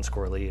one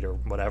score lead or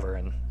whatever.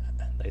 And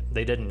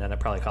they didn't, and it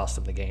probably cost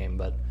them the game.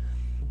 But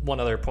one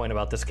other point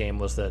about this game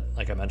was that,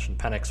 like I mentioned,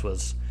 Penix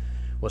was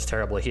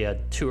terrible. He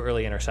had 2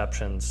 early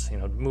interceptions.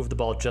 Moved the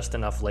ball just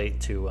enough late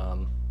to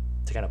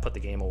kind of put the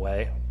game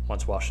away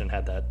once Washington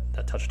had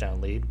that touchdown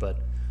lead, but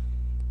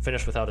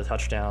finished without a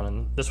touchdown.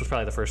 And this was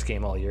probably the first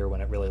game all year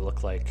when it really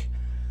looked like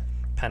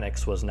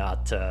Penix was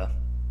not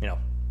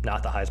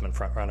not the Heisman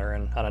frontrunner.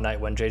 And on a night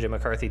when J.J.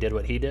 McCarthy did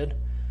what he did,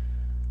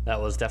 that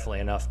was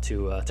definitely enough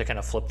to kind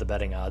of flip the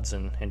betting odds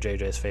in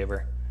J.J.'s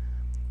favor.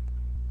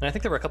 And I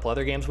think there were a couple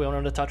other games we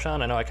wanted to touch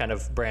on. I know I kind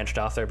of branched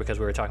off there because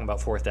we were talking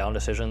about fourth down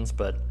decisions,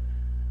 but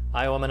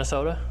Iowa,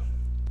 Minnesota?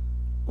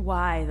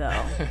 Why,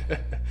 though?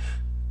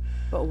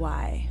 But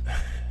why?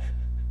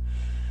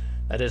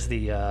 That is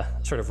the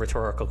sort of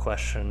rhetorical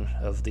question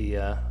of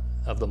the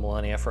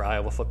millennia for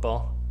Iowa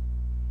football.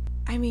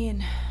 I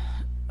mean,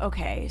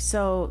 okay,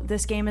 so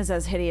this game is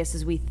as hideous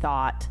as we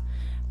thought,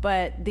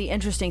 but the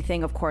interesting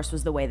thing, of course,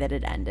 was the way that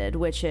it ended,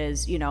 which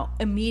is,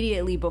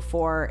 immediately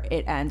before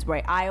it ends,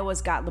 right,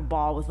 Iowa's got the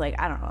ball with,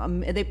 like, I don't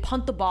know, they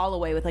punt the ball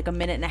away with, like, a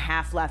minute and a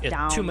half left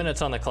down. 2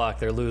 minutes on the clock,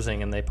 they're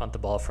losing, and they punt the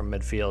ball from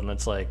midfield, and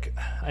it's like,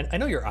 I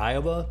know you're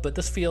Iowa, but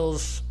this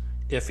feels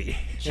iffy.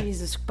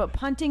 Jesus, but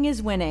punting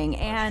is winning.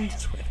 And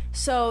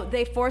so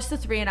they forced the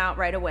 3-and-out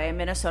right away.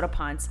 Minnesota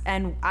punts.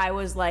 And I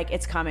was like,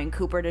 it's coming.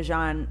 Cooper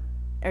DeJean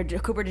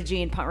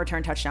punt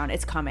return touchdown.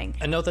 It's coming.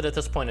 And note that at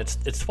this point it's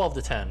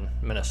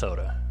 12-10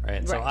 Minnesota,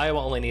 right? So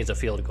Iowa only needs a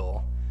field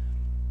goal.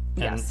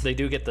 And they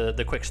do get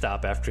the quick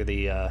stop after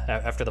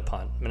the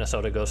punt.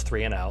 Minnesota goes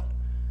 3-and-out.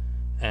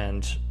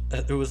 And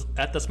it was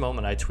at this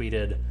moment I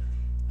tweeted,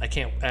 I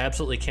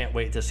absolutely can't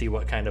wait to see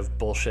what kind of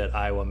bullshit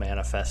Iowa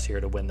manifests here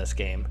to win this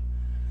game.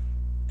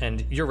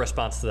 And your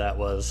response to that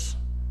was,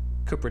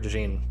 Cooper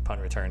DeJean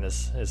punt return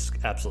is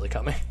absolutely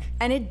coming.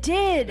 And it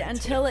did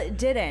until it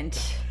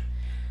didn't.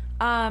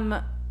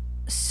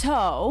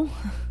 So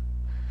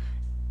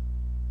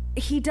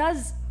he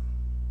does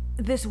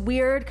this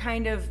weird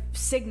kind of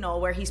signal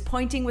where he's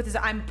pointing with his,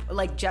 I'm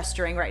like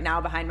gesturing right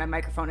now behind my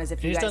microphone as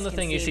if you guys can see me. He's done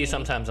the thing you see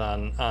sometimes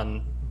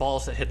on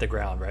balls that hit the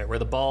ground, right? Where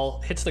the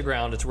ball hits the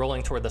ground, it's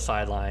rolling toward the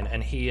sideline,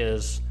 and he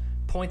is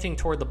pointing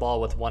toward the ball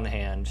with one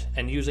hand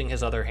and using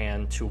his other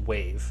hand to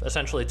wave,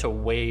 essentially to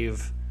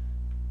wave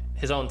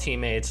his own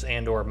teammates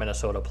and or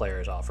Minnesota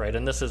players off, right?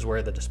 And this is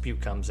where the dispute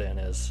comes in,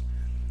 is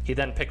he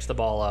then picks the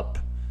ball up,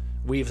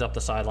 weaves up the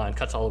sideline,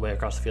 cuts all the way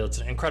across the field. It's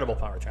an incredible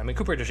punt return. I mean,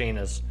 Cooper DeJean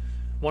is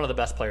one of the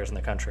best players in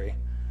the country.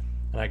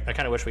 And I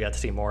kind of wish we got to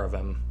see more of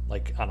him,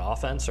 like on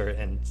offense or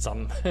in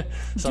some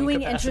doing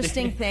capacity.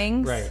 Interesting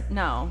things. Right.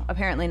 No,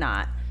 apparently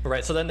not.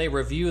 Right. So then they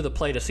review the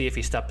play to see if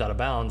he stepped out of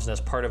bounds, and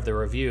as part of the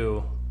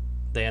review,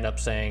 they end up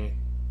saying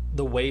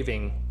the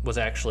waving was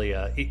actually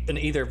an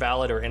either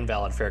valid or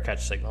invalid fair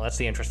catch signal. That's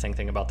the interesting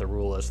thing about the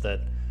rule, is that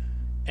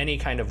any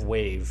kind of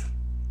wave,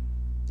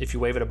 if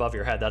you wave it above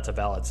your head, that's a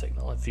valid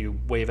signal. If you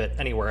wave it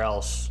anywhere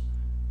else,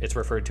 it's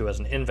referred to as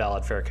an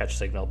invalid fair catch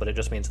signal, but it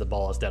just means the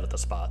ball is dead at the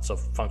spot. So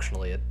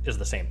functionally, it is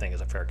the same thing as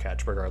a fair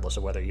catch, regardless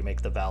of whether you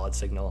make the valid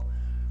signal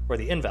or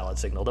the invalid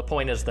signal. The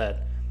point is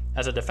that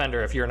as a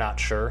defender, if you're not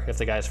sure if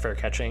the guy's fair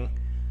catching,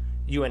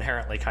 you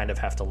inherently kind of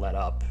have to let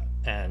up,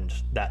 and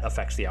that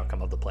affects the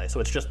outcome of the play. So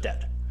it's just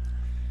dead.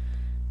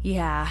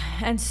 Yeah,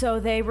 and so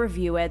they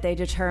review it. They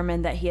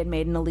determined that he had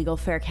made an illegal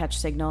fair catch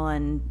signal,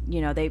 and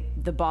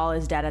the ball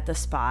is dead at the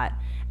spot.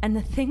 And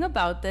the thing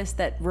about this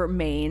that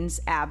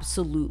remains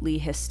absolutely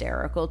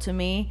hysterical to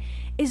me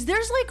is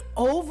there's like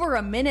over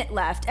a minute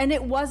left, and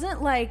it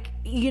wasn't like,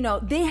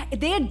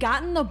 they had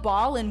gotten the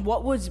ball in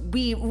what was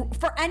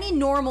for any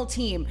normal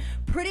team,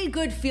 pretty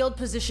good field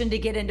position to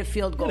get into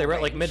field goal range. They were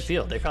at like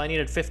midfield. They probably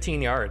needed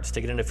 15 yards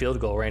to get into field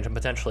goal range and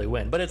potentially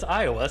win. But it's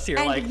Iowa, so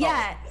you're like,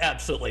 oh,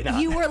 absolutely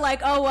not. You were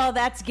like, oh well,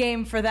 that's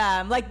game for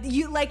them.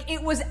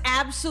 It was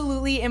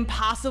absolutely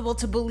impossible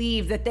to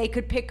believe that they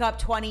could pick up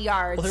 20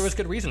 yards. Well, there was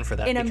good reason for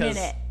that in because a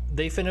minute.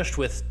 They finished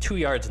with 2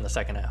 yards in the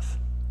second half.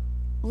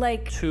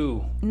 Like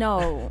 2.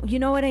 No, you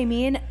know what I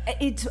mean?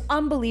 It's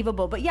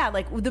unbelievable. But yeah,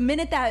 like the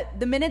minute that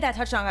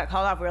touchdown got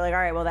called off, we were like, all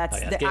right, well,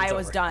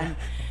 Iowa's over. Done.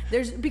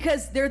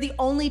 Because they're the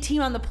only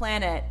team on the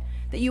planet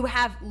that you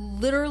have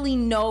literally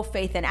no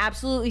faith in,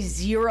 absolutely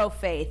zero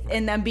faith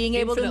in them being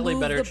able to move the ball.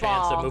 Infinitely better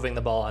chance of moving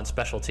the ball on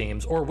special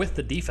teams or with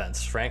the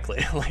defense,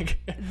 frankly,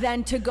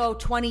 than to go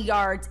 20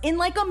 yards in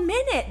like a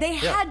minute. They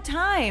had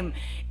time.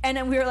 And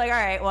then we were like, all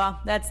right, well,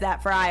 that's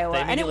that for Iowa.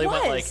 They immediately and it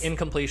was. went like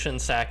incompletion,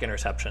 sack,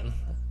 interception.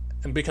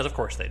 And because of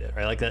course they did,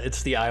 right? Like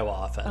it's the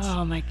Iowa offense.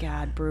 Oh my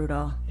God,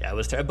 brutal. Yeah, it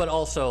was terrible. But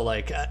also,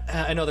 like,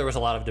 I know there was a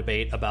lot of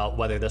debate about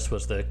whether this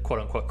was the quote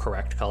unquote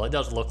correct call. It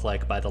does look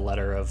like by the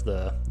letter of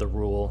the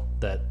rule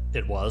that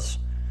it was.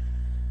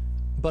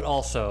 But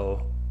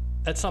also,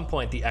 at some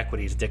point, the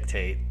equities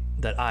dictate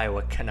that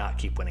Iowa cannot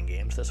keep winning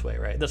games this way,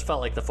 right? This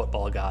felt like the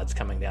football gods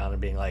coming down and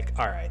being like,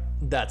 all right,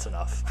 that's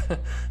enough.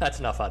 That's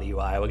enough out of you,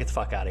 Iowa. Get the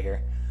fuck out of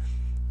here.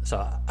 So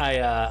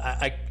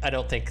I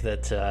don't think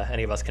that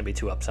any of us can be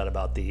too upset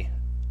about the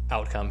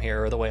outcome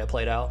here or the way it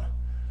played out.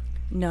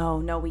 No,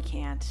 we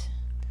can't.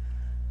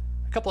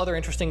 A couple other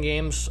interesting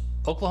games.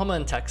 Oklahoma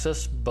and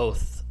Texas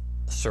both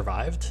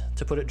survived,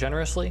 to put it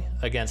generously,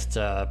 against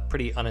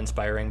pretty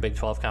uninspiring Big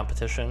 12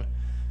 competition.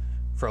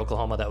 For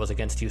Oklahoma, that was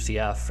against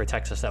UCF. For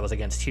Texas, that was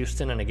against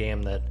Houston in a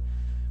game that,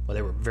 well,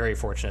 they were very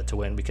fortunate to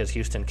win because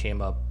Houston came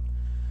up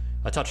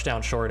a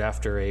touchdown short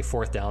after a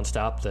fourth down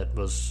stop that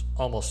was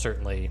almost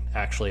certainly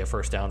actually a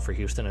first down for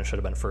Houston and should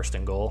have been first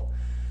and goal.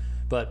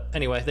 But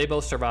anyway, they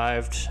both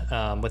survived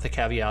with the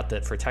caveat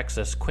that for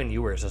Texas, Quinn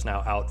Ewers is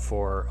now out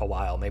for a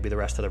while, maybe the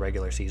rest of the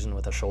regular season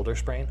with a shoulder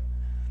sprain.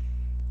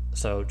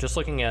 So just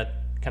looking at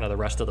kind of the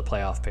rest of the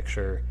playoff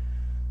picture,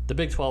 the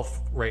Big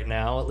 12 right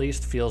now at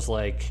least feels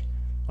like,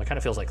 well, it kind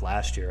of feels like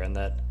last year, and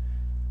that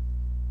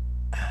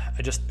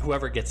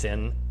whoever gets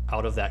in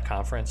out of that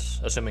conference,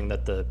 assuming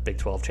that the Big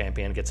 12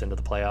 champion gets into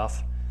the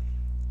playoff,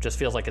 just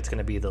feels like it's going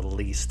to be the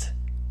least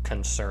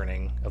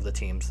concerning of the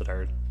teams that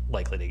are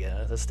likely to get in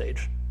at this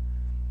stage.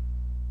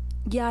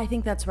 Yeah, I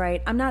think that's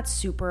right. I'm not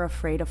super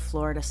afraid of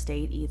Florida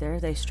State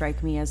either. They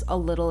strike me as a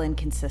little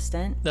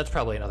inconsistent. That's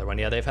probably another one.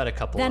 Yeah, they've had a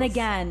couple Then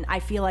again, I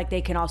feel like they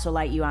can also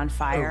light you on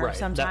fire right.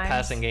 sometimes. That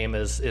passing game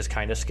is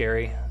kind of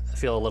scary. I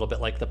feel a little bit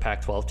like the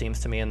Pac-12 teams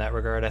to me in that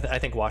regard. I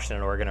think Washington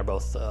and Oregon are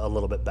both a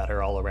little bit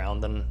better all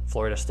around than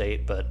Florida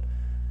State, but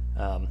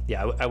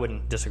yeah, I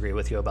wouldn't disagree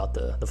with you about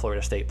the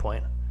Florida State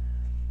point.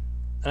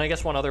 And I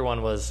guess one other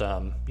one was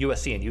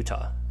USC and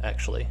Utah,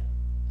 actually,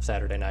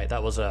 Saturday night.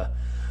 That was a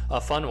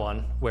fun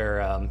one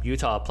where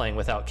Utah playing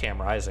without Cam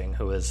Rising,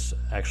 who is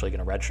actually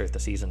going to redshirt the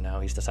season now.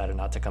 He's decided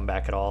not to come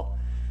back at all.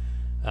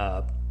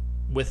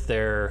 With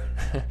their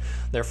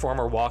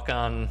former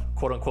walk-on,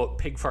 quote-unquote,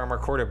 pig farmer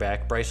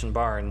quarterback, Bryson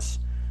Barnes,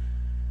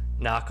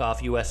 knock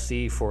off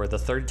USC for the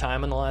third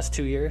time in the last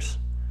 2 years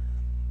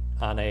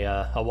on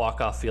a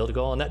walk-off field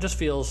goal. And that just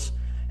feels...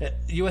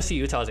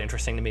 USC-Utah is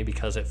interesting to me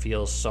because it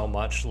feels so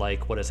much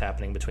like what is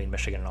happening between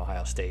Michigan and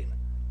Ohio State.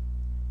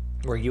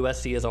 Where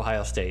USC is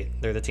Ohio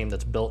State. They're the team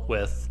that's built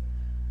with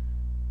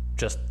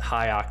just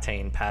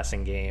high-octane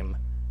passing game,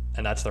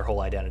 and that's their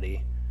whole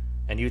identity.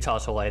 And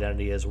Utah's whole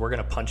identity is we're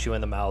going to punch you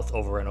in the mouth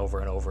over and over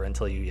and over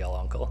until you yell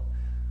uncle.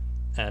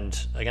 And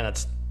again,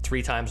 that's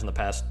 3 times in the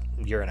past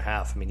year and a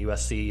half. I mean,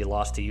 USC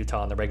lost to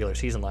Utah in the regular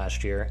season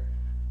last year,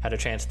 had a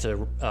chance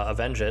to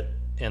avenge it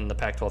in the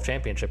Pac-12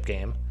 championship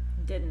game.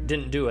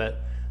 Didn't do it.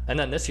 And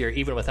then this year,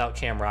 even without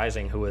Cam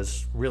Rising, who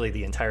was really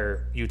the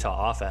entire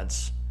Utah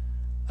offense,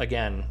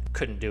 again,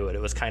 couldn't do it.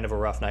 It was kind of a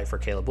rough night for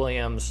Caleb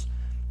Williams.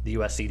 The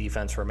USC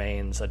defense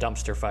remains a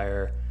dumpster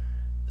fire.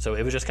 So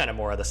it was just kind of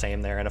more of the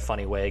same there in a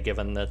funny way,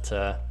 given that,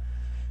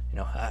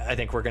 I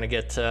think we're going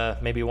to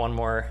get maybe one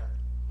more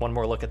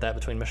look at that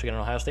between Michigan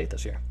and Ohio State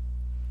this year.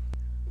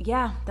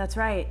 Yeah, that's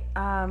right.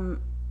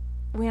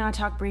 We want to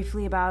talk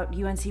briefly about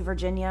UNC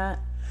Virginia.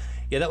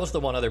 Yeah, that was the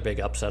one other big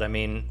upset. I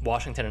mean,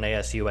 Washington and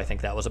ASU, I think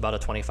that was about a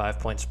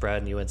 25-point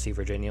spread, and UNC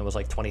Virginia was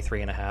like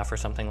 23.5 or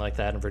something like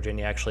that, and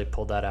Virginia actually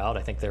pulled that out.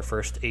 I think their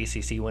first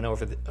ACC win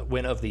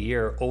of the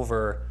year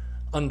over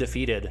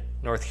undefeated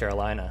North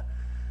Carolina.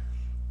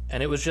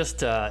 And it was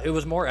just, it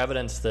was more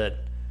evidence that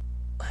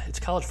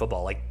it's college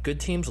football. Like, good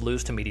teams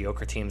lose to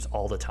mediocre teams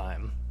all the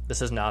time.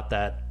 This is not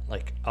that,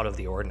 like, out of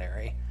the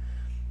ordinary.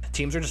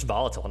 Teams are just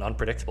volatile and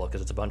unpredictable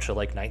because it's a bunch of,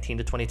 like, 19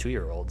 to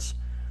 22-year-olds.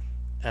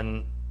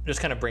 And just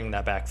kind of bringing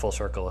that back full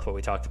circle with what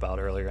we talked about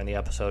earlier in the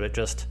episode,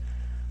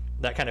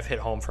 that kind of hit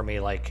home for me.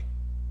 Like,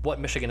 what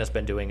Michigan has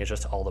been doing is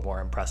just all the more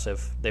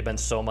impressive. They've been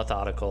so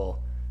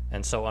methodical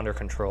and so under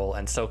control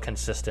and so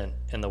consistent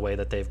in the way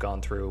that they've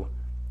gone through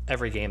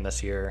every game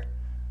this year,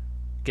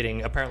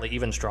 getting apparently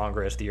even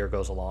stronger as the year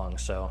goes along.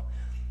 So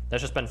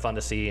that's just been fun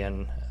to see.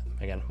 And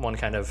again, one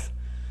kind of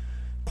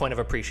point of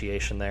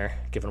appreciation there,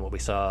 given what we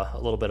saw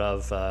a little bit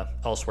of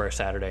elsewhere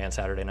Saturday and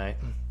Saturday night.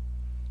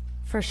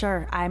 For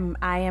sure. I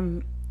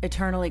am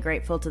eternally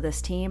grateful to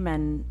this team,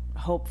 and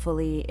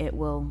hopefully it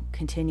will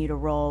continue to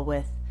roll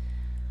with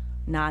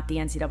not the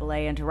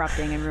NCAA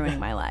interrupting and ruining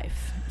my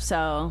life.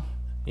 So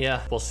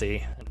yeah, we'll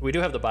see. We do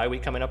have the bye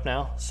week coming up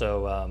now,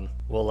 so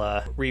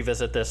we'll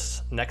revisit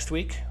this next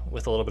week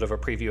with a little bit of a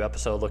preview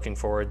episode. Looking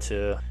forward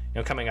to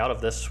coming out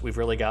of this. We've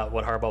really got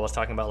what Harbaugh was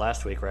talking about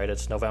last week, right?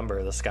 It's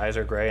November. The skies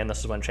are gray, and this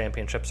is when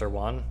championships are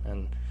won.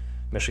 And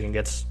Michigan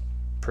gets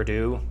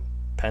Purdue,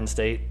 Penn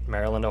State,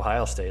 Maryland,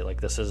 Ohio State. Like,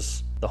 this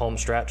is the home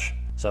stretch.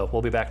 So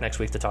we'll be back next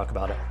week to talk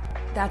about it.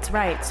 That's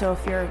right. So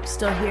if you're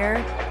still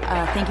here,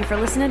 thank you for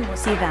listening. We'll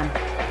see you then.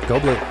 Go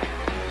Blue.